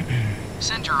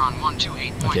 Center on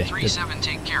 128.37,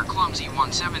 take care, Clumsy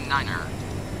 179er.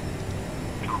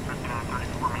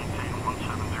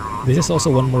 This is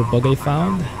also one more bug I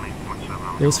found.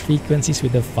 Those frequencies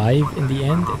with the 5 in the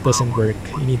end, it doesn't work.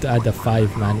 You need to add the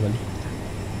 5 manually.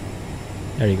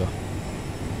 There you go.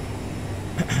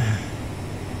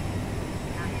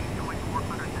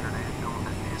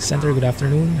 Center, good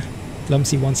afternoon.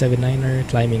 Clumsy 179er,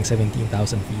 climbing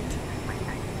 17,000 feet.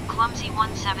 Clumsy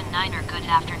 179er, good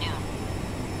afternoon.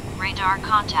 Radar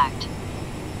contact.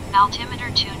 Altimeter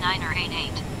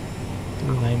 29er88.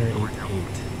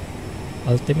 29er88.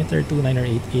 Altimeter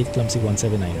 29er88, Clumsy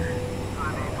 179er.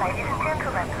 Ladies and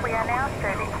gentlemen, we are now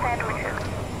serving sandwiches.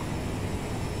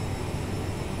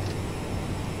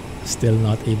 Still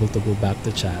not able to go back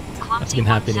to chat. That's been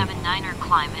happening. Clumsy 179er,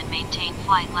 climb and maintain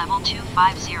flight level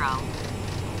 250.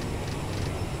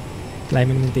 Climb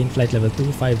and maintain flight level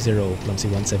 250, Clumsy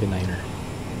 179er.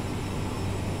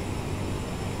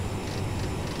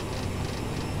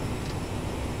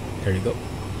 There you go.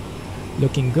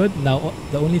 Looking good. Now,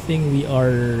 the only thing we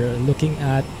are looking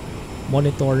at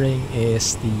monitoring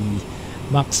is the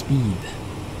Mach speed.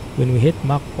 When we hit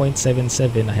Mach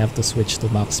 0.77, I have to switch to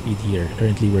Mach speed here.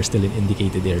 Currently, we're still in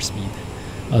indicated airspeed.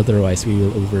 Otherwise, we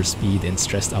will overspeed and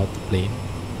stress out the plane.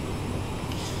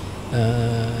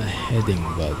 Heading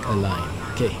bug, align.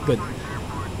 Okay, good.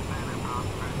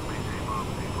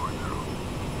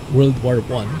 World War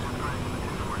I.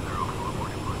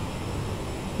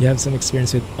 You have some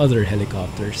experience with other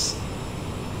helicopters.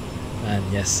 And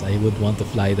yes, I would want to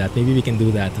fly that. Maybe we can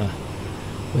do that, huh?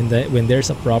 When there's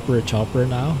a proper chopper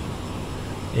now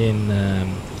in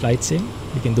Flight Sim,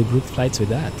 we can do group flights with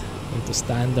that. Go to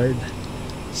standard,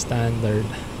 standard,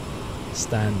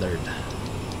 standard.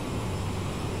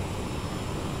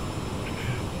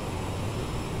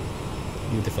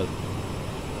 Beautiful.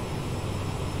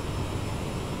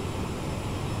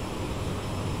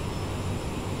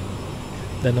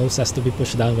 The nose has to be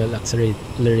pushed down while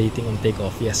accelerating on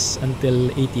takeoff. Yes,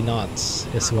 until 80 knots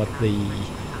is what the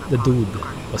dude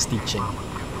was teaching.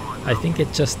 I think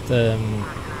it just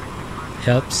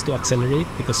helps to accelerate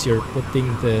because you're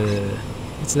putting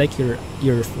it's like you're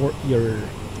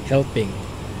helping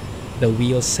the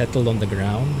wheels settle on the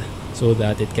ground so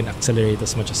that it can accelerate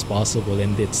as much as possible,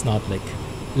 and it's not like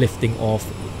lifting off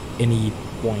any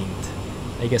point.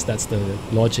 I guess that's the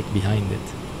logic behind it.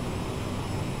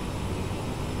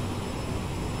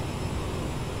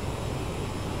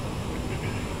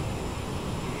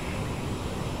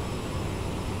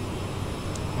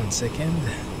 Second.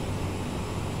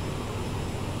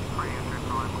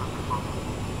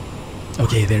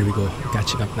 Okay, there we go.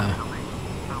 Catching up now.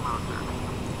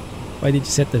 Why did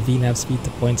you set the VNAV speed to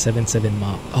 0.77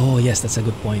 Mach? Oh yes, that's a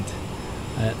good point.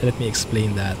 Let me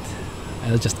explain that.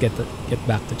 I'll just get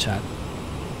back to chat.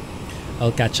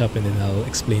 I'll catch up and then I'll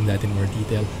explain that in more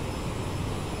detail.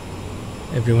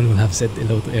 Everyone will have said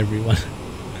hello to everyone.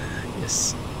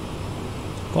 Yes.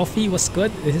 Coffee was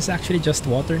good. This is actually just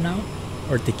water now.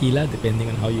 Or tequila, depending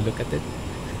on how you look at it.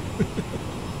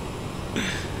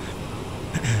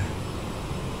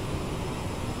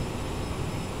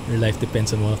 Your life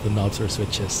depends on one of the knobs or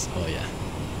switches. Oh yeah,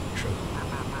 true.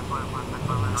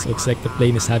 So looks like the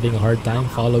plane is having a hard time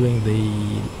following the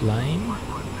line.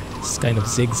 It's kind of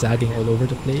zigzagging all over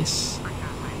the place.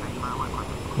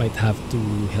 Might have to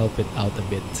help it out a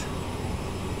bit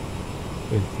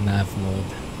with nav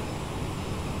mode.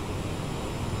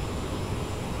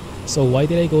 So why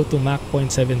did I go to Mach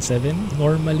 0.77?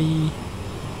 Normally,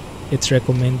 it's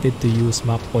recommended to use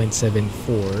Mach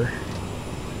 0.74.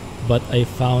 But I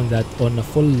found that on a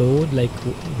full load, like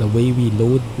the way we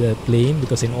load the plane,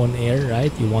 because in OnAir,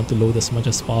 right, you want to load as much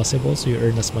as possible, so you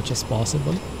earn as much as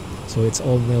possible. So it's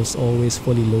almost always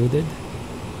fully loaded.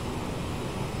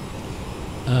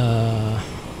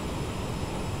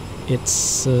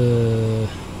 Let's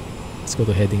go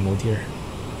to heading mode here.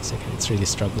 Second, it's really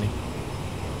struggling.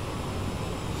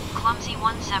 Clumsy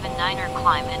 179er,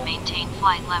 climb and maintain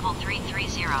flight level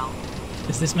 330.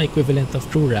 Is this my equivalent of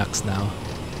true racks now?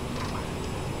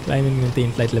 Climb and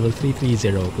maintain flight level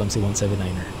 330, Clumsy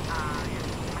 179er.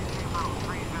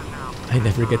 I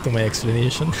never get to my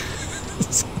explanation.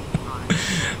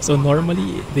 So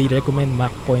normally they recommend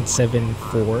Mach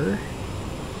 0.74,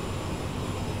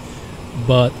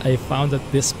 but I found that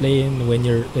this plane, when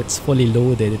it's fully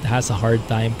loaded, it has a hard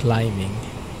time climbing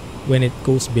when it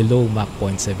goes below Mach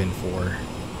 0.74.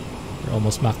 We're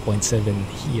almost Mach 0.7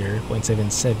 here,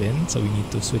 0.77, so we need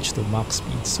to switch to Mach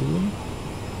speed soon,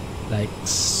 like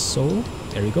so.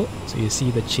 There we go. So you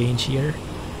see the change here.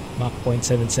 Mach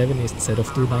 0.77 instead of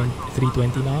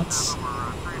 320 knots.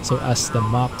 So as the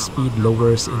Mach speed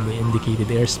lowers in the indicated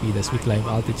airspeed as we climb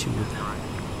altitude,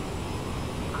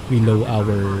 we lower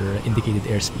our indicated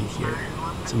airspeed here.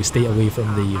 So we stay away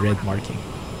from the red marking.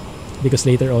 Because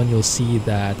later on you'll see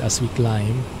that as we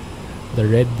climb, the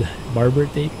red barber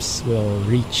tapes will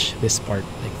reach this part.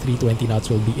 Like 320 knots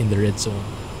will be in the red zone.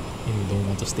 And we don't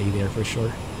want to stay there for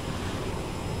sure.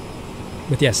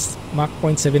 But yes, Mach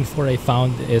 0.74 I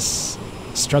found is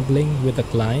struggling with the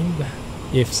climb.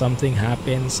 If something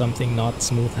happens, something not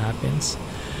smooth happens,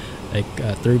 like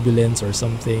turbulence or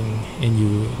something, and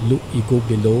you go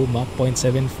below Mach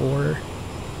 0.74,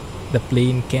 the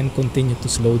plane can continue to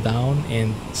slow down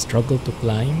and struggle to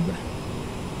climb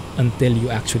until you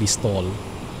actually stall.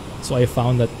 So I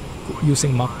found that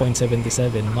using Mach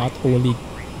 0.77 not only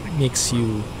makes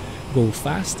you go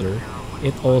faster,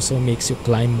 it also makes you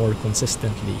climb more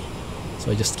consistently.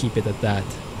 So I just keep it at that.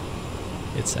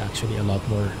 It's actually a lot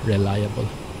more reliable.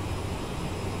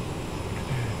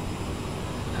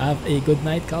 Have a good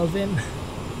night, Calvin.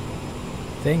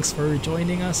 Thanks for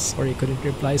joining us, or you couldn't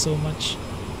reply so much.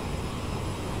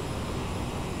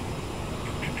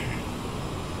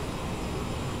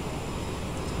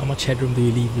 How much headroom do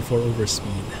you leave before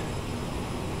overspeed?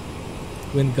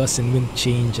 Wind gusts and wind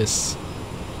changes.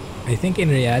 I think in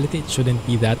reality it shouldn't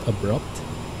be that abrupt.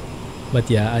 But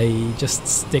yeah, I just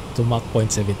stick to Mach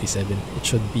 0.77. It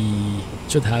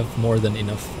should have more than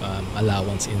enough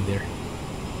allowance in there.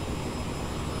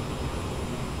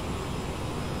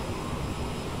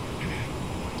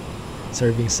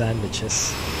 Serving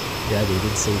sandwiches. Yeah, they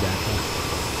did say that, huh?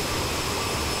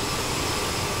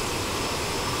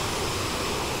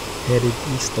 Headed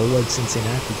east towards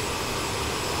Cincinnati.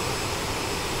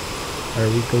 Are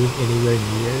we going anywhere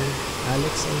near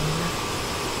Alex or near?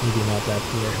 Maybe not that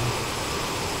near, huh?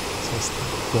 Just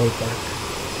ballpark.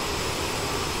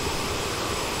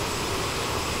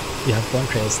 We have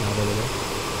contrails now, by the way.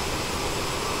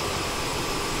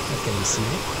 How can you see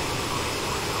it?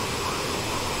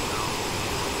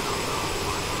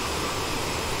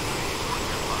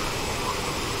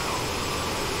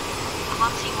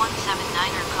 Clumsy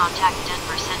 179er, contact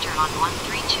Denver Center on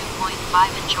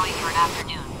 132.5. Enjoy your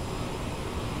afternoon.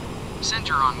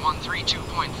 Center on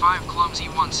 132.5, Clumsy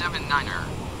 179er.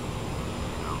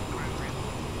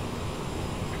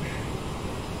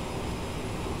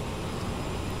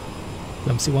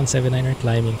 Clumsy 179er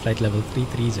climbing flight level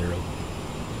 330.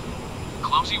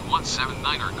 Clumsy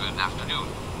 179er, good afternoon.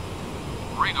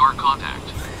 Radar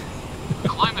contact.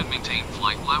 Climb and maintain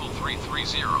flight level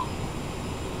 330.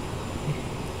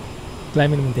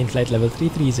 Climb and maintain flight level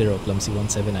 330, Clumsy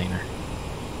 179er.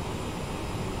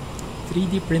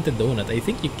 3D printed donut, I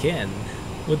think you can.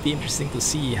 Would be interesting to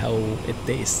see how it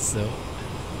tastes though.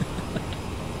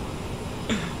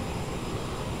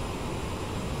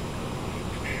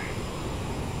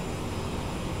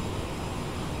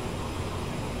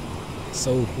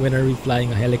 So when are we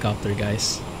flying a helicopter,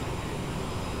 guys?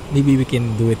 Maybe we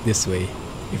can do it this way.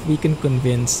 If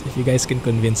you guys can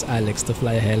convince Alex to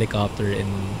fly a helicopter in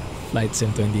Flight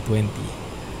Sim 2020,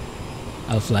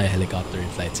 I'll fly a helicopter in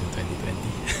Flight Sim 2020.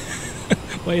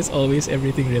 Why is always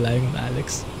everything relying on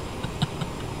Alex?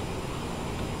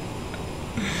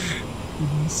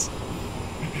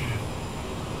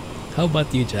 How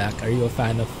about you, Jack? Are you a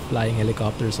fan of flying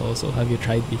helicopters also? Have you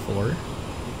tried before?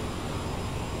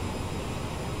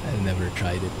 I've never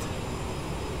tried it.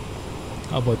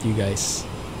 How about you guys?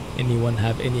 Anyone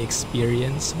have any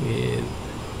experience with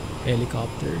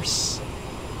helicopters?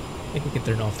 I think we can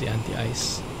turn off the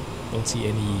anti-ice. Don't see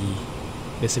any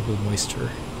visible moisture.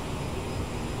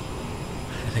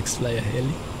 Let's fly a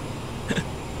heli.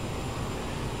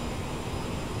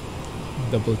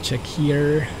 Double check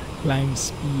here. Climb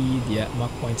speed, yeah,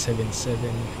 Mach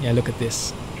 0.77. Yeah, look at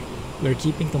this. We're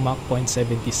keeping to Mach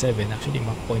 0.77, actually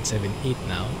Mach 0.78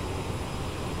 now.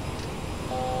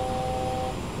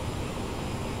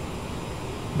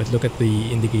 But look at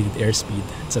the indicated airspeed.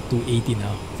 It's at 280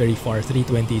 now. Very far.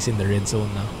 320 is in the red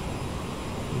zone now.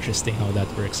 Interesting how that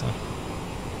works, huh?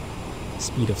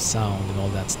 Speed of sound and all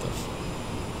that stuff.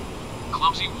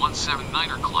 Clumsy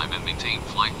 179er, climb and maintain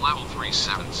flight level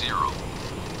 370.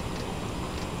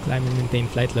 Climb and maintain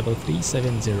flight level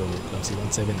 370, Clumsy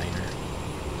 179er.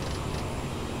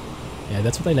 Yeah,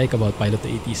 that's what I like about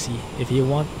Pilot2ATC. If you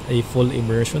want a full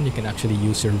immersion, you can actually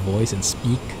use your voice and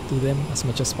speak to them as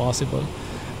much as possible.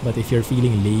 But if you're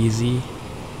feeling lazy,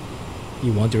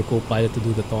 you want your co-pilot to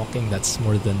do the talking, that's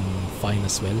more than fine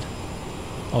as well.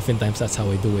 Oftentimes that's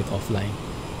how I do it offline.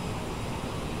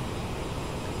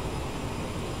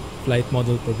 Flight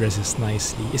model progresses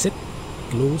nicely. Is it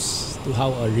close to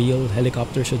how a real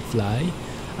helicopter should fly?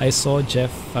 I saw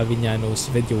Jeff Favignano's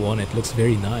video on it. Looks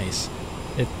very nice.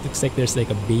 It looks like there's like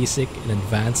a basic and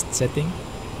advanced setting,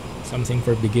 something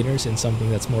for beginners and something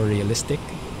that's more realistic,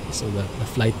 so the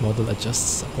flight model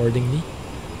adjusts accordingly.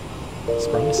 It's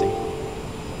promising.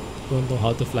 Don't know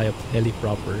how to fly a heli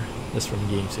proper, just from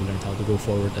games you learned how to go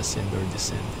forward, ascend or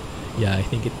descend. Yeah, I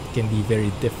think it can be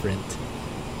very different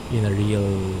in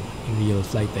real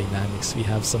flight dynamics. We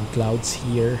have some clouds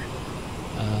here.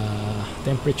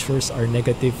 Temperatures are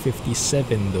negative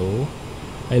 57 though.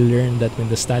 I learned that when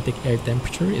the static air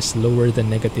temperature is lower than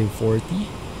negative 40,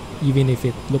 even if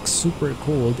it looks super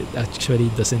cold, it actually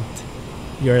doesn't,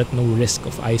 you're at no risk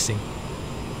of icing.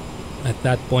 At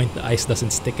that point, the ice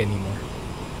doesn't stick anymore.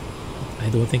 I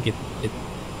don't think I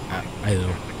don't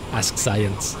know. Ask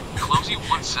science. Clumsy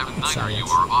 179er, you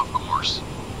are off course.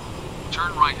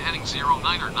 Turn right heading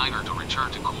 099er to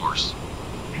return to course.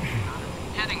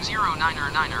 Heading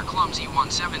 099er, Clumsy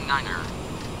 179er.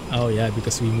 Oh yeah,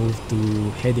 because we moved to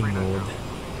heading mode.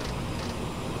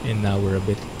 And now we're a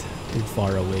bit too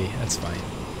far away. That's fine.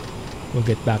 We'll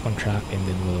get back on track and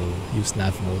then we'll use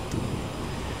nav mode to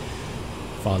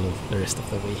follow the rest of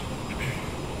the way.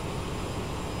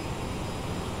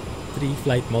 3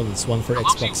 flight models, one for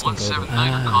Clumsy Xbox controller.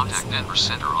 179er, contact Denver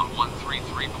Center on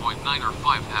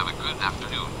 133.905. Have a good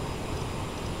afternoon.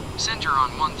 Center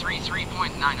on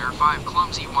 133.905,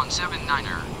 Clumsy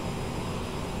 179er.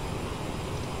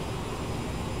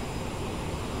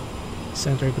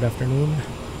 Center, good afternoon.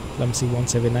 Clumsy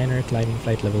 179er, climbing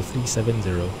flight level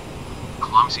 370.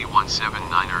 Clumsy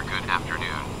 179er, good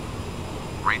afternoon.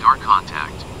 Radar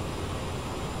contact.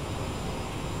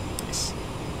 Nice.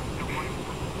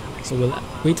 So we'll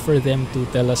wait for them to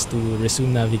tell us to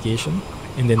resume navigation,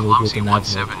 and then we'll go Clumsy to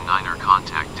nav mode. 179er,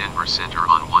 contact Denver Center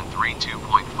on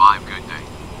 132.5. Good day.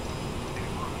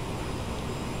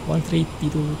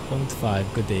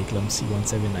 132.5, good day, Clumsy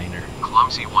 179er.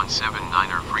 Clumsy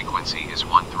 179er, frequency is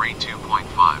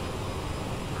 132.5.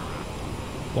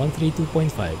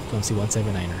 132.5, Clumsy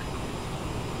 179er.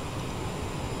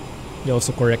 They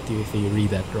also correct you if you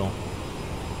read that wrong.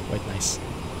 Quite nice.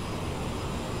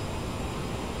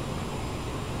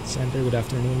 Center, good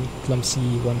afternoon. Clumsy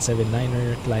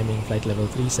 179er, climbing flight level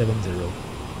 370.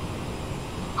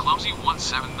 Clumsy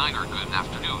 179er, good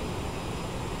afternoon.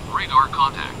 Radar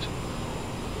contact.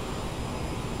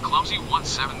 Clumsy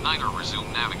 179er,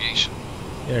 resume navigation.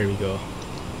 There we go.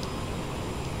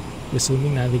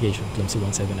 Resuming navigation, Clumsy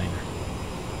 179er.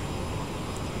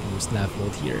 Use nav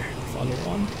mode here to follow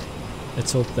on.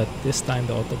 Let's hope that this time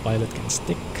the autopilot can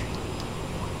stick.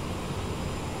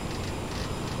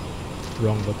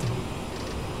 Wrong button.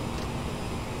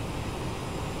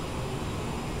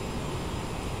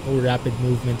 No rapid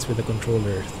movements with the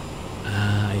controller.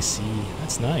 Ah, I see.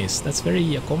 That's nice. That's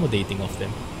very accommodating of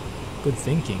them. Good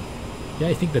thinking. Yeah,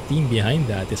 I think the team behind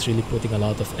that is really putting a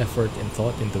lot of effort and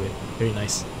thought into it. Very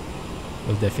nice.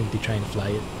 We'll definitely try and fly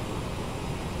it.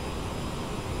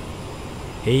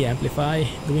 Hey, Amplify.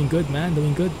 Doing good, man.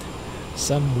 Doing good.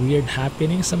 Some weird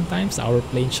happening sometimes. Our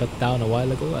plane shut down a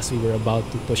while ago as we were about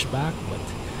to push back, but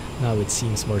now it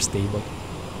seems more stable.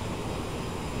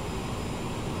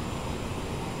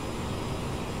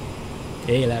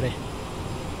 Hey, Larry.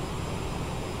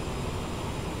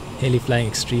 Heli flying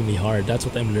extremely hard. That's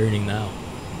what I'm learning now.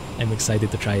 I'm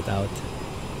excited to try it out.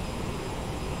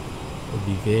 It'll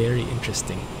be very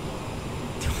interesting.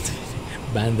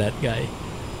 Ban that guy.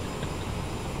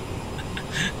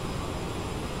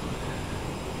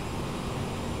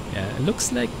 Yeah, it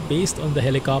looks like based on the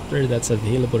helicopter that's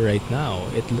available right now,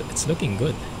 it's looking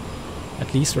good.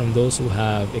 At least from those who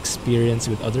have experience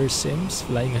with other sims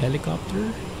flying a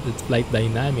helicopter, the flight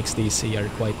dynamics they say are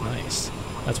quite nice.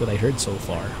 That's what I heard so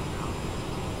far.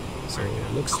 So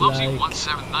it looks Clumsy like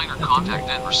 179er, contact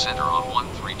Denver Center on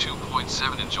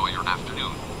 132.7. Enjoy your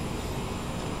afternoon.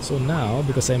 So now,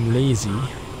 because I'm lazy,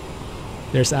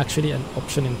 there's actually an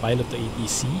option in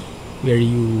Pilot2ATC where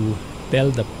you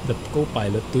tell the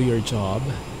co-pilot do your job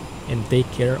and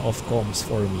take care of comms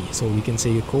for me. So we can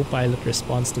say Copilot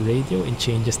responds to radio and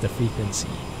changes the frequency.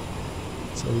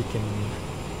 So we can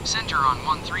Center on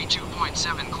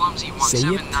 132.7 Clumsy say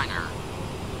it, 179er.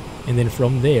 and then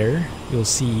from there you'll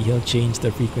see he'll change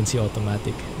the frequency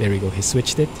automatic. There we go, he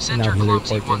switched it, and Center now he'll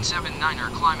Clumsy report in.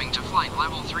 179er climbing to flight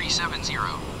level 370.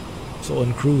 So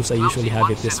on cruise I usually have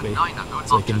it this way, 179er, good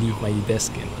so I can leave afternoon. my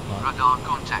desk and whatnot. Radar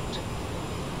contact.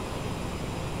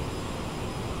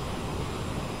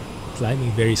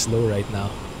 Climbing very slow right now,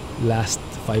 last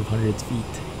 500 feet.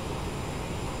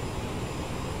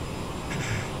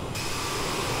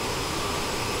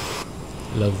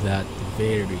 Love that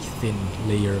very thin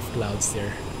layer of clouds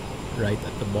there, right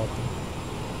at the bottom.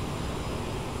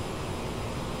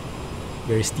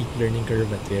 Very steep learning curve,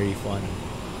 but very fun.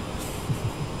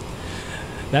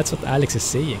 That's what Alex is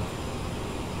saying.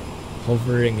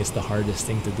 Hovering is the hardest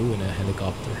thing to do in a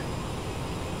helicopter.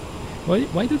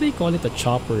 Why do they call it a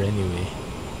chopper anyway?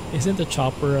 Isn't a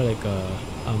chopper like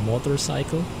a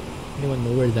motorcycle? Anyone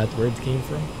know where that word came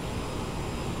from?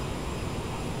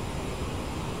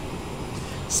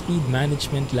 Speed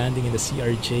management landing in the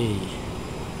CRJ.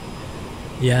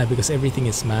 Yeah, because everything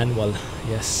is manual.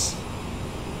 Yes.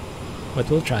 But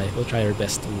we'll try our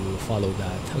best to follow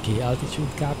that. Okay, altitude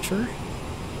capture.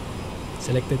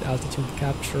 Selected altitude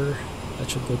capture. That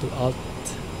should go to alt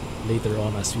later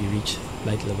on as we reach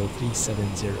flight level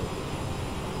 370.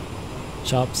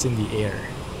 Chops in the air.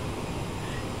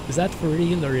 Is that for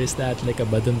real or is that like a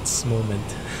badunts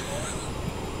moment?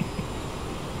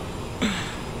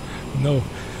 No.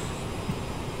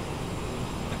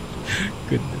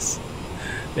 Goodness.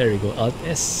 There we go. Alt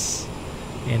S.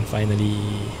 And finally,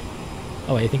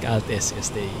 oh, I think Alt S is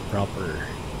the proper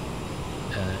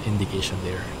indication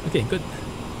there. Okay, good.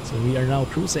 So we are now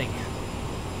cruising.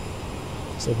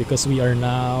 So because we are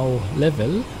now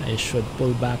level, I should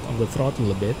pull back on the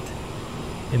throttle a bit.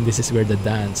 And this is where the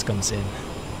dance comes in.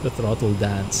 The throttle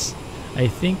dance. I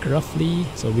think roughly,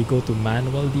 so we go to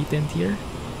manual detent here.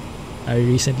 I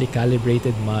recently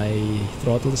calibrated my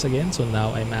throttles again, so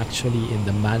now I'm actually in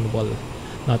the manual,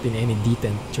 not in any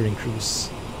detent during cruise.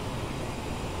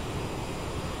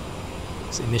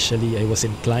 So initially I was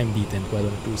in climb detent while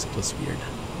on cruise. It was weird.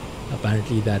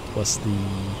 Apparently that was the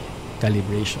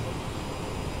calibration.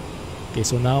 Okay,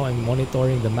 so now I'm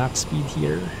monitoring the max speed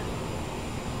here.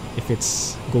 If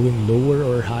it's going lower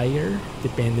or higher,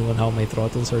 depending on how my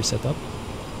throttles are set up.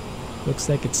 Looks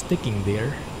like it's sticking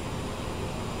there.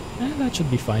 And that should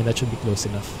be fine, that should be close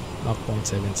enough. Mach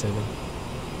 0.77.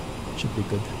 Should be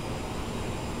good.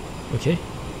 Okay.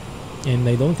 And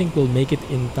I don't think we'll make it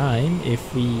in time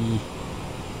if we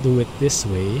do it this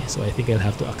way. So I think I'll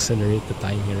have to accelerate the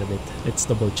time here a bit. Let's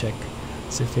double check.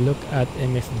 So if you look at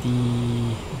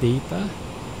MFD data,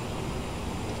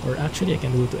 or actually I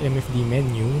can go to MFD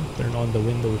menu, turn on the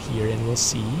window here, and we'll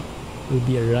see we'll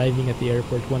be arriving at the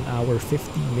airport 1 hour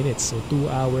 50 minutes, so 2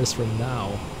 hours from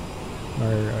now.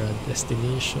 Our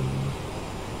destination.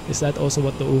 Is that also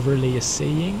what the overlay is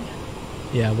saying?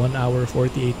 Yeah, 1 hour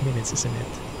 48 minutes, isn't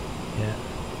it? Yeah.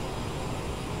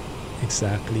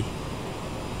 Exactly.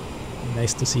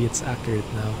 Nice to see it's accurate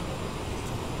now.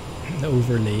 The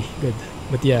overlay, good.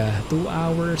 But yeah, 2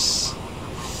 hours.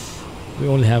 We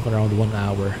only have around 1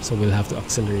 hour, so we'll have to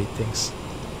accelerate things.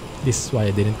 This is why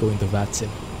I didn't go into VATSIM.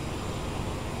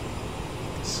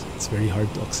 It's very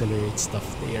hard to accelerate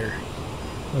stuff there.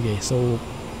 Okay, so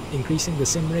increasing the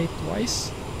sim rate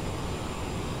twice.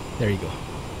 There you go.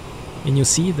 And you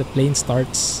see the plane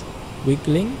starts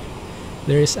wiggling.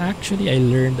 There is actually, I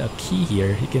learned a key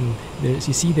here. You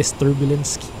see this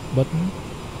turbulence button?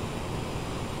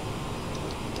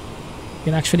 You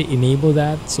can actually enable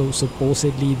that, so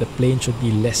supposedly the plane should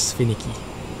be less finicky.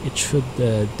 It should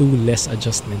do less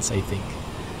adjustments, I think.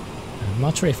 I'm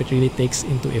not sure if it really takes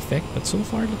into effect, but so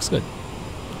far it looks good.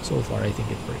 So far I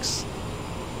think it works.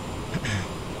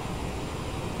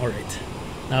 Alright,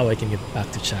 now I can get back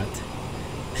to chat.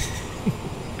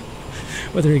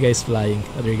 What are you guys flying?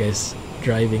 What are you guys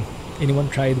driving? Anyone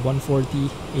tried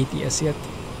 140 ATS yet?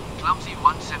 Clumsy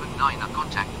 179,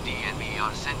 contact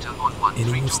DNVR center on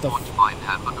 132.5.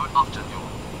 Have a good afternoon.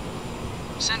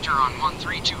 Center on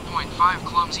 132.5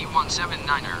 Clumsy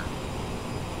 179er.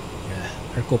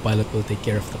 Yeah, our Copilot will take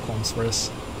care of the comms for us.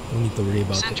 No need to worry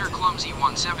about it. Center Clumsy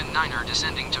 179er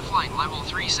descending to flight level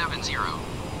 370.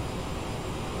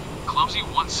 Clumsy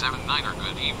 179er,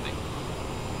 good evening.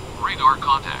 Radar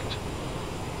contact.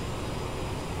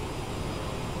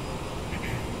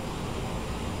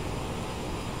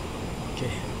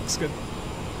 Okay, looks good.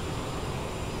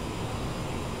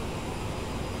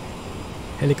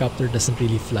 Helicopter doesn't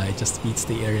really fly, just beats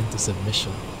the air into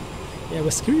submission. yeah, I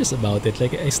was curious about it.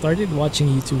 Like, I started watching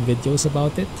YouTube videos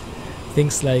about it.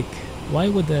 Things like, why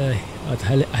would a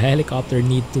helicopter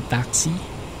need to taxi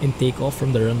and take off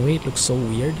from the runway? It looks so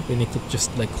weird when it could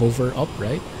just like hover up,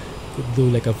 right? Could do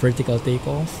like a vertical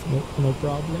takeoff, no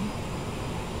problem.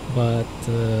 But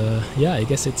yeah, I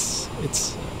guess it's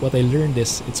what I learned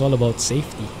is it's all about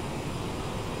safety.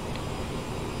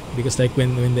 Because like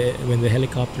when the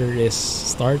helicopter is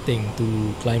starting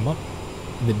to climb up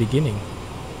in the beginning,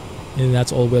 and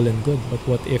that's all well and good, but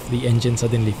what if the engine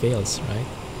suddenly fails, right?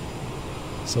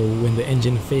 So when the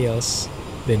engine fails,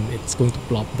 then it's going to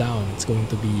plop down. It's going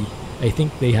to be, I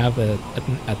think they have a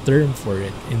term for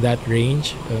it. In that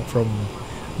range, from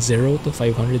 0 to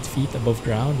 500 feet above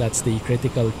ground, that's the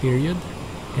critical period.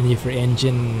 And if your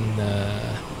engine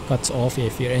cuts off,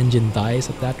 if your engine dies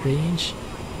at that range,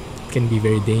 it can be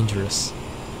very dangerous.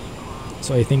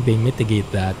 So I think they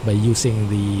mitigate that by using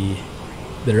the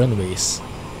runways.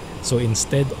 So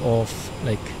instead of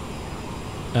like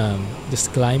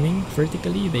just climbing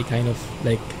vertically, they kind of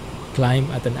like climb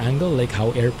at an angle, like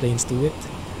how airplanes do it.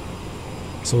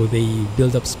 So they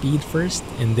build up speed first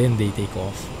and then they take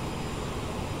off,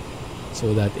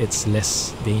 so that it's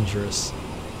less dangerous.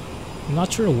 I'm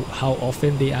not sure how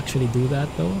often they actually do that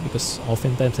though, because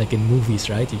oftentimes like in movies,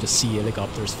 right, you just see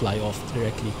helicopters fly off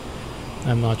directly.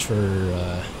 I'm not sure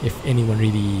if anyone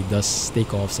really does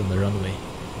takeoffs on the runway,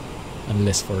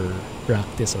 unless for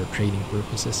practice or training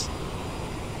purposes.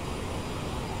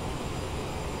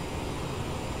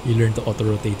 You learn to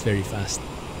auto-rotate very fast.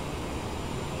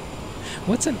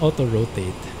 What's an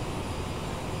auto-rotate?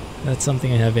 That's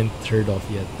something I haven't heard of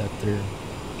yet, that term.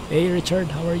 Hey Richard,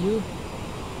 how are you?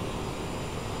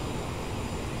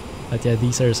 But yeah,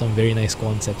 these are some very nice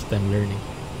concepts that I'm learning.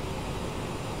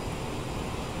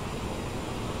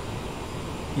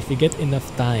 If we get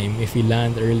enough time, if we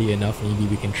land early enough, maybe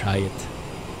we can try it.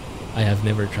 I have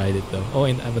never tried it though.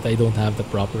 Oh, but I don't have the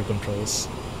proper controls.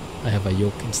 I have a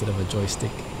yoke instead of a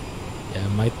joystick. Yeah, I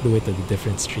might do it at a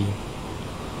different stream.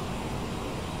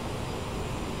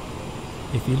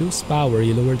 If you lose power,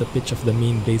 you lower the pitch of the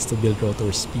main blades to build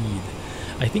rotor speed.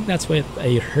 I think that's what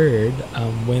I heard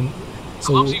when...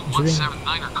 So Clumsy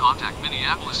 179er, contact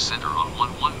Minneapolis Center on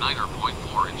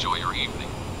 119.4. Enjoy your evening.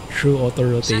 True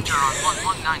auto-rotate. Center on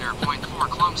 119.4,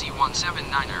 Clumsy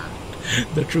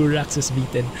 179er. The true Rax is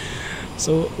beaten.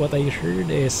 So what I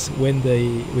heard is when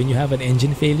you have an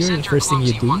engine failure, Center the first thing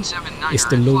you do is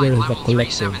to lower the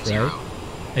collective, right?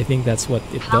 I think that's what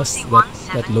it does.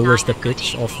 That lowers the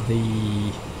pitch of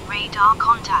the radar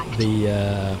contact.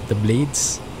 The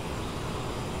blades,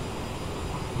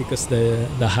 because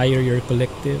the higher your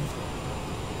collective,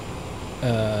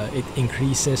 it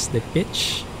increases the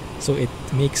pitch, so it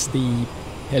makes the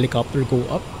helicopter go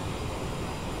up,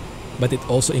 but it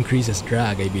also increases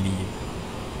drag, I believe.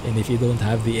 And if you don't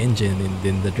have the engine,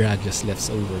 then the drag just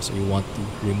lefts over, so you want to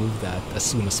remove that as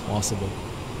soon as possible.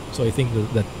 So I think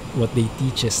that what they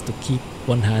teach is to keep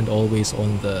one hand always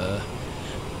on the...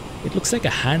 It looks like a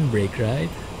handbrake, right?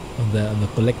 On the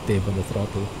collective, on the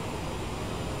throttle.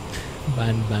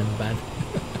 Ban.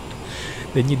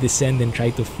 Then you descend and try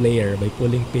to flare by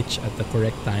pulling pitch at the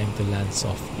correct time to land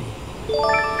softly.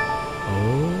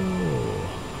 Oh.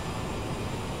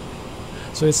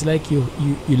 So it's like you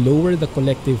lower the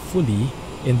collective fully,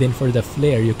 and then for the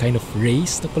flare you kind of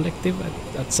raise the collective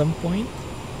at some point,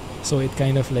 so it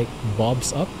kind of like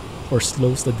bobs up or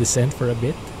slows the descent for a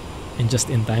bit, and just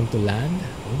in time to land.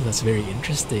 Oh, that's very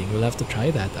interesting. We'll have to try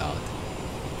that out.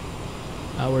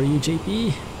 How are you,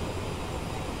 JP?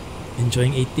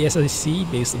 Enjoying ATIS, I see,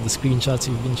 based on the screenshots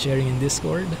you've been sharing in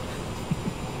Discord.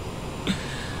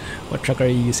 What truck are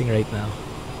you using right now?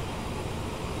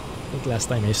 I think last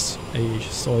time I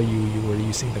saw you were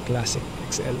using the Classic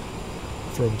XL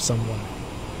from someone.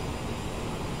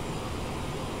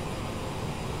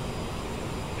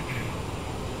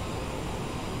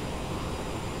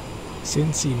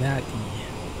 Cincinnati.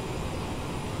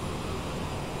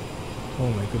 Oh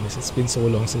my goodness, it's been so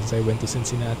long since I went to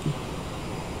Cincinnati.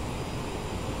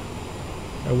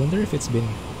 I wonder if it's been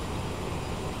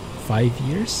 5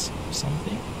 years or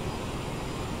something.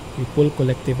 You pull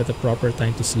collective at the proper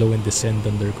time to slow and descend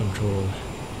under control.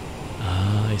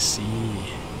 Ah, I see.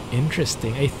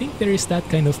 Interesting. I think there is that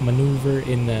kind of maneuver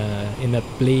in a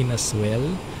plane as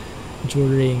well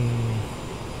during...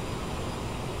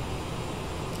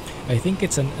 I think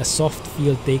it's a soft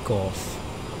field takeoff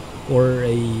or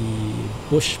a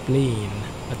bush plane,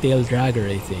 a tail dragger,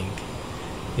 I think.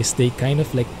 Is they kind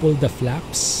of like pull the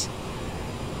flaps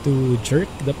to jerk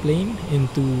the plane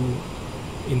into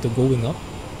going up,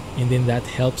 and then that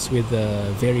helps with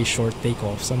a very short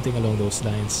takeoff, something along those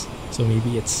lines. So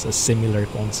maybe it's a similar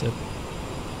concept.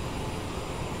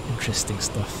 interesting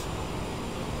stuff.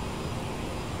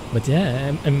 But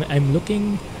yeah, I'm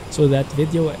looking. So that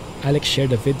video, Alex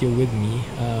shared a video with me.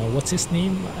 What's his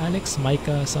name, Alex?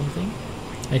 Micah something?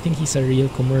 I think he's a real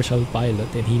commercial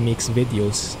pilot and he makes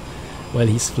videos while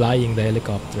he's flying the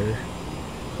helicopter.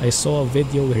 I saw a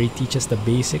video where he teaches the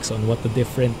basics on what the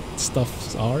different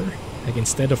stuffs are. Like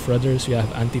instead of rudders, you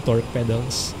have anti-torque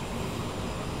pedals.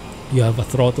 You have a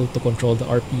throttle to control the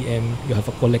RPM. You have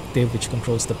a collective which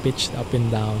controls the pitch up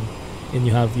and down. And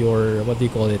you have your, what do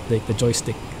you call it, like the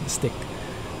joystick stick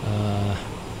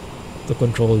to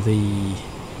control the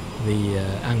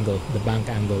angle, the bank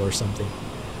angle or something.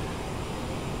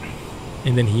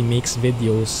 And then he makes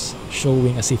videos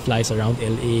showing as he flies around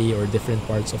LA or different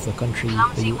parts of the country,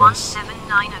 Clumsy the US.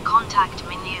 179 contact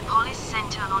Minneapolis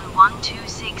Center on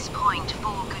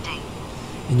 126.4 good day.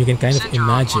 And you can kind of Center on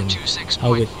imagine 126.4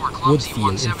 how it would Clumsy feel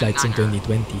in Flight Sim 179er.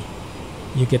 2020.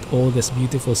 You get all this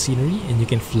beautiful scenery and you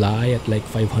can fly at like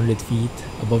 500 feet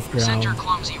above ground Center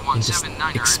Clumsy and just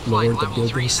 179er explore flight the level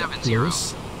buildings up 370.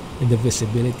 close. And the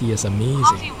visibility is amazing.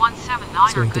 Clumsy 179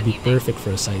 It's going to good be evening. perfect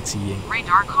for sightseeing.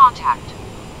 Radar contact.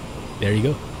 There you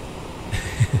go.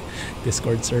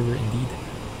 Discord server indeed.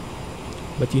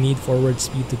 But you need forward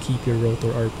speed to keep your rotor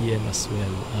RPM as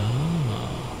well. Ah.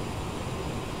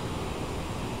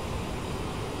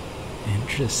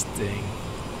 Interesting.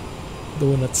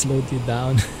 Donut slowed you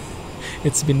down.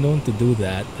 It's been known to do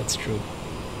that. That's true.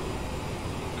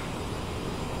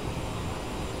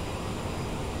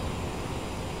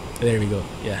 There we go.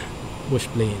 Yeah. Bush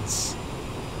planes.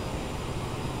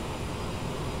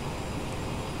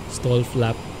 Stall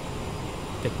flap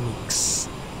techniques.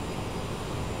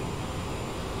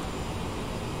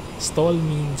 Stall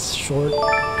means short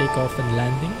takeoff and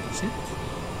landing, is it?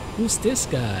 Who's this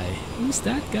guy? Who's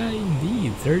that guy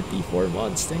indeed? 34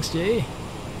 months. Thanks, Jay.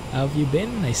 How have you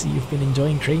been? I see you've been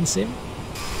enjoying Train Sim.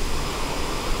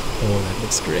 Oh, that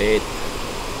looks great.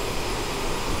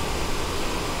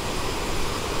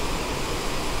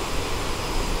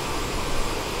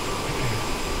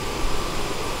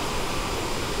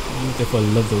 Beautiful,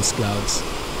 love those clouds.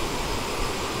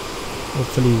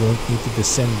 Hopefully we won't need to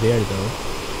descend there though.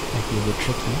 Might be a bit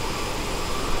tricky.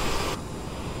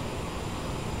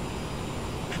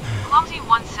 Clumsy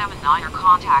 179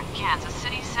 contact Kansas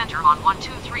City Center on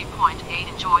 123.8.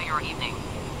 Enjoy your evening.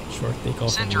 Short takeoff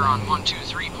and Center on landing.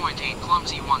 123.8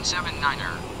 Clumsy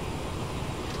 179er.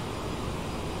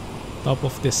 Top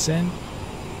of descent,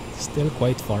 still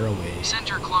quite far away.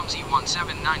 Center Clumsy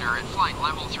 179er at flight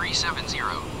level 370.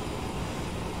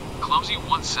 Clumsy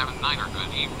 179er,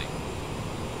 good evening.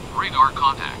 Radar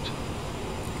contact.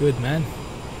 Good man.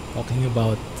 Talking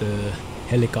about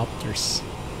helicopters.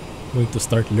 Going to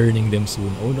start learning them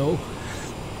soon. Oh no.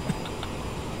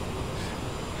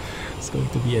 It's going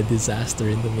to be a disaster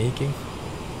in the making.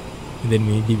 And then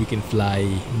maybe we can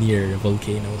fly near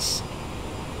volcanoes.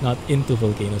 Not into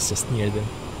volcanoes, just near them.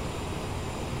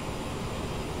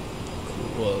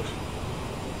 Cool.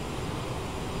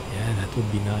 Yeah, that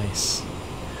would be nice.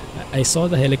 I saw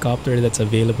the helicopter that's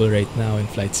available right now in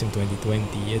Flight Sim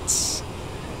 2020. It's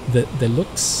the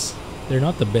looks, they're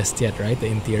not the best yet, right? The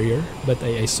interior, but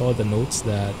I saw the notes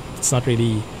that it's not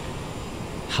really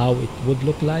how it would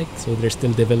look like, so they're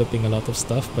still developing a lot of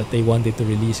stuff, but they wanted to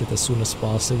release it as soon as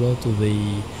possible to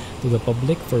the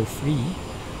public for free,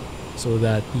 so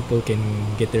that people can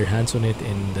get their hands on it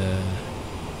and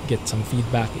get some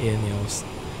feedback in, you know,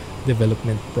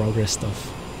 development progress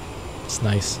stuff. It's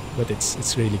nice, but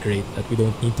it's really great that we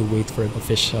don't need to wait for an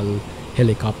official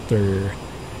helicopter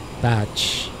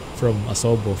patch from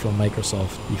Asobo, from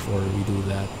Microsoft, before we do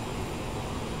that.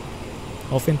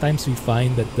 Oftentimes we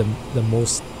find that the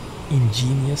most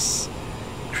ingenious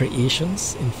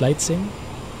creations in Flight Sim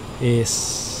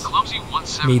is Clumsy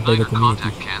made by the 179er community.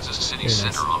 contact Kansas City Very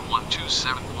Center nice. on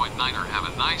 127.9er. Have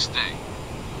a nice day.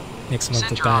 Next month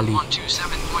to Center on Cali.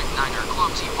 127.9er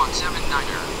Clumsy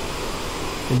 179er.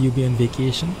 Will you be on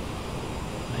vacation?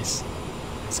 Nice.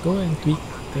 Let's go and tweak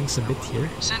things a bit here.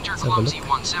 Center Let's have a Clumsy look.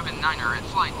 179er at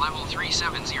flight level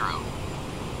 370.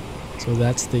 So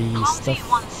that's the Clumsy stuff.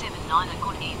 179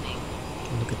 good evening.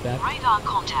 Look at that. Radar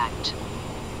contact.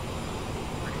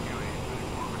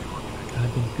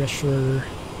 Cabin pressure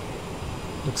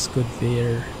looks good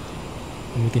there,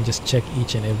 and we can just check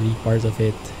each and every part of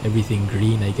it. Everything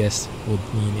green, I guess,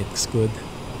 would mean it's good.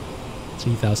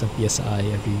 3000 psi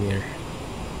everywhere.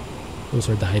 Those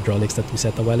are the hydraulics that we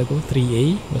set a while ago.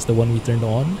 3A was the one we turned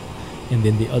on, and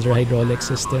then the other hydraulic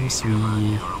systems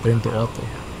we turned to auto.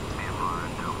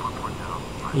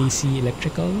 AC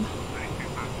electrical,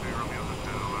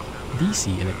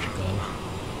 DC electrical,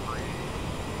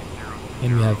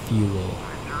 and we have fuel.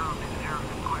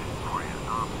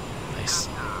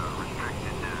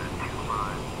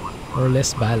 more or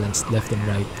less balanced left and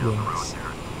right wings.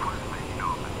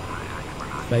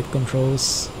 Flight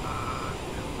controls,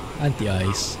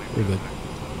 anti-ice, we're good.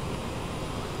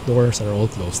 Doors are all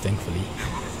closed, thankfully.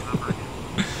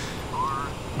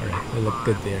 Alright, we look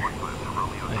good there.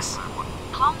 Nice.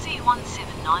 Clumsy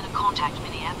 179, contact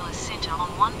Minneapolis Center on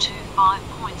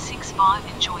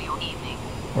 125.65. Enjoy your evening.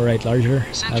 Alright, Larger,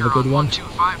 Center have a good on one.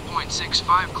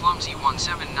 125.65, Clumsy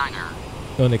 179er.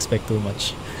 Don't expect too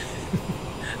much.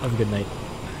 Have a good night.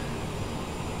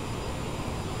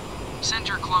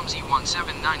 Center Clumsy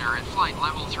 179er at flight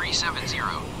level 370.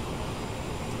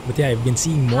 But yeah, I've been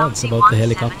seeing mods Clumsy about the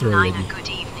helicopter 179er, already. good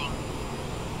evening.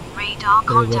 Radar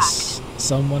There contact. was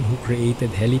someone who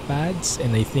created helipads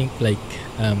and I think like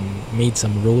made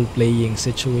some role-playing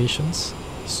situations.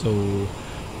 So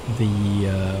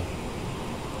the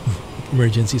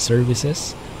emergency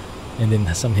services, and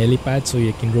then some helipads so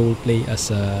you can role-play as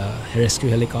a rescue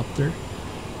helicopter.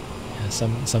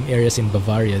 Some areas in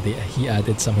Bavaria, he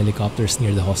added some helicopters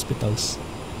near the hospitals.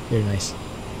 Very nice.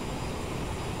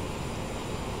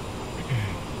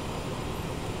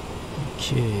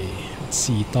 Okay, let's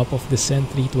see. Top of descent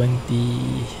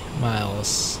 320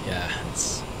 miles. Yeah,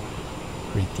 it's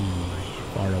pretty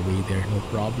far away there, no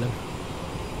problem.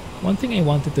 One thing I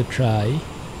wanted to try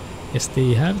is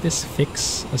they have this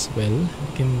fix as well.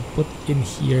 You can put in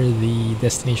here the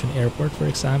destination airport, for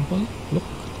example. Look.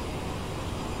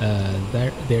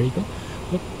 There you go.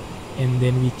 Look. And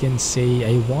then we can say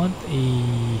I want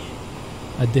a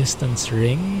distance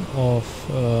ring of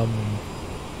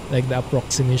like the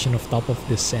approximation of top of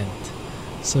descent.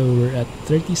 So we're at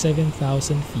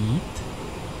 37,000 feet,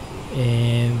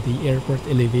 and the airport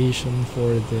elevation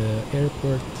for the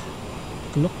airport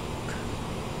KLUK.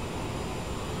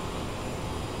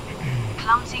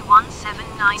 Clumsy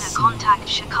 179, contact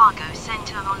Chicago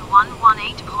Center on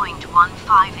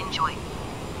 118.15. Enjoy.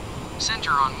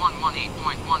 Center on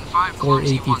 118.15,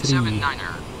 Clumsy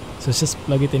 179er. So let's just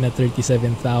plug it in at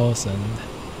 37,000.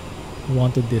 We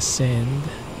want to descend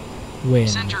when?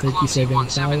 Center Clumsy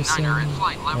 37,000 179er at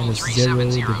flight level minus 0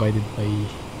 370. divided by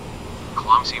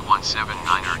Clumsy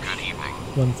 179er, good evening.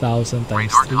 1,000 times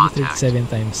Radar 3, contact. 37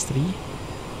 times 3,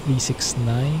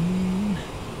 369,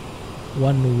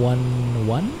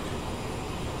 111.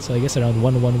 So I guess around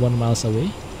 111 miles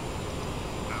away.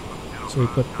 So we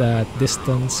put that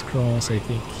distance cross, I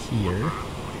think, here.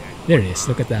 There it is.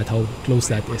 Look at that, how close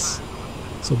that is.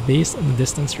 So based on the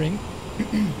distance ring,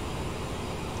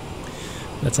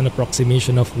 that's an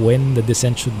approximation of when the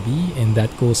descent should be, and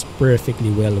that goes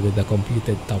perfectly well with the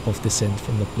computed top of descent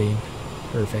from the plane.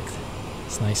 Perfect.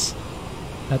 It's nice.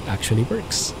 That actually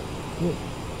works. Cool.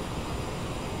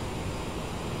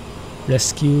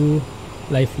 Rescue,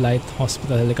 life flight,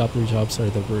 hospital helicopter jobs are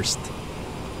the worst.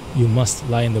 You must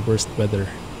fly in the worst weather.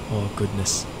 Oh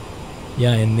goodness.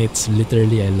 Yeah, and it's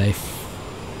literally a life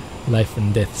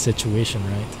and death situation,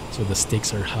 right? So the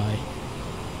stakes are high.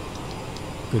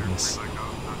 Goodness.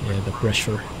 Yeah, the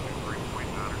pressure.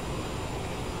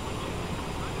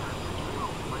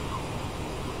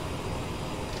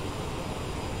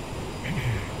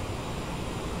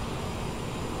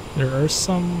 There are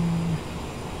some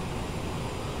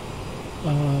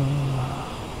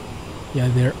yeah,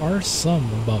 there are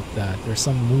some about that. There's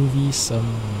some movies,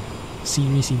 some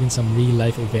series, even some real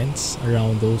life events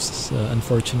around those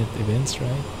unfortunate events,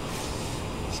 right?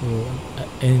 So,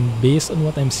 and based on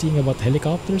what I'm seeing about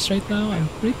helicopters right now, I'm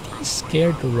pretty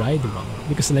scared to ride one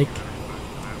because like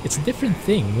it's a different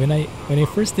thing. When I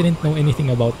first didn't know anything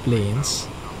about planes,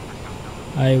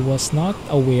 I was not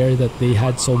aware that they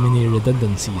had so many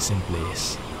redundancies in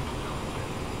place.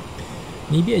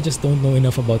 Maybe I just don't know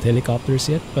enough about helicopters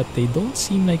yet, but they don't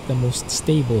seem like the most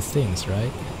stable things,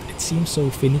 right? It seems so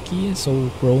finicky, so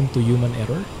prone to human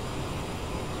error.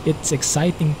 It's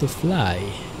exciting to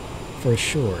fly, for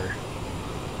sure.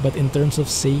 But in terms of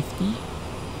safety,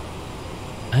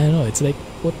 I don't know, it's like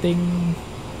putting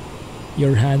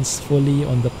your hands fully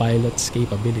on the pilot's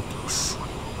capabilities.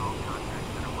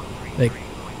 Like,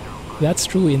 that's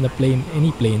true in the plane,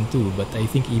 any plane too, but I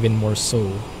think even more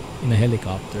so in a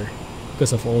helicopter.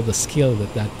 Because of all the skill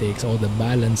that takes, all the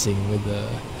balancing with the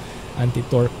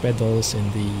anti-torque pedals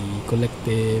and the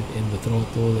collective and the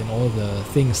throttle and all the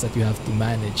things that you have to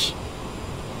manage.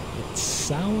 It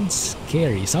sounds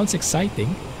scary, sounds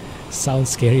exciting, sounds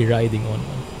scary riding on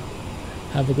one.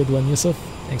 Have a good one, Yusuf.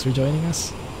 Thanks for joining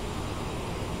us.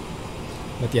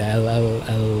 But yeah,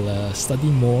 I'll study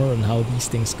more on how these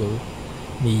things go.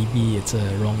 Maybe it's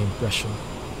a wrong impression.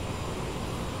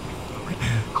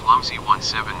 Clumsy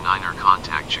 179er,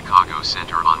 contact Chicago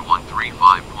Center on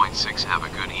 135.6. Have a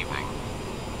good evening.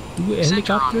 Do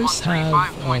helicopters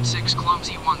have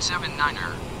Clumsy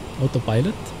 179er.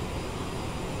 autopilot?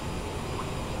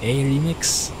 A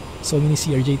remix. So many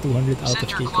CRJ 200 out of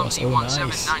KCOS. Oh,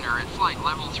 nice. At flight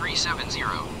level 370.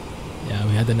 Yeah,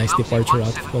 we had a nice departure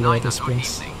out of Colorado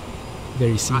Springs.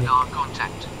 Very scenic.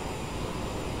 Contact.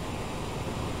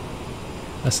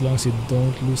 As long as you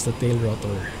don't lose the tail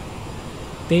rotor.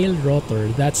 Tail rotor,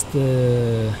 that's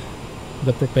the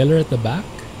propeller at the back.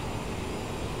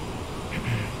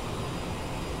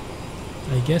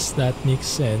 I guess that makes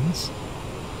sense.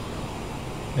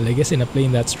 Well, I guess in a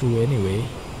plane that's true anyway.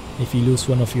 If you lose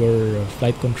one of your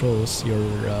flight controls, your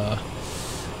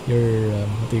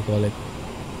what do you call it?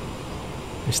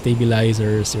 Your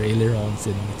stabilizers, your ailerons,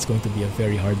 then it's going to be a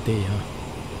very hard day, huh?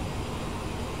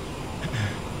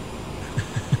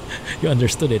 You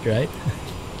understood it, right?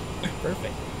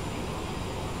 Perfect.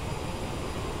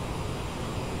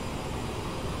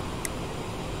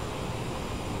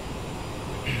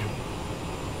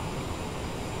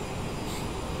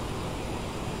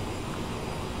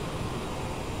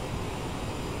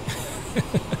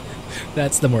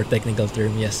 That's the more technical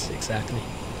term, yes, exactly.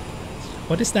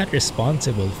 What is that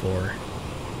responsible for?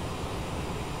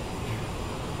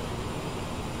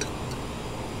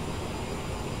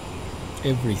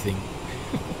 Everything.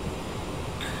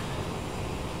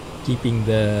 Keeping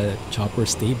the chopper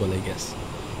stable, I guess.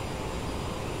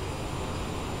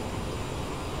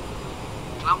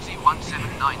 Clumsy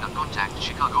 179 contact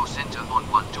Chicago Center on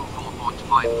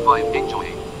 124.55.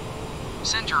 Enjoy.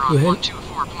 Center on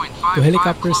 124.55. Do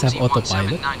helicopters have Clumsy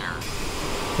autopilot? 179er.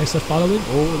 Thanks for following.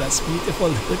 Oh, that's beautiful.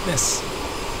 Goodness.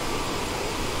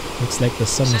 Looks like the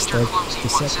sun is starting to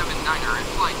set. Clumsy 179er at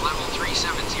flight level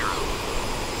 370.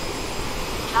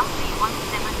 Clumsy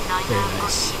 179er. Very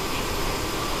nice.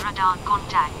 Radar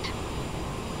contact.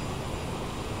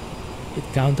 It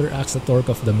counteracts the torque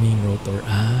of the main rotor.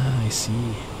 Ah, I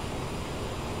see.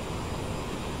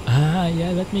 Ah,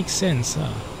 yeah, that makes sense,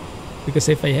 huh? Because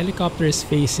if a helicopter is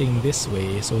facing this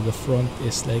way, so the front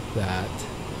is like that,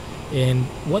 and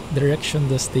what direction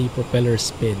does the propeller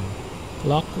spin?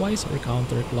 Clockwise or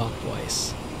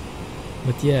counterclockwise?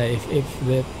 But yeah, if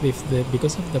the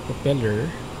because of the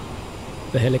propeller,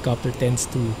 the helicopter tends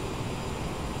to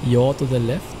yaw to the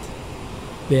left,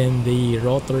 then the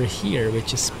rotor here,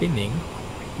 which is spinning,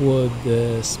 would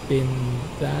spin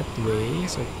that way,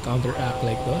 so counteract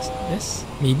like this,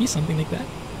 maybe something like that.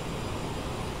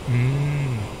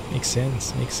 Makes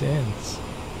sense.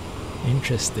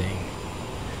 Interesting.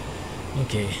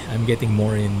 Okay, I'm getting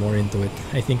more into it.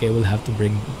 I think I will have to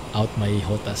bring out my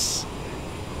HOTAS.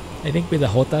 I think with the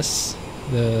HOTAS,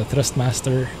 the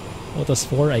Thrustmaster HOTAS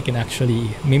 4, I can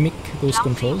actually mimic those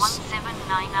controls.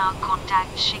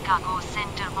 Contact Chicago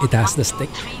Center on It has the stick.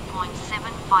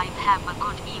 3.75. Have a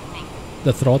good evening.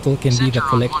 The throttle can be the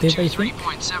collective, I think.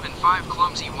 3.75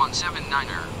 Clumsy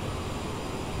 179er.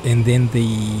 And then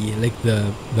the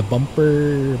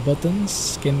bumper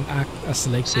buttons can act as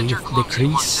like the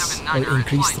decrease or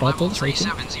increase throttles, I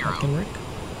think that can work.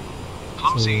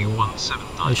 So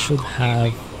I should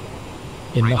have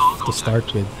enough to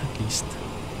start with at least.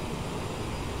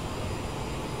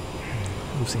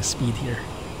 Losing speed here.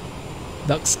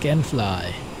 Ducks can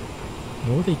fly.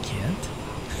 No, they can't.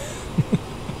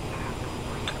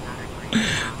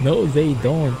 No, they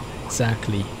don't.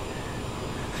 Exactly.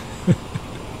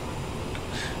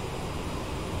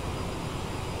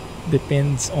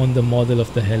 Depends on the model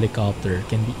of the helicopter.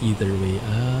 Can be either way.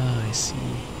 Ah, I see.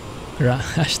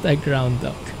 Hashtag ground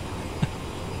duck.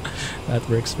 That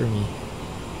works for me.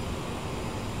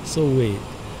 So wait.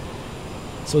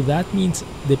 So that means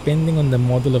depending on the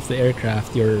model of the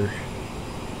aircraft, your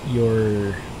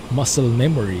muscle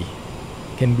memory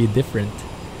can be different.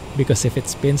 Because if it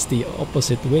spins the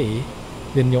opposite way,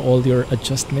 then all your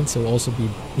adjustments will also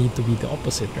need to be the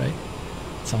opposite, right?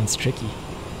 Sounds tricky.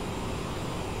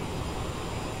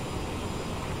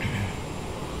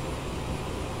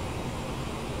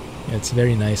 It's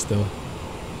very nice though.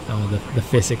 The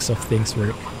physics of things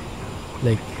work.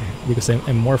 Like, because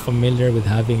I'm more familiar with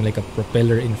having like a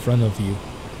propeller in front of you.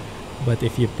 But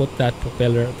if you put that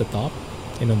propeller at the top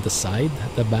and on the side,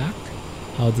 at the back,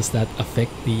 how does that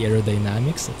affect the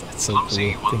aerodynamics? That's so cool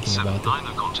thinking about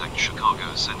it. Contact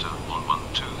Chicago Center on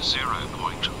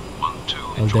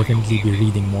 120.12. I'll definitely be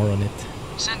reading more on it.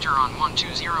 Center on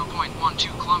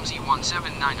 120.12 Clumsy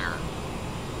 179er.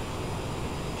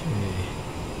 Okay.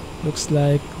 Looks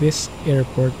like this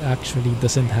airport actually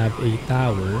doesn't have a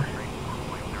tower.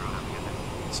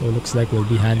 So it looks like we'll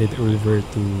be handed over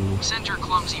to Center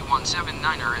Clumsy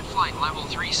 179er at flight level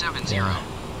 370. Yeah.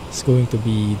 It's going to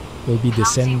be, we'll be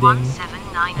descending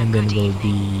and then we'll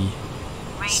be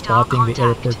spotting the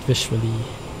airport visually,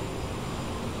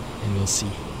 and we'll see.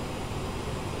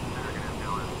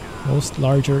 Most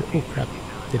larger, oh crap,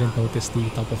 didn't notice the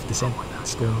top of descent.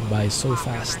 It's going by so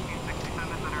fast.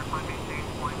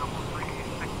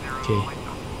 Okay,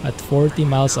 at 40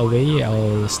 miles away,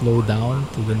 I'll slow down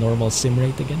to the normal sim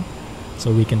rate again,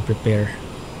 so we can prepare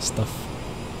stuff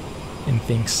and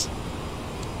things.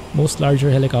 Most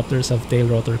larger helicopters have tail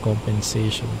rotor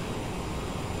compensation.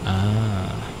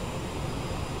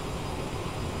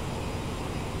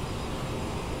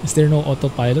 Is there no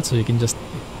autopilot so you can just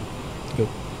go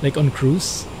like on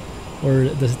cruise, or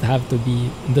does it have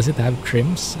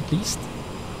trims at least?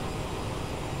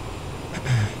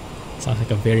 Sounds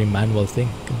like a very manual thing.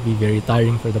 Could be very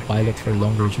tiring for the pilot for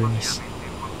longer journeys.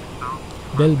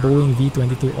 Bell Boeing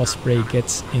V-22 Osprey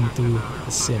gets into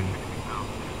the sim.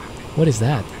 What is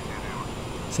that?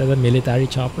 Is that a military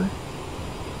chopper?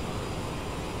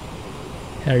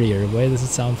 Harrier, why does it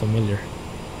sound familiar?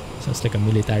 Sounds like a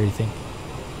military thing.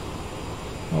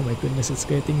 Oh my goodness, it's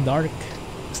getting dark.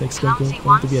 Looks like it's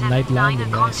going to be a night landing,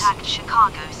 guys. Contact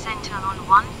Chicago Center on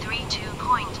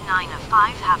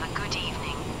 132.95. Have a good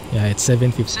evening. Yeah, it's 7:15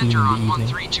 in the Center on evening.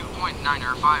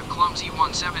 132.95 Clumsy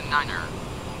 179er.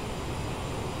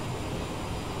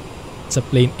 It's a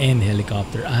plane and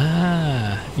helicopter.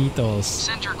 Ah, VTOLs.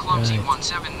 Center Clumsy Right.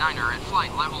 179er at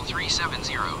flight level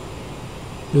 370.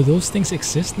 Do those things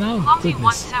exist now? Clumsy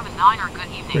Goodness. 179er,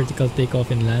 good evening. Vertical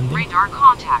takeoff and landing. Radar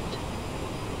contact.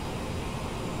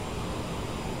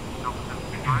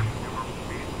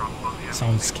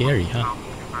 Sounds scary, huh?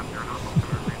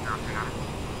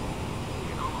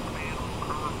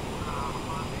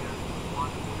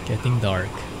 Getting dark.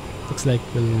 Looks like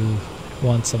we'll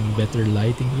want some better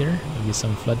lighting here. Maybe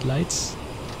some floodlights.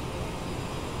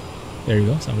 There you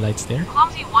go, some lights there.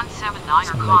 Clumsy 179er,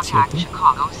 Some lights here contact too.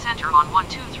 Chicago Center on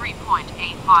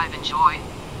 123.85. Enjoy.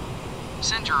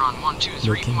 Center on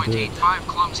 123.85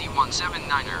 Clumsy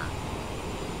 179er.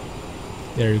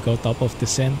 There you go, top of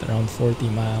descent, around 40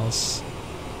 miles.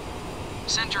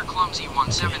 Center Clumsy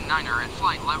 179er at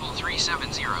flight level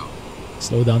 370.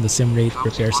 Slow down the sim rate,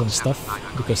 prepare some stuff,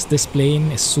 because this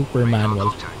plane is super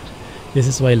manual. This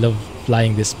is why I love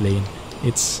flying this plane.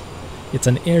 It's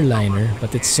an airliner,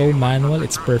 but it's so manual,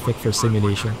 it's perfect for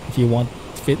simulation. If you want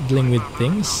fiddling with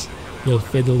things, you'll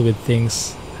fiddle with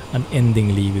things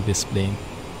unendingly with this plane.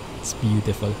 It's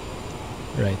beautiful.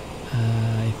 Right,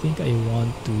 I think I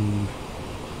want to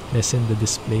lessen the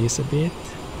displays a bit.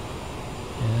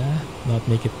 Yeah, not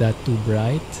make it that too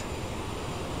bright.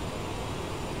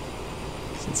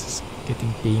 It's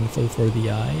getting painful for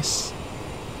the eyes.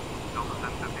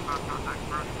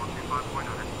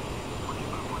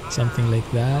 Something like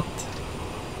that.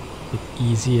 A bit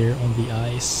easier on the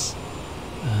eyes.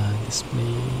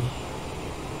 Display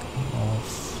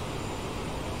off.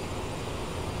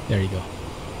 There you go.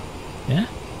 Yeah,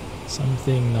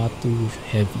 something not too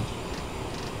heavy.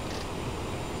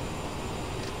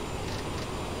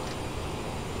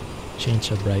 Change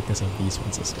the brightness of these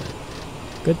ones as well.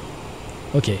 Good.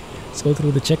 Okay, let's go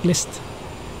through the checklist.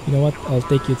 You know what? I'll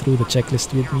take you through the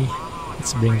checklist with me.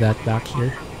 Let's bring that back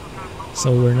here.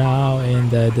 So we're now in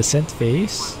the descent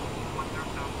phase.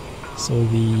 So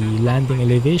the landing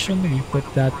elevation, we put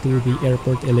that to the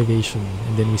airport elevation,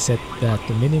 and then we set that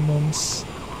to minimums.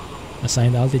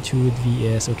 Assigned altitude,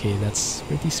 VS. Okay, that's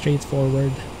pretty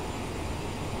straightforward.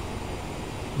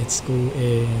 Let's go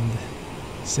and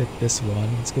set this one.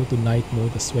 Let's go to night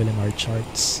mode as well in our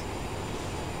charts.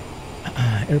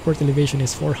 Airport elevation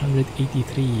is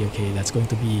 483. Okay, that's going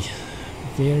to be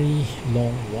very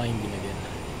long winding again.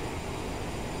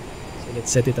 So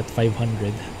let's set it at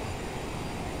 500.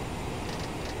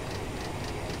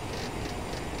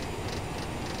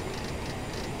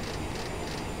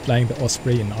 Flying the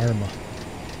Osprey in Arma.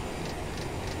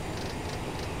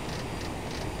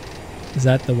 Is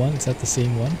that the one? Is that the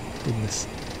same one? Goodness.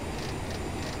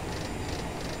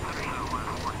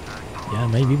 Yeah,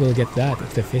 maybe we'll get that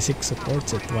if the physics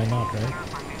supports it. Why not, right?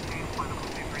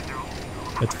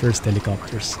 But first,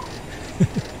 helicopters.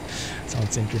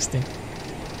 Sounds interesting.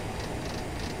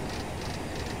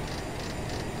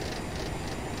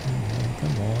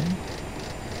 Come on.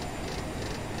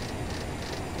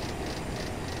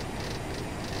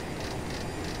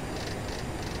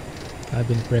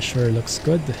 Cabin pressure looks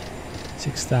good.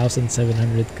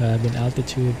 6,700 cabin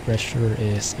altitude. Pressure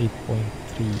is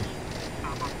 8.3.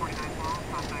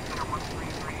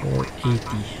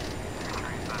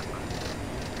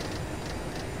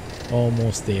 480.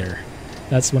 Almost there.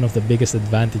 That's one of the biggest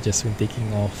advantages when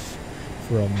taking off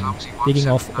or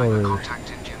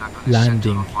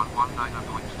landing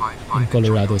in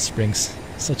Colorado Springs.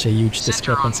 Such a huge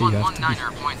discrepancy. You have to be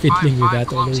fiddling with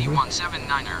that all over.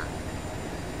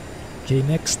 Okay,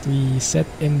 next we set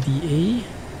MDA.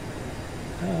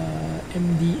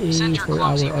 MDA for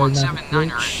our RNAV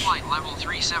approach. Flight level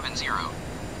 370.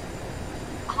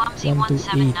 Clumsy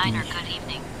 179er, good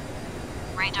evening.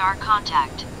 Radar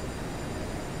contact.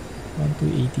 1 to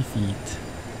 80 feet.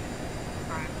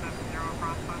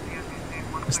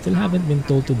 We still haven't been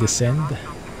told to descend.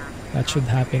 That should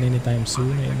happen anytime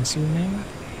soon, I'm assuming.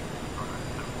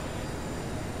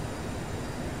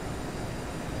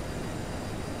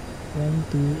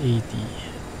 to 80.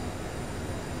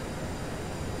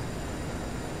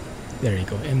 There you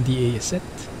go. MDA is set.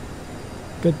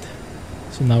 Good.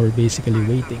 So now we're basically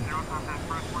waiting.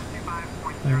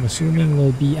 I'm assuming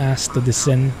we'll be asked to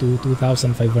descend to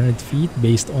 2,500 feet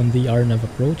based on the RNAV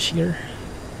approach here.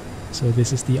 So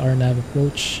this is the RNAV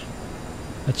approach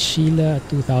at Sheila at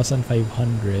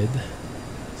 2,500.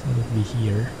 So it'll be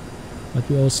here. But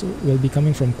we also will be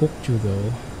coming from Kokju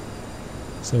though.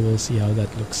 So we'll see how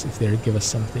that looks if they give us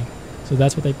something. So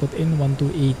that's what I put in, 1 to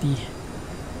 80.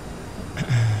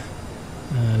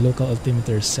 Local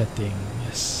altimeter setting,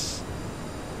 yes.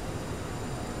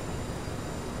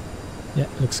 Yeah,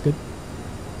 looks good.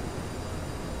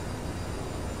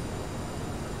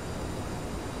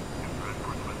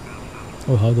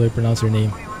 Oh, how do I pronounce your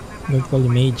name? I'm going to call you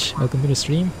Mage. Welcome to the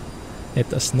stream.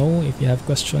 Let us know if you have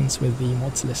questions with the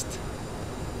mods list.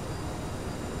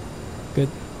 Good.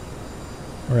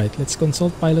 Alright, let's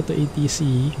consult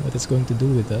Pilot2ATC, what it's going to do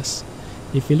with us.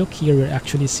 If you look here, we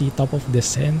actually see top of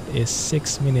descent is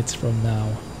 6 minutes from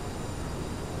now.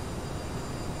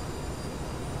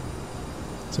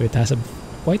 So it has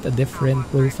quite a different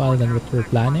profile than what we're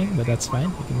planning, but that's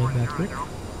fine. We can make that work.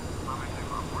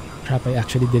 Crap, I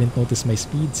actually didn't notice my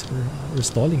speeds. We're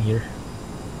stalling here.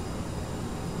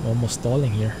 Almost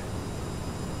stalling here.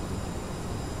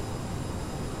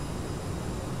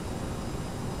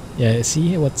 Yeah,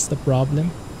 see what's the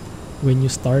problem? When you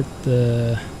start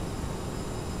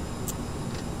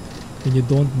when you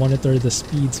don't monitor the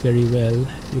speeds very well,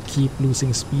 you keep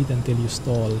losing speed until you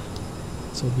stall.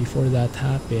 So before that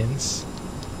happens,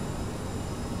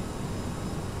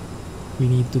 we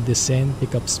need to descend,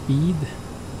 pick up speed,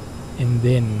 and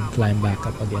then climb back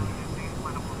up again.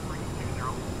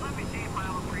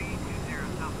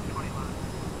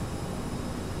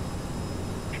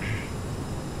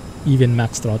 Even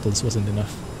max throttles wasn't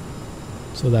enough.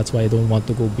 So that's why I don't want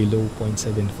to go below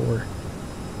 0.74.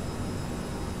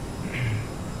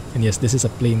 And yes, this is a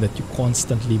plane that you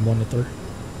constantly monitor.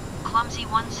 Clumsy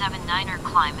 179er,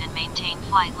 climb and maintain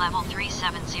flight level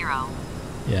 370.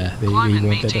 Yeah, they won't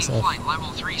let us off. Flight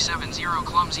level 370,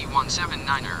 Clumsy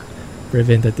 179er.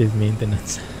 Preventative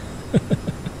maintenance.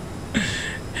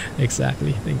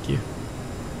 Exactly, thank you.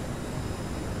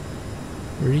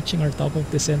 We're reaching our top of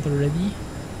descent already.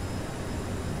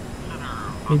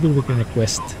 Maybe we can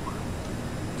request.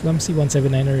 Clumsy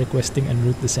 179er requesting en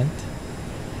route descent.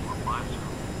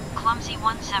 Clumsy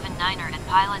 179er at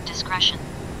pilot discretion.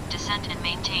 Descent and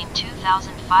maintain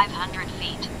 2,500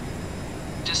 feet.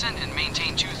 Descent and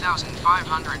maintain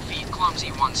 2,500 feet,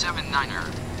 Clumsy 179er.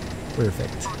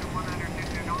 Perfect.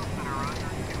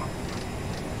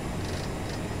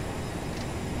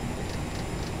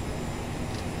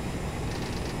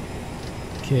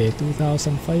 Okay,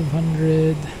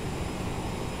 2,500.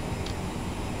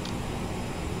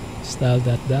 Dial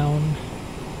that down.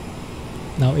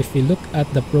 Now if we look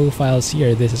at the profiles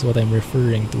here, this is what I'm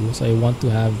referring to. So I want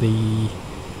to have the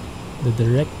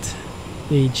direct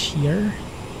page here,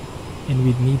 and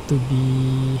we'd need to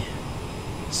be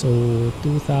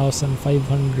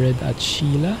 2,500 at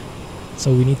Sheila.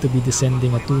 So we need to be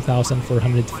descending at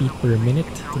 2,400 feet per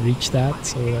minute to reach that.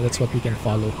 So that's what we can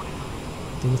follow.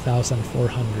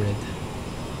 2,400.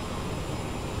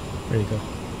 There you go.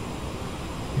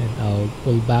 And I'll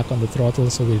pull back on the throttle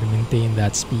so we'll maintain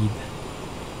that speed.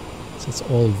 So it's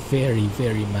all very,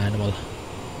 very manual.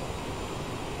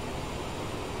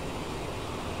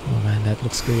 Oh man, that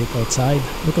looks great outside.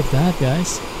 Look at that,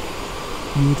 guys.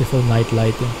 Beautiful night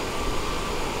lighting.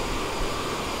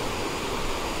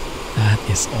 That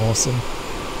is awesome.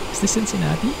 Is this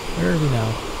Cincinnati? Where are we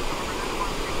now?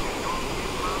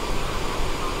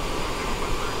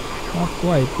 Not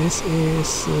quite. This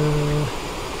is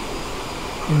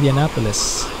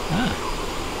Indianapolis. Ah,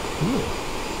 cool.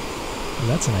 Well,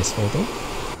 that's a nice photo.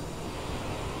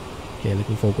 Okay, let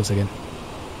me focus again.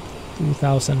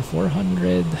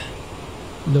 2,400.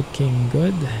 Looking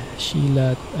good.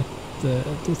 Sheila at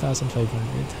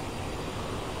 2,500.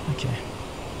 Okay.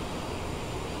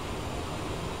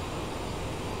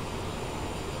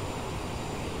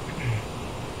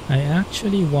 I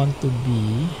actually want to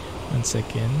be, 1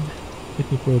 second,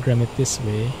 let me program it this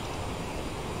way.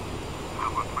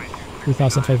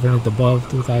 2,500 above,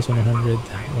 2,100,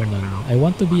 oh no. I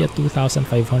want to be at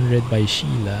 2,500 by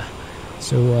Sheila.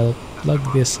 So I'll plug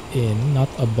this in, not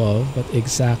above, but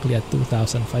exactly at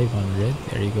 2,500.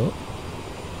 There you go.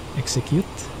 Execute.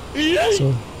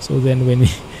 So then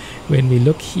when we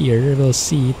look here, we'll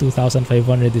see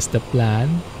 2,500 is the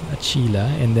plan at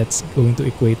Sheila, and that's going to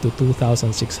equate to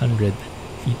 2,600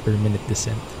 feet per minute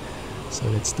descent. So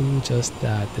let's do just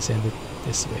that, descend it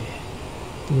this way.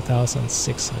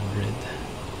 2,600.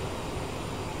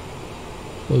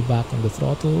 Pull back on the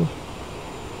throttle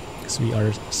because we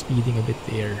are speeding a bit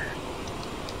there.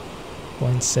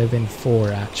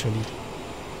 0.74 actually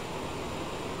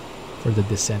for the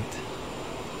descent.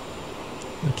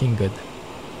 Looking good.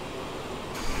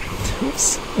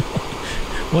 Oops.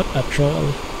 What a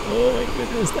troll. Oh my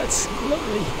goodness, that's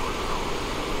lovely.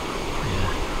 Yeah.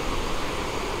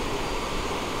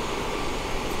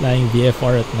 Flying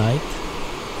VFR at night.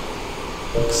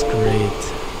 Looks great,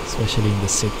 especially in the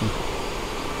city.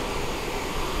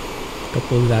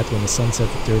 Couple that when the sun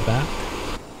sets at your back.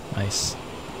 Nice.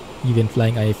 Even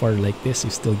flying IFR like this,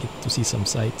 you still get to see some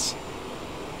sights.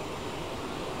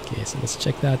 Okay, so let's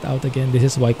check that out again. This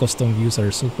is why custom views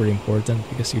are super important,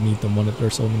 because you need to monitor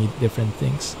so many different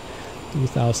things.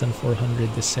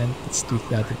 2,400 descent. Let's tweak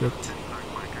that a bit.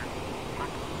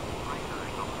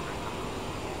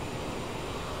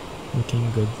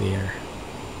 Looking good there.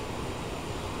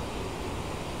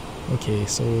 Okay,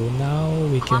 so now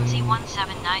we can... Clumsy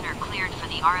 179 are cleared for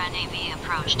the RNAV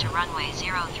approach to runway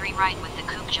 03 right with the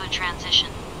KLUK transition.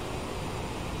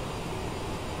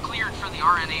 Cleared for the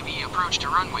RNAV approach to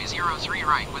runway 03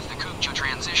 right with the KLUK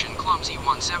transition, Clumsy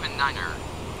 179er.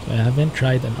 I haven't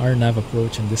tried an RNAV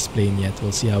approach on this plane yet.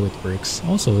 We'll see how it works.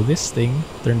 Also, this thing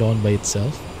turned on by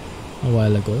itself a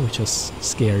while ago, which was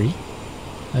scary.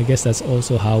 I guess that's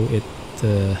also how it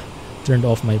turned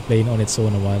off my plane on its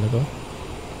own a while ago.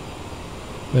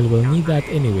 Well, we'll need that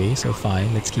anyway, so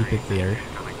fine, let's keep it there.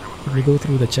 Let me go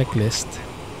through the checklist,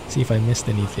 see if I missed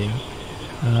anything.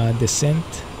 Descent,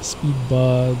 speed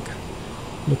bug,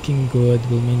 looking good,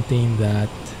 we'll maintain that.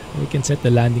 We can set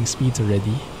the landing speeds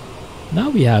already. Now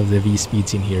we have the V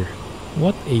speeds in here.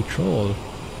 What a troll.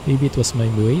 Maybe it was my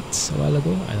weights a while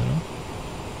ago, I don't know.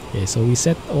 Okay, so we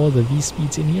set all the V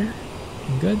speeds in here.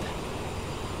 Looking good.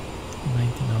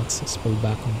 90 knots, let's pull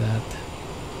back on that.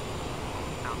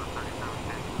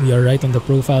 We are right on the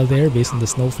profile there based on the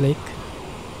snowflake.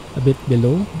 A bit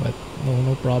below, but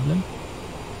no problem.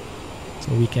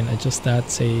 So we can adjust that,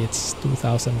 say it's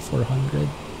 2,400.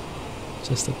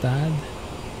 Just a tad.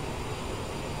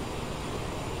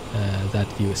 That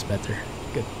view is better.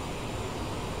 Good.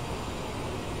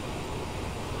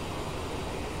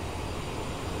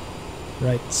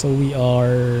 Right, so we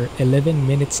are 11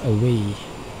 minutes away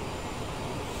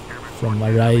from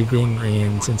arriving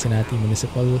in Cincinnati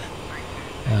Municipal.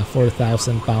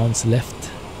 4,000 pounds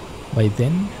left by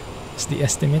then is the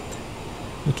estimate.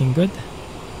 Looking good.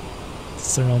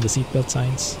 Let's turn on the seatbelt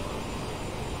signs.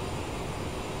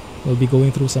 We'll be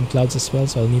going through some clouds as well,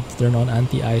 so I'll need to turn on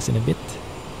anti-ice in a bit.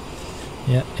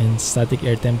 Yeah, and static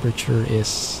air temperature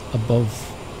is above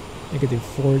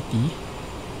 -40.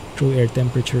 True air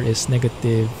temperature is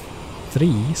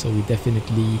 -3, so we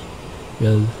definitely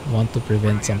will want to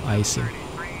prevent some icing.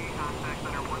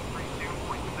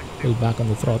 Pull back on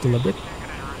the throttle a bit.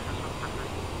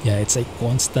 Yeah, it's a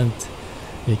constant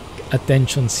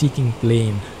attention-seeking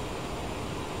plane.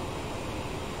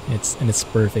 It's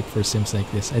perfect for sims like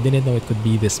this. I didn't know it could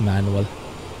be this manual.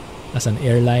 As an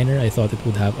airliner, I thought it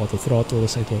would have auto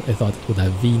throttles. I thought it would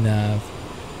have VNAV,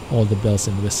 all the bells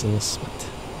and whistles, but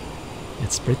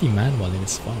it's pretty manual and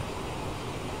it's fun.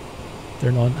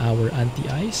 Turn on our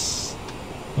anti-ice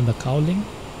on the cowling.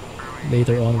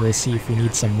 Later on, we'll see if we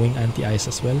need some wing anti-ice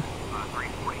as well.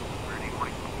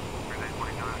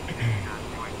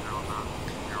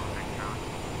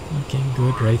 Looking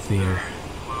good right there.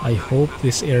 I hope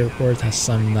this airport has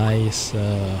some nice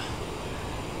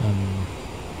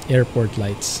airport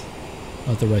lights.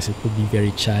 Otherwise, it would be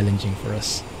very challenging for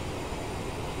us.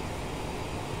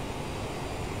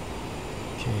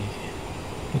 Okay,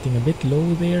 getting a bit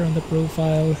low there on the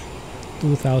profile.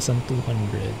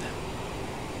 2,200.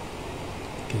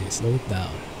 Okay, slow it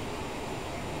down.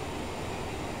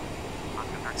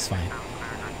 It's fine.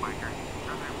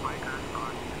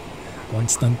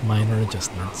 Constant minor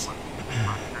adjustments.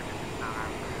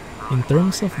 In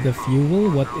terms of the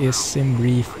fuel, what is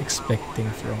SimBrief expecting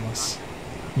from us?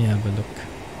 Let me have a look.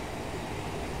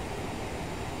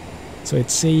 So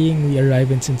it's saying we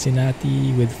arrive in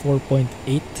Cincinnati with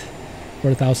 4.8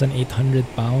 4,800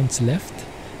 pounds left.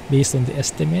 Based on the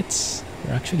estimates,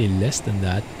 we're actually less than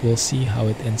that. We'll see how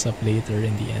it ends up later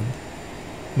in the end.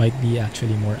 Might be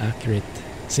actually more accurate.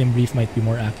 SimBrief might be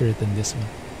more accurate than this one.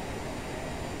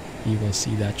 We will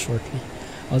see that shortly.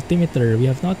 Altimeter. We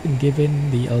have not been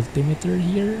given the altimeter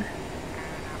here,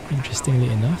 interestingly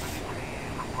enough.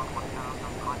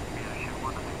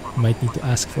 Might need to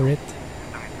ask for it.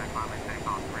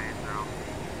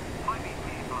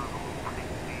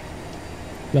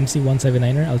 Clumsy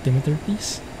 179er, altimeter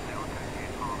please.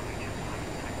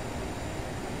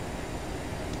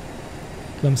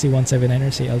 Clumsy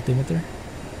 179er, say altimeter.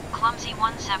 Clumsy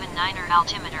 179er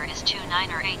altimeter is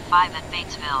 2985 at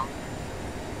Batesville.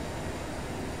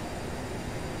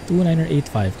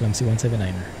 2985, Clumsy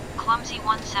 179er. Clumsy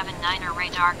 179er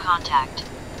radar contact.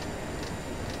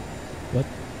 What?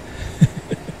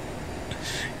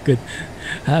 Good.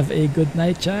 Have a good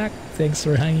night, Jack. Thanks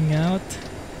for hanging out.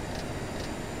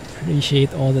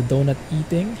 Appreciate all the donut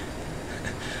eating.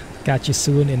 Catch you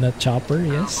soon in a chopper,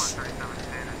 yes.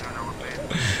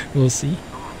 We'll see.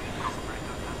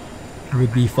 It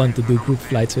would be fun to do group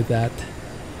flights with that.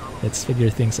 Let's figure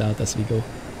things out as we go.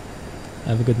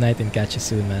 Have a good night and catch you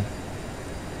soon, man.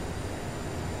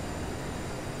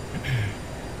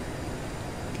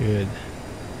 Good.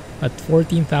 At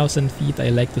 14,000 feet, I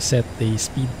like to set the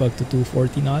speed bug to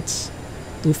 240 knots.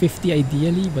 250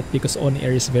 ideally, but because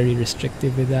OnAir is very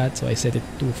restrictive with that, so I set it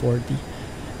to 240.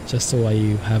 Just so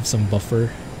I have some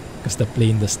buffer, because the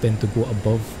plane does tend to go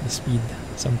above the speed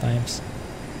sometimes.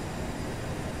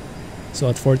 So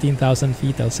at 14,000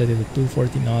 feet, I'll set it to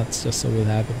 240 knots, just so we'll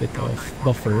have a bit of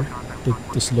buffer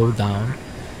to slow down.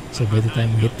 So by the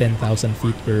time we hit 10,000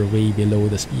 feet, we're way below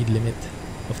the speed limit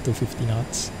of 250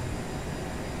 knots.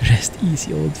 Rest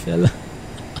easy, old fella.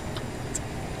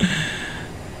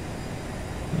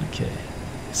 Okay,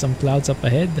 some clouds up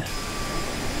ahead.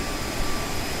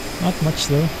 Not much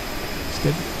though. It's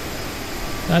good.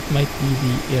 That might be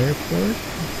the airport,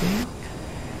 I think.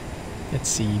 Let's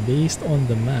see, based on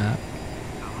the map,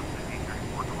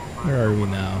 where are we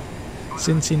now?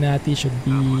 Cincinnati should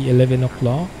be 11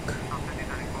 o'clock.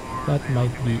 That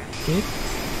might be it.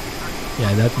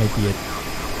 Yeah, that might be it.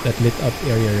 That lit up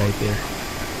area right there.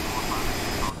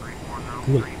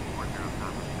 Cool.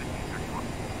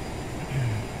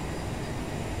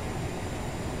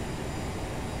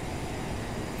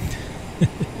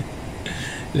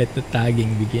 Let the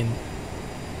tagging begin.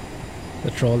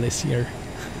 The troll is here.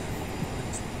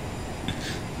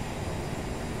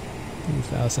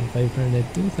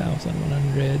 2,500,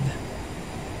 2,100.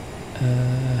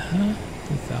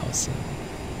 2,000.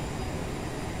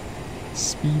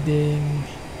 Speeding.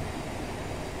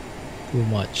 Too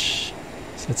much.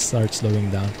 So let's start slowing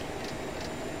down.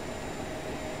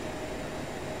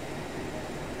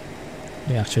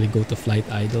 We actually go to flight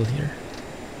idle here.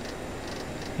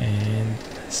 And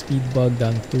speed bug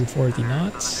down to 240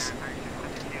 knots.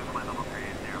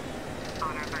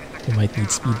 We might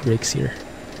need speed brakes here.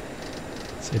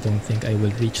 So I don't think I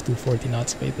will reach 240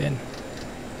 knots by then.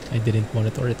 I didn't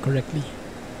monitor it correctly.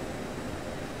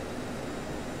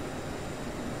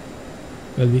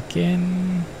 Well, we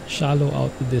can shallow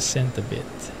out the descent a bit,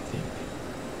 I think.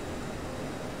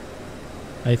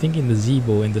 I think in the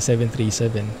Zibo, in the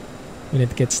 737, when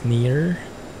it gets near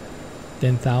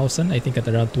 10,000, I think at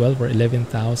around 12 or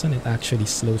 11,000, it actually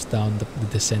slows down the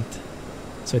descent.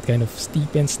 So it kind of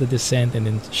steepens the descent and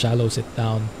then shallows it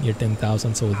down near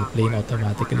 10,000, so the plane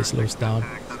automatically slows down.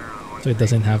 So it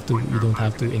doesn't have to, you don't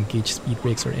have to engage speed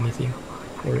brakes or anything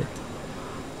for it.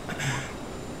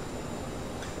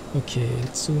 Okay,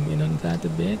 let's zoom in on that a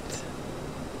bit.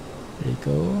 There you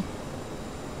go.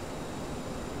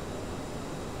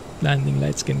 Landing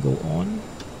lights can go on.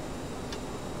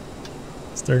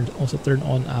 Let's also turn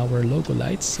on our logo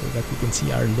lights so that we can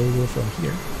see our logo from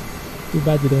here. Too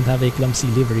bad we don't have a Clumsy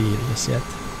livery just yet.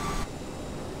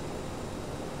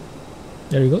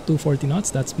 There we go, 240 knots,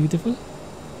 that's beautiful.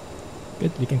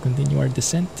 Good, we can continue our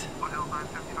descent.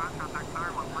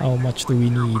 How much do we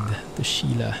need to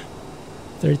Sheila?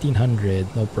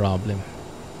 1,300, no problem.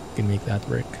 We can make that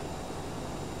work.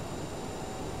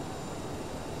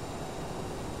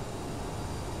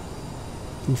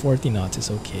 $240 knots is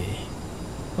okay.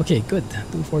 Okay, good.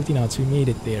 240 knots, we made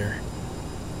it there.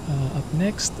 Up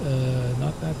next,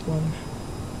 not that one.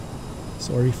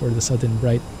 Sorry for the sudden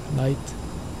bright light.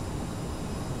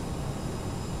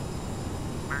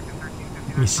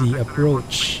 We see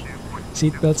approach.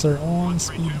 Seatbelts are on,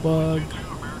 speed bug.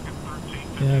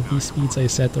 Yeah, these speeds I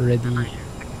set already.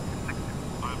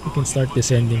 We can start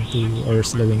descending to, or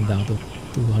slowing down to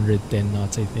 210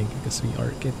 knots, I think, because we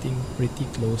are getting pretty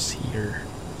close here.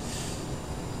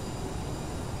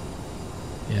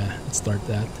 Yeah, let's start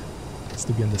that. Just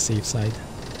to be on the safe side.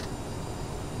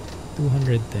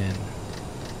 210.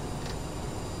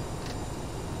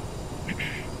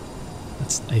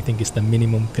 That's, I think, is the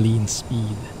minimum clean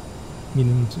speed.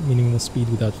 Minimum speed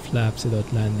without flaps,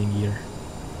 without landing gear.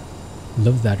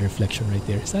 Love that reflection right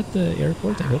there. Is that the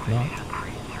airport? I hope not.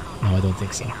 No, I don't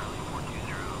think so.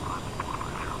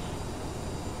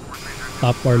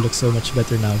 Top bar looks so much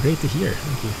better now. Great to hear.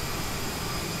 Thank you.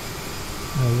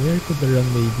 Now, where could the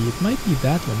runway be? It might be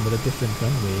that one, but a different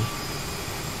runway.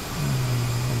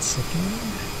 1 second.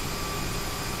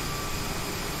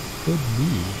 Could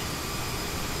be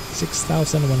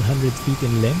 6,100 feet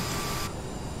in length.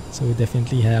 So we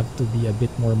definitely have to be a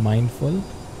bit more mindful.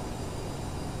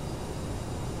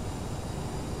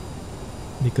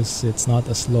 Because it's not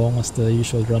as long as the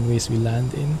usual runways we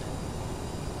land in.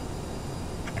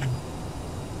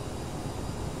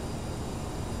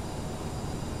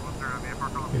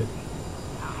 Good.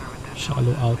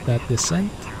 Shallow out that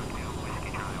descent.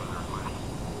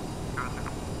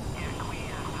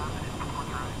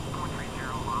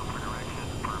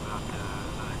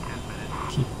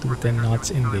 Keep 210 knots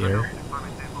in there.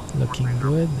 Looking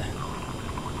good.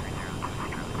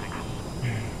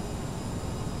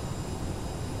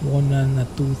 One on a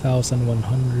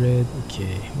 2,100.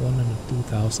 Okay, one on a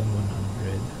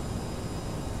 2,100.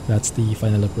 That's the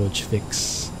final approach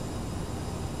fix.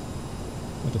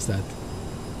 What was that?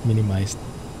 Minimized.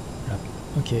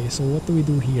 Okay, so what do we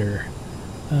do here?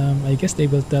 I guess they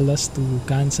will tell us to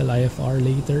cancel IFR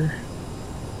later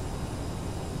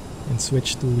and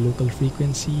switch to local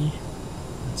frequency.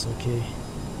 That's okay,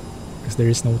 because there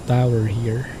is no tower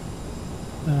here.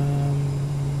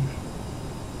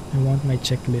 I want my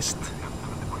checklist.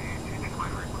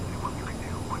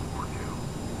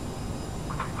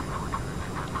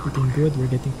 Looking good, we're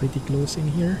getting pretty close in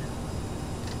here.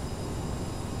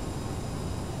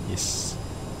 Yes.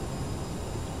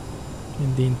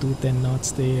 Maintain 210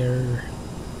 knots there.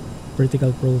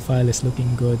 Vertical profile is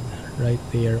looking good. Right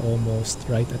there, almost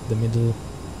right at the middle.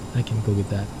 I can go with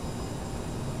that.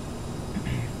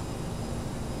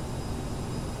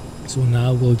 So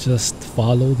now we'll just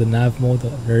follow the nav mode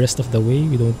the rest of the way.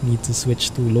 We don't need to switch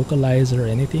to localizer or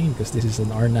anything because this is an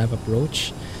RNAV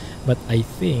approach. But I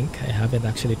think, I haven't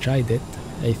actually tried it,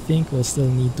 I think we'll still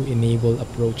need to enable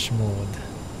approach mode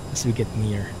as we get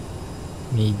near.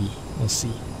 Maybe, we'll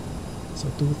see. So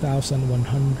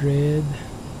 2,100,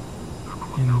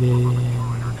 and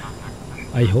then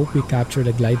I hope we capture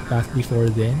the glide path before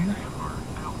then,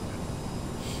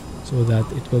 so that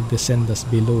it will descend us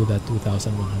below that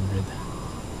 2,100.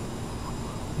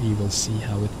 We will see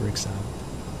how it works out.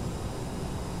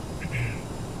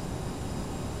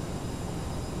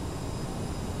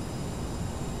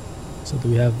 So do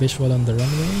we have visual on the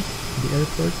runway, the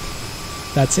airport?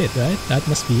 That's it, right? That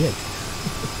must be it.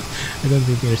 I don't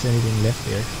think there's anything left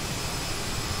there.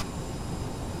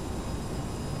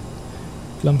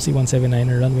 Clumsy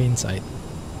 179er, runway in sight.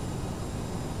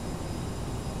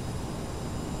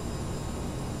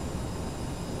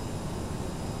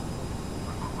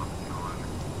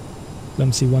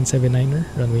 Clumsy 179er,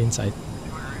 runway in sight.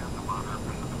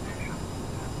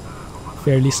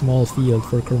 Fairly small field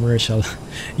for commercial.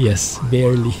 Yes,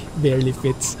 barely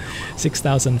fits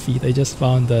 6,000 feet. I just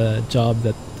found a job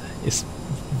that is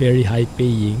very high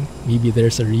paying. Maybe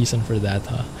there's a reason for that,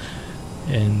 huh?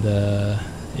 And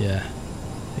yeah,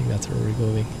 I think that's where we're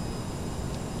going.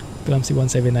 Clumsy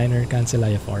 179er, cancel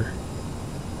IFR.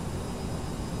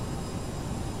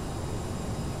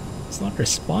 It's not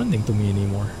responding to me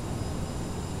anymore.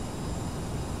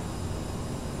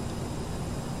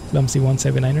 Clumsy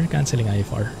 179er, cancelling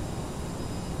IFR.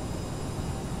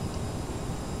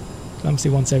 Clumsy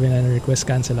 179er, request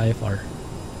cancel IFR.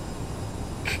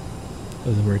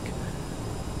 Doesn't work.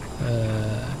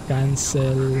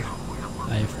 Cancel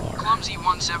IFR. Clumsy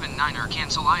 179er,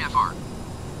 cancel IFR.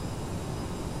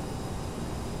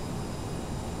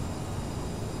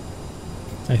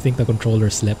 I think the controller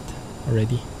slept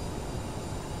already.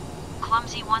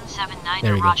 Clumsy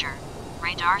 179er, Roger.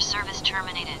 Radar service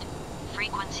terminated.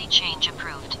 Frequency change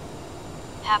approved.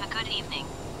 Have a good evening.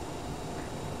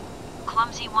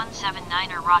 Clumsy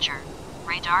 179er, Roger.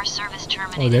 Radar service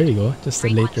terminated. Oh, there you go. Just a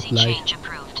late Frequency reply. change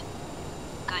approved.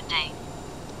 Good day.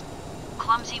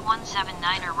 Clumsy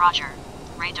 179er, Roger.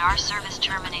 Radar service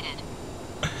terminated.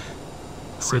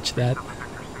 Switch that.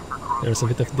 There's a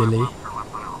bit of delay.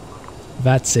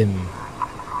 VATSIM.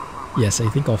 Yes, I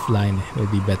think offline will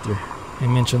be better. I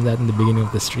mentioned that in the beginning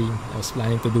of the stream. I was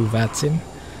planning to do VATSIM,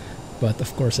 but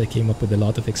of course I came up with a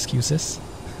lot of excuses.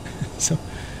 So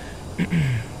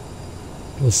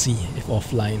we'll see if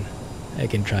offline I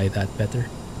can try that better.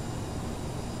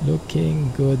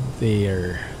 Looking good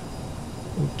there.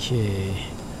 Okay,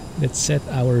 let's set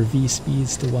our V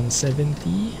speeds to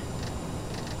 170.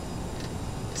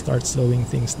 Start slowing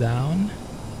things down.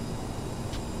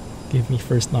 Give me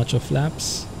first notch of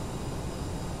flaps.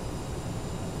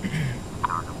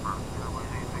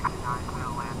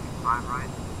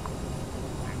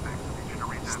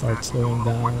 Start slowing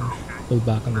down. Pull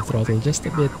back on the throttle just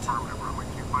a bit.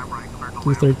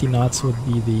 230 knots would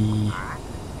be the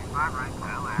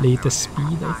latest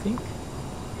speed, I think.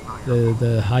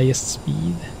 The highest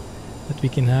speed that we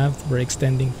can have for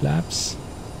extending flaps.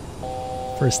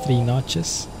 First 3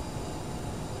 notches.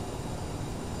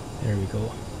 There we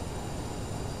go.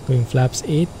 Going flaps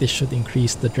 8, this should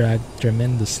increase the drag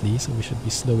tremendously, so we should be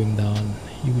slowing down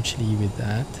hugely with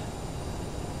that.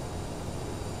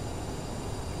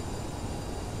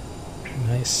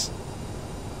 Nice.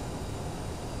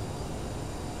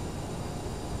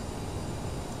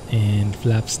 And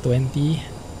flaps 20.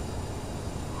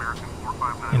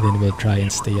 And then we'll try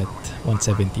and stay at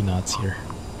 170 knots here.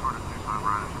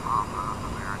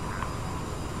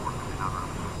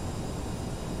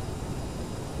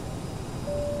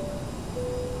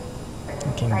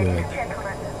 Looking good. Ladies and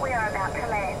gentlemen, we are about to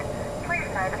land. Please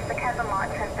notice the cabin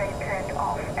lights have been turned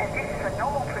off, as this is a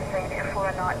normal procedure for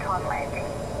a nighttime landing.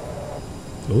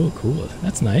 Oh, cool.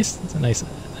 That's nice. That's a nice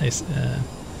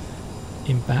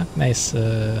impact. Nice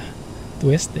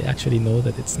twist. They actually know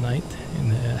that it's night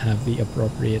and have the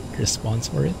appropriate response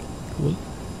for it. Cool.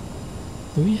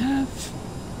 Do we have...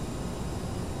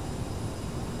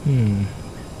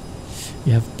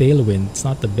 We have tailwind. It's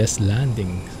not the best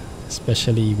landing,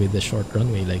 especially with a short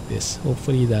runway like this.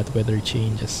 Hopefully that weather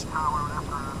changes.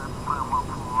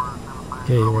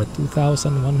 Okay, we're at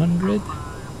 2,100.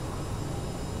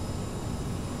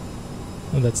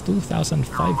 No, that's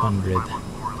 2,500.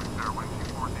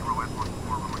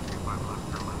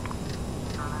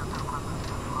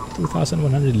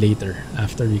 2,100 later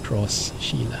after we cross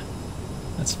Sheila.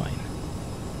 That's fine.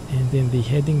 And then the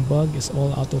heading bug is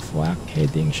all out of whack.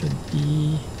 Heading should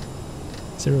be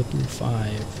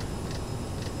 025.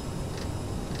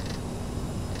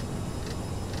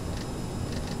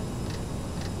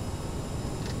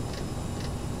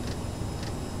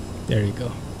 There you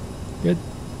go. Good.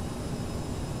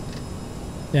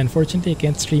 Yeah, unfortunately I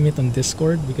can't stream it on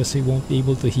Discord because we won't be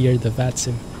able to hear the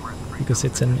VATSIM because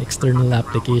it's an external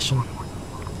application.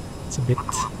 It's a bit...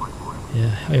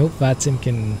 Yeah, I hope VATSIM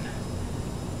can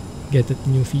get at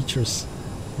new features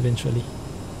eventually.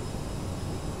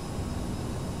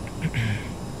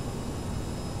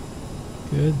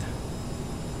 Good.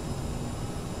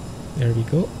 There we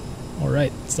go.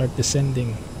 Alright, start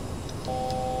descending.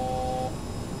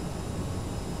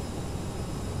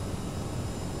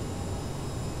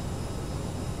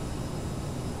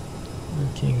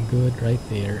 Looking good right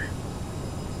there.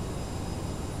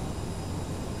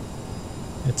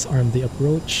 Let's arm the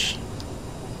approach.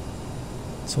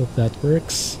 Let's hope that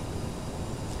works.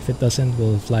 If it doesn't,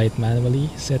 we'll fly it manually.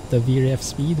 Set the VREF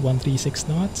speed 136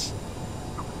 knots.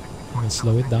 We'll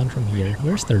slow it down from here.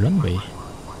 Where's the runway?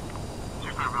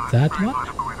 That one?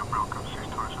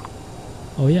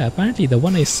 Oh yeah, apparently the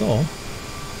one I saw,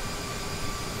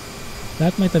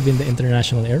 that might have been the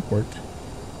international airport.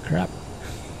 Crap.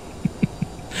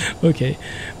 Okay,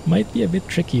 might be a bit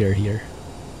trickier here.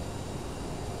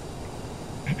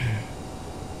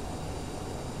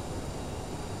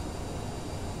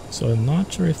 So I'm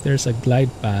not sure if there's a glide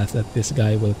path that this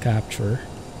guy will capture.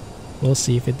 We'll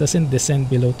see. If it doesn't descend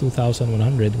below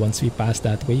 2,100 once we pass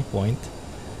that waypoint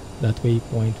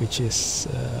which is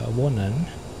Wonan,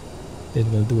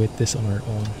 then we'll do it this on our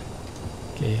own.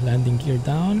 Okay, landing gear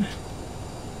down,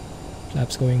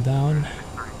 flaps going down.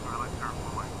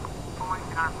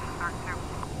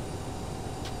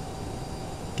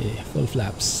 Okay, full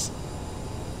flaps.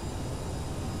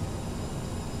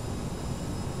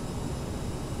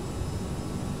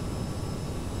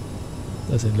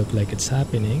 Doesn't look like it's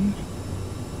happening.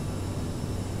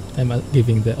 I'm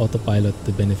giving the autopilot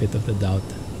the benefit of the doubt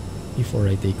before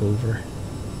I take over.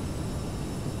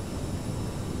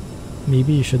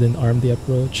 Maybe you shouldn't arm the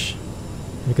approach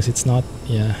because it's not,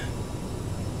 yeah.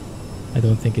 I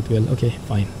don't think it will. Okay,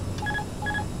 fine.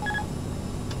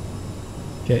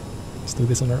 Okay, let's do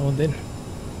this on our own then.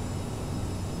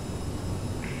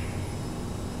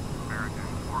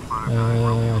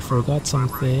 I forgot some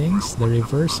things. The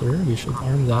reverser, we should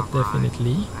arm that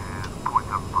definitely.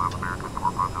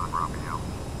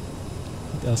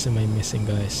 What else am I missing,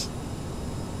 guys?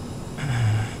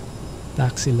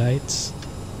 Taxi lights.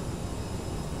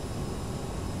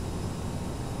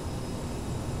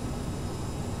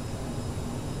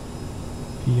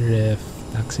 VREF,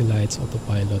 taxi lights,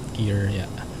 autopilot, gear, yeah.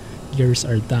 Gears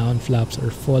are down, flaps are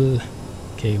full.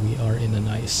 Okay, we are in a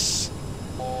nice,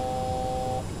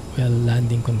 well,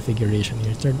 landing configuration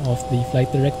here. Turn off the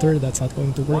flight director, that's not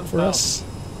going to work for us.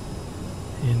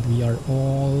 And we are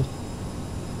all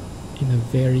in a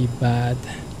very bad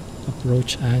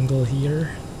approach angle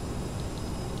here.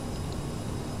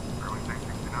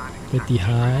 Pretty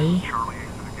high.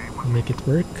 We'll make it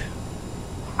work.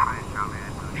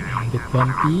 A bit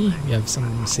bumpy. We have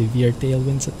some severe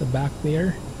tailwinds at the back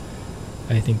there.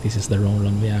 I think this is the wrong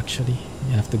runway actually.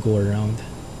 You have to go around.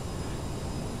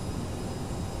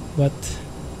 But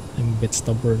I'm a bit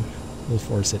stubborn. We'll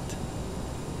force it.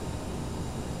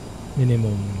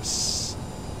 Minimums.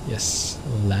 Yes,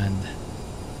 we'll land.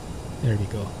 There we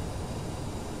go.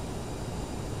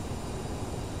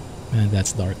 Man,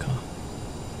 that's dark, huh?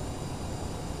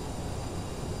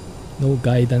 No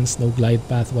guidance, no glide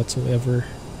path whatsoever.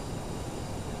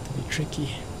 To be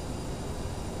tricky.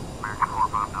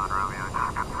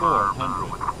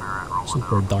 400.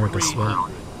 Super dark as well.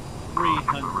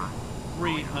 300.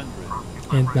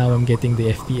 300. And now I'm getting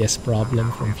the FPS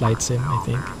problem from Flight Sim, I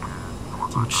think.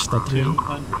 Huge stuttering.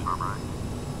 200.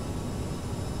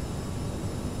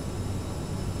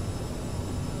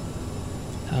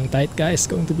 Hang tight, guys.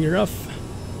 Going to be rough.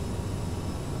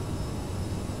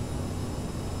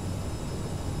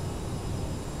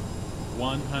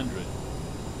 $100.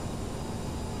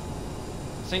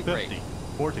 Sync rate. 50,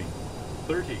 40,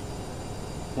 30,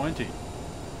 20,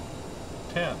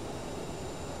 10.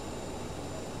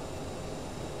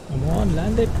 Come on,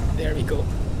 land it. There we go.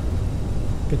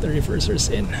 Get the reversers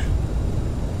in.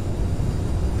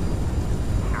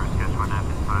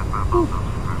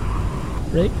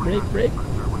 Brake, brake, brake.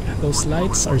 Those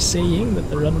lights are saying that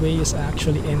the runway is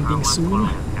actually ending soon.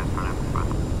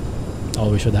 Oh,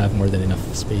 we should have more than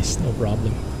enough space, no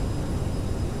problem.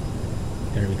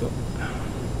 There we go.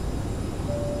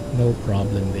 No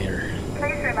problem there.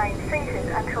 Please remain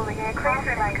seated until the aircraft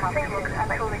has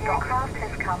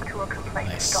come to a complete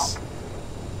Nice. stop.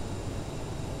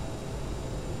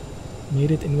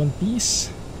 Made it in one piece.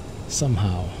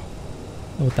 Somehow.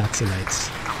 No taxi lights.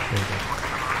 There we go.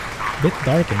 Bit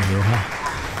dark in here, huh?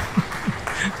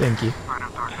 Thank you.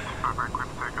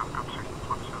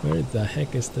 Where the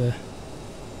heck is the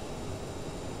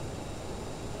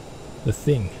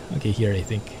thing? Okay, here I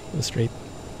think. Go straight.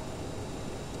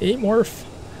 Hey, Morph!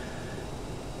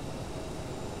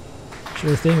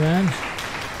 Sure thing, man.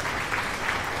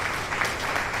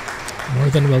 More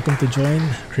than welcome to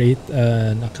join. Create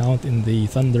an account in the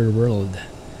Thunder World.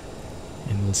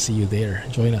 And we'll see you there.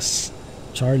 Join us.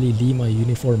 Charlie Lima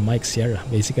Uniform Mike Sierra.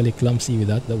 Basically Clumsy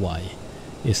without the Y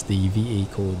is the VA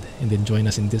code. And then join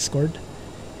us in Discord.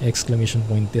 Exclamation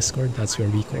point Discord. That's where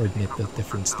we coordinate the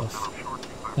different stuff.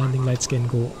 Landing lights can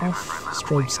go off.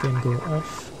 Strobes can go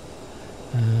off.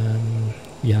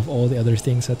 We have all the other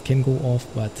things that can go off,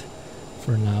 but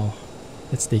for now,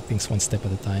 let's take things one step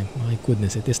at a time. My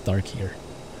goodness, it is dark here.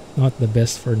 Not the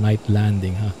best for night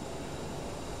landing, huh?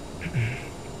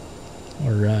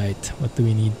 Alright, what do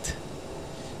we need?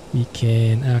 We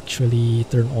can actually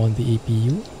turn on the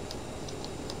APU.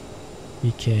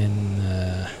 We can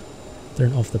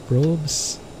turn off the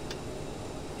probes.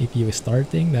 APU is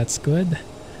starting, that's good.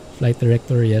 Flight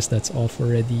director, yes, that's off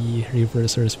already.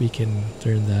 Reversers, we can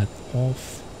turn that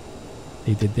off.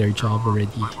 They did their job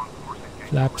already.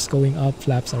 Flaps going up,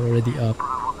 flaps are already up.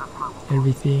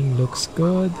 Everything looks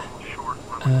good.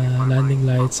 Landing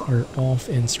lights are off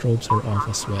and strobes are off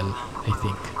as well, I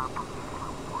think.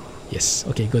 Yes,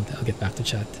 okay, good. I'll get back to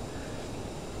chat.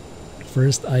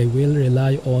 First, I will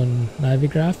rely on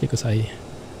Navigraph because I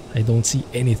don't see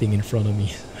anything in front of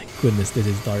me. My goodness, this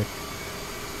is dark.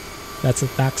 That's a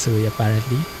taxiway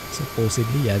apparently.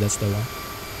 Supposedly, yeah, that's the one.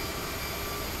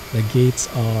 The gates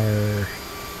are...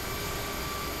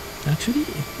 Actually,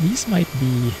 these might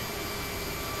be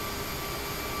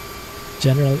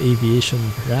general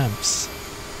aviation ramps.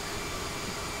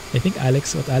 I think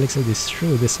what Alex said is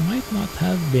true. This might not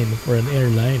have been for an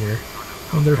airliner.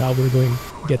 Wonder how we're going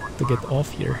to get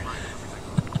off here.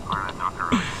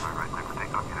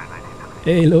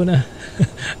 Hey Luna,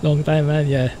 long time, man.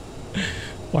 Yeah,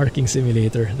 parking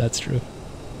simulator. That's true.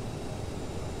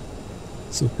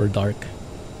 Super dark.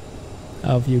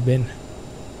 How have you been?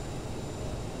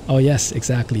 Oh yes,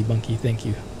 exactly, Bunky. Thank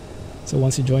you. So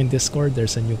once you join Discord,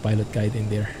 there's a new pilot guide in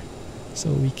there. So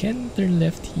we can turn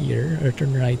left here, or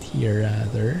turn right here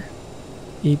rather.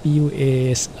 APU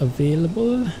is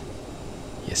available.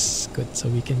 Yes, good. So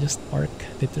we can just park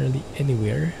literally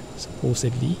anywhere,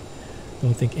 supposedly.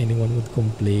 Don't think anyone would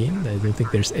complain. I don't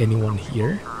think there's anyone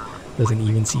here. Doesn't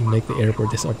even seem like the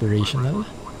airport is operational.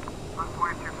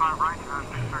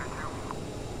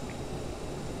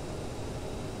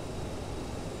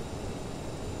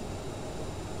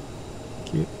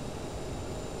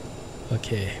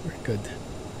 Okay, we're good.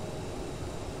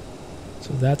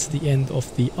 So that's the end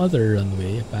of the other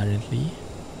runway, apparently.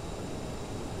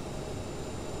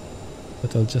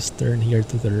 But I'll just turn here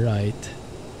to the right.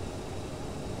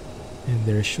 And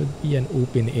there should be an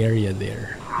open area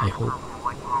there, I hope.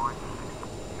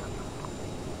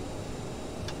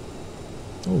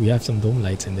 Oh, we have some dome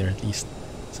lights in there at least.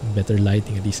 Some better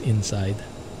lighting at least inside.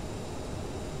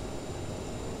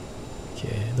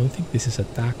 Okay, I don't think this is a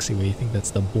taxiway. I think that's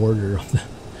the border of the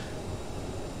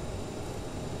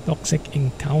toxic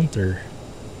encounter.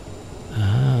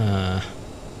 Ah,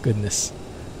 goodness.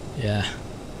 Yeah,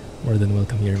 more than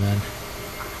welcome here, man.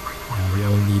 Yeah, we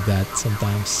all need that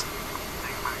sometimes.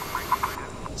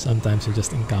 Sometimes you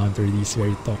just encounter these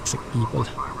very toxic people.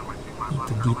 Need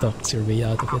to detox your way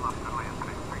out of it.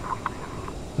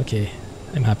 Okay,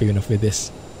 I'm happy enough with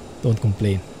this. Don't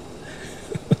complain.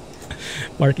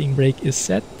 Parking brake is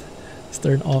set. Let's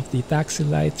turn off the taxi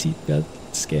light.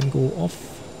 Seatbelts can go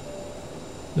off.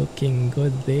 Looking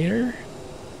good there.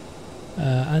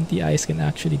 Anti-ice can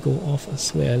actually go off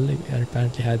as well. We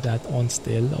apparently had that on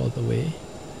still all the way.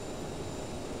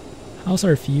 How's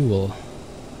our fuel?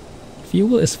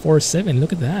 Fuel is 4.7.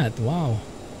 Look at that. Wow.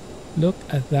 Look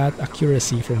at that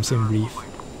accuracy from SimBrief.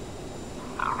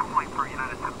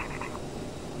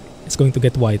 It's going to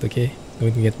get white, okay? It's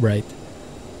going to get bright.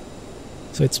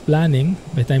 So it's planning.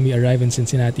 By the time we arrive in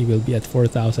Cincinnati, we'll be at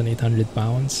 4,800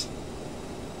 pounds.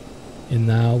 And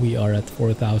now we are at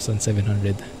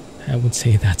 4,700. I would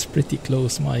say that's pretty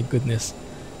close. My goodness.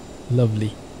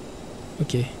 Lovely.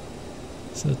 Okay.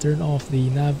 So turn off the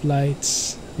nav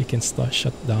lights. We can start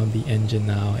shut down the engine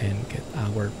now and get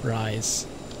our prize.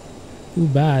 Too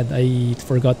bad I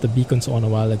forgot the beacons on a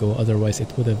while ago. Otherwise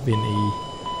it would have been a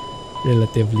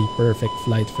relatively perfect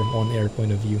flight from on-air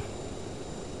point of view.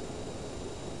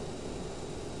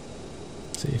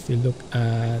 So if you look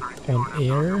at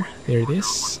on-air, there it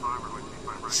is.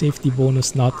 Safety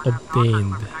bonus not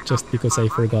obtained just because I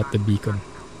forgot the beacon.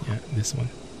 Yeah, this one.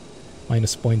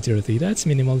 Minus 0.03. That's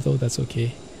minimal though, that's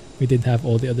okay. We did have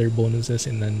all the other bonuses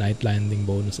in the night landing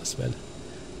bonus as well.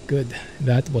 Good.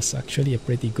 That was actually a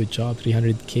pretty good job.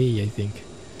 300k I think.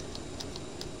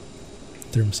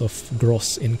 In terms of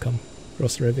gross income,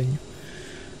 gross revenue.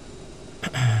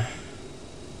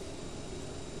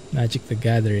 Magic the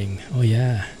Gathering. Oh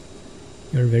yeah.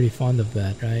 You're very fond of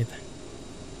that, right?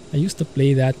 I used to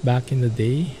play that back in the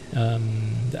day.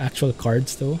 The actual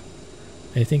cards though,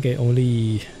 I think I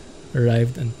only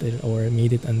arrived until, or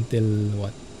made it until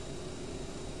what,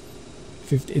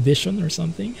 5th edition or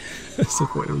something.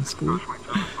 Super old school.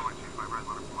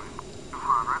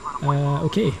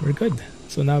 Okay, we're good.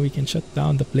 So now we can shut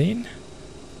down the plane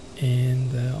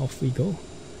and off we go.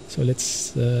 So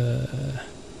let's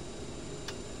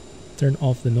turn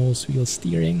off the nose wheel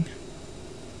steering.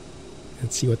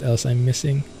 Let's see what else I'm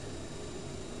missing.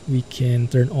 We can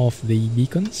turn off the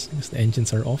beacons because the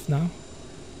engines are off now.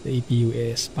 The APU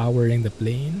is powering the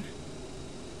plane.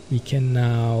 We can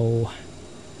now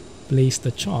place the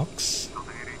chocks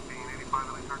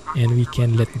and we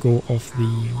can let go of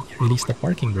the, release the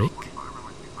parking brake.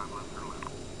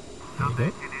 There we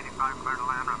go.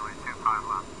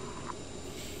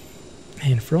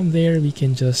 And from there we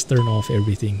can just turn off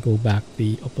everything, go back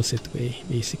the opposite way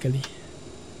basically.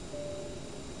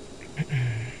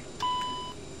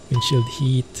 Windshield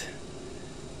heat,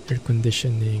 air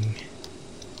conditioning,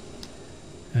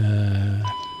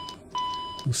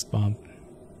 boost pump,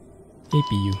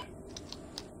 APU,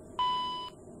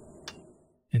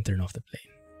 and turn off the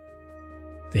plane.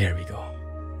 There we go.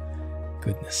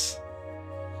 Goodness.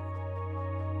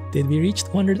 Did we reach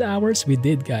 200 hours? We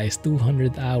did, guys.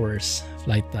 200 hours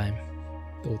flight time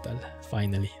total.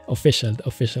 Finally. The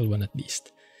official one at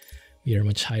least. We are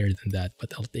much higher than that,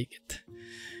 but I'll take it.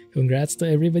 Congrats to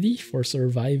everybody for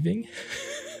surviving.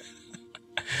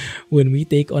 When we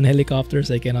take on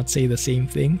helicopters, I cannot say the same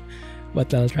thing,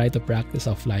 but I'll try to practice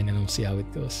offline and we'll see how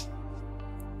it goes.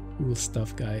 Cool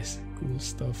stuff, guys. Cool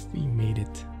stuff. We made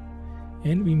it.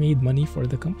 And we made money for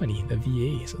the company, the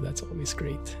VA, so that's always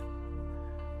great.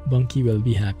 Bunky will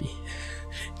be happy.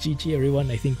 GG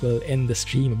everyone. I think we'll end the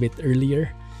stream a bit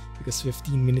earlier because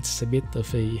 15 minutes is a bit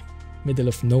of a middle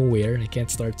of nowhere. I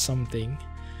can't start something.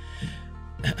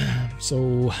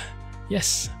 So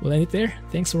yes, we'll end it there.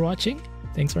 Thanks for watching.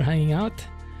 Thanks for hanging out.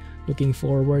 Looking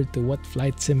forward to what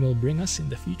flight sim will bring us in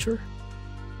the future.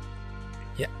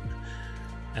 Yeah,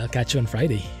 I'll catch you on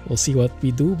Friday. We'll see what we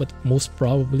do, but most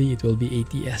probably it will be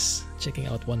ATS. Checking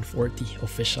out 140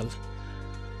 official.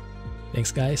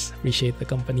 Thanks guys, appreciate the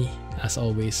company as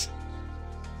always.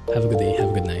 Have a good day, have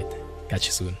a good night. Catch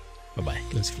you soon. Bye bye.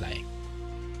 Clumsy flying.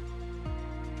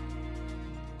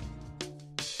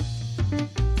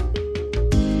 Bye.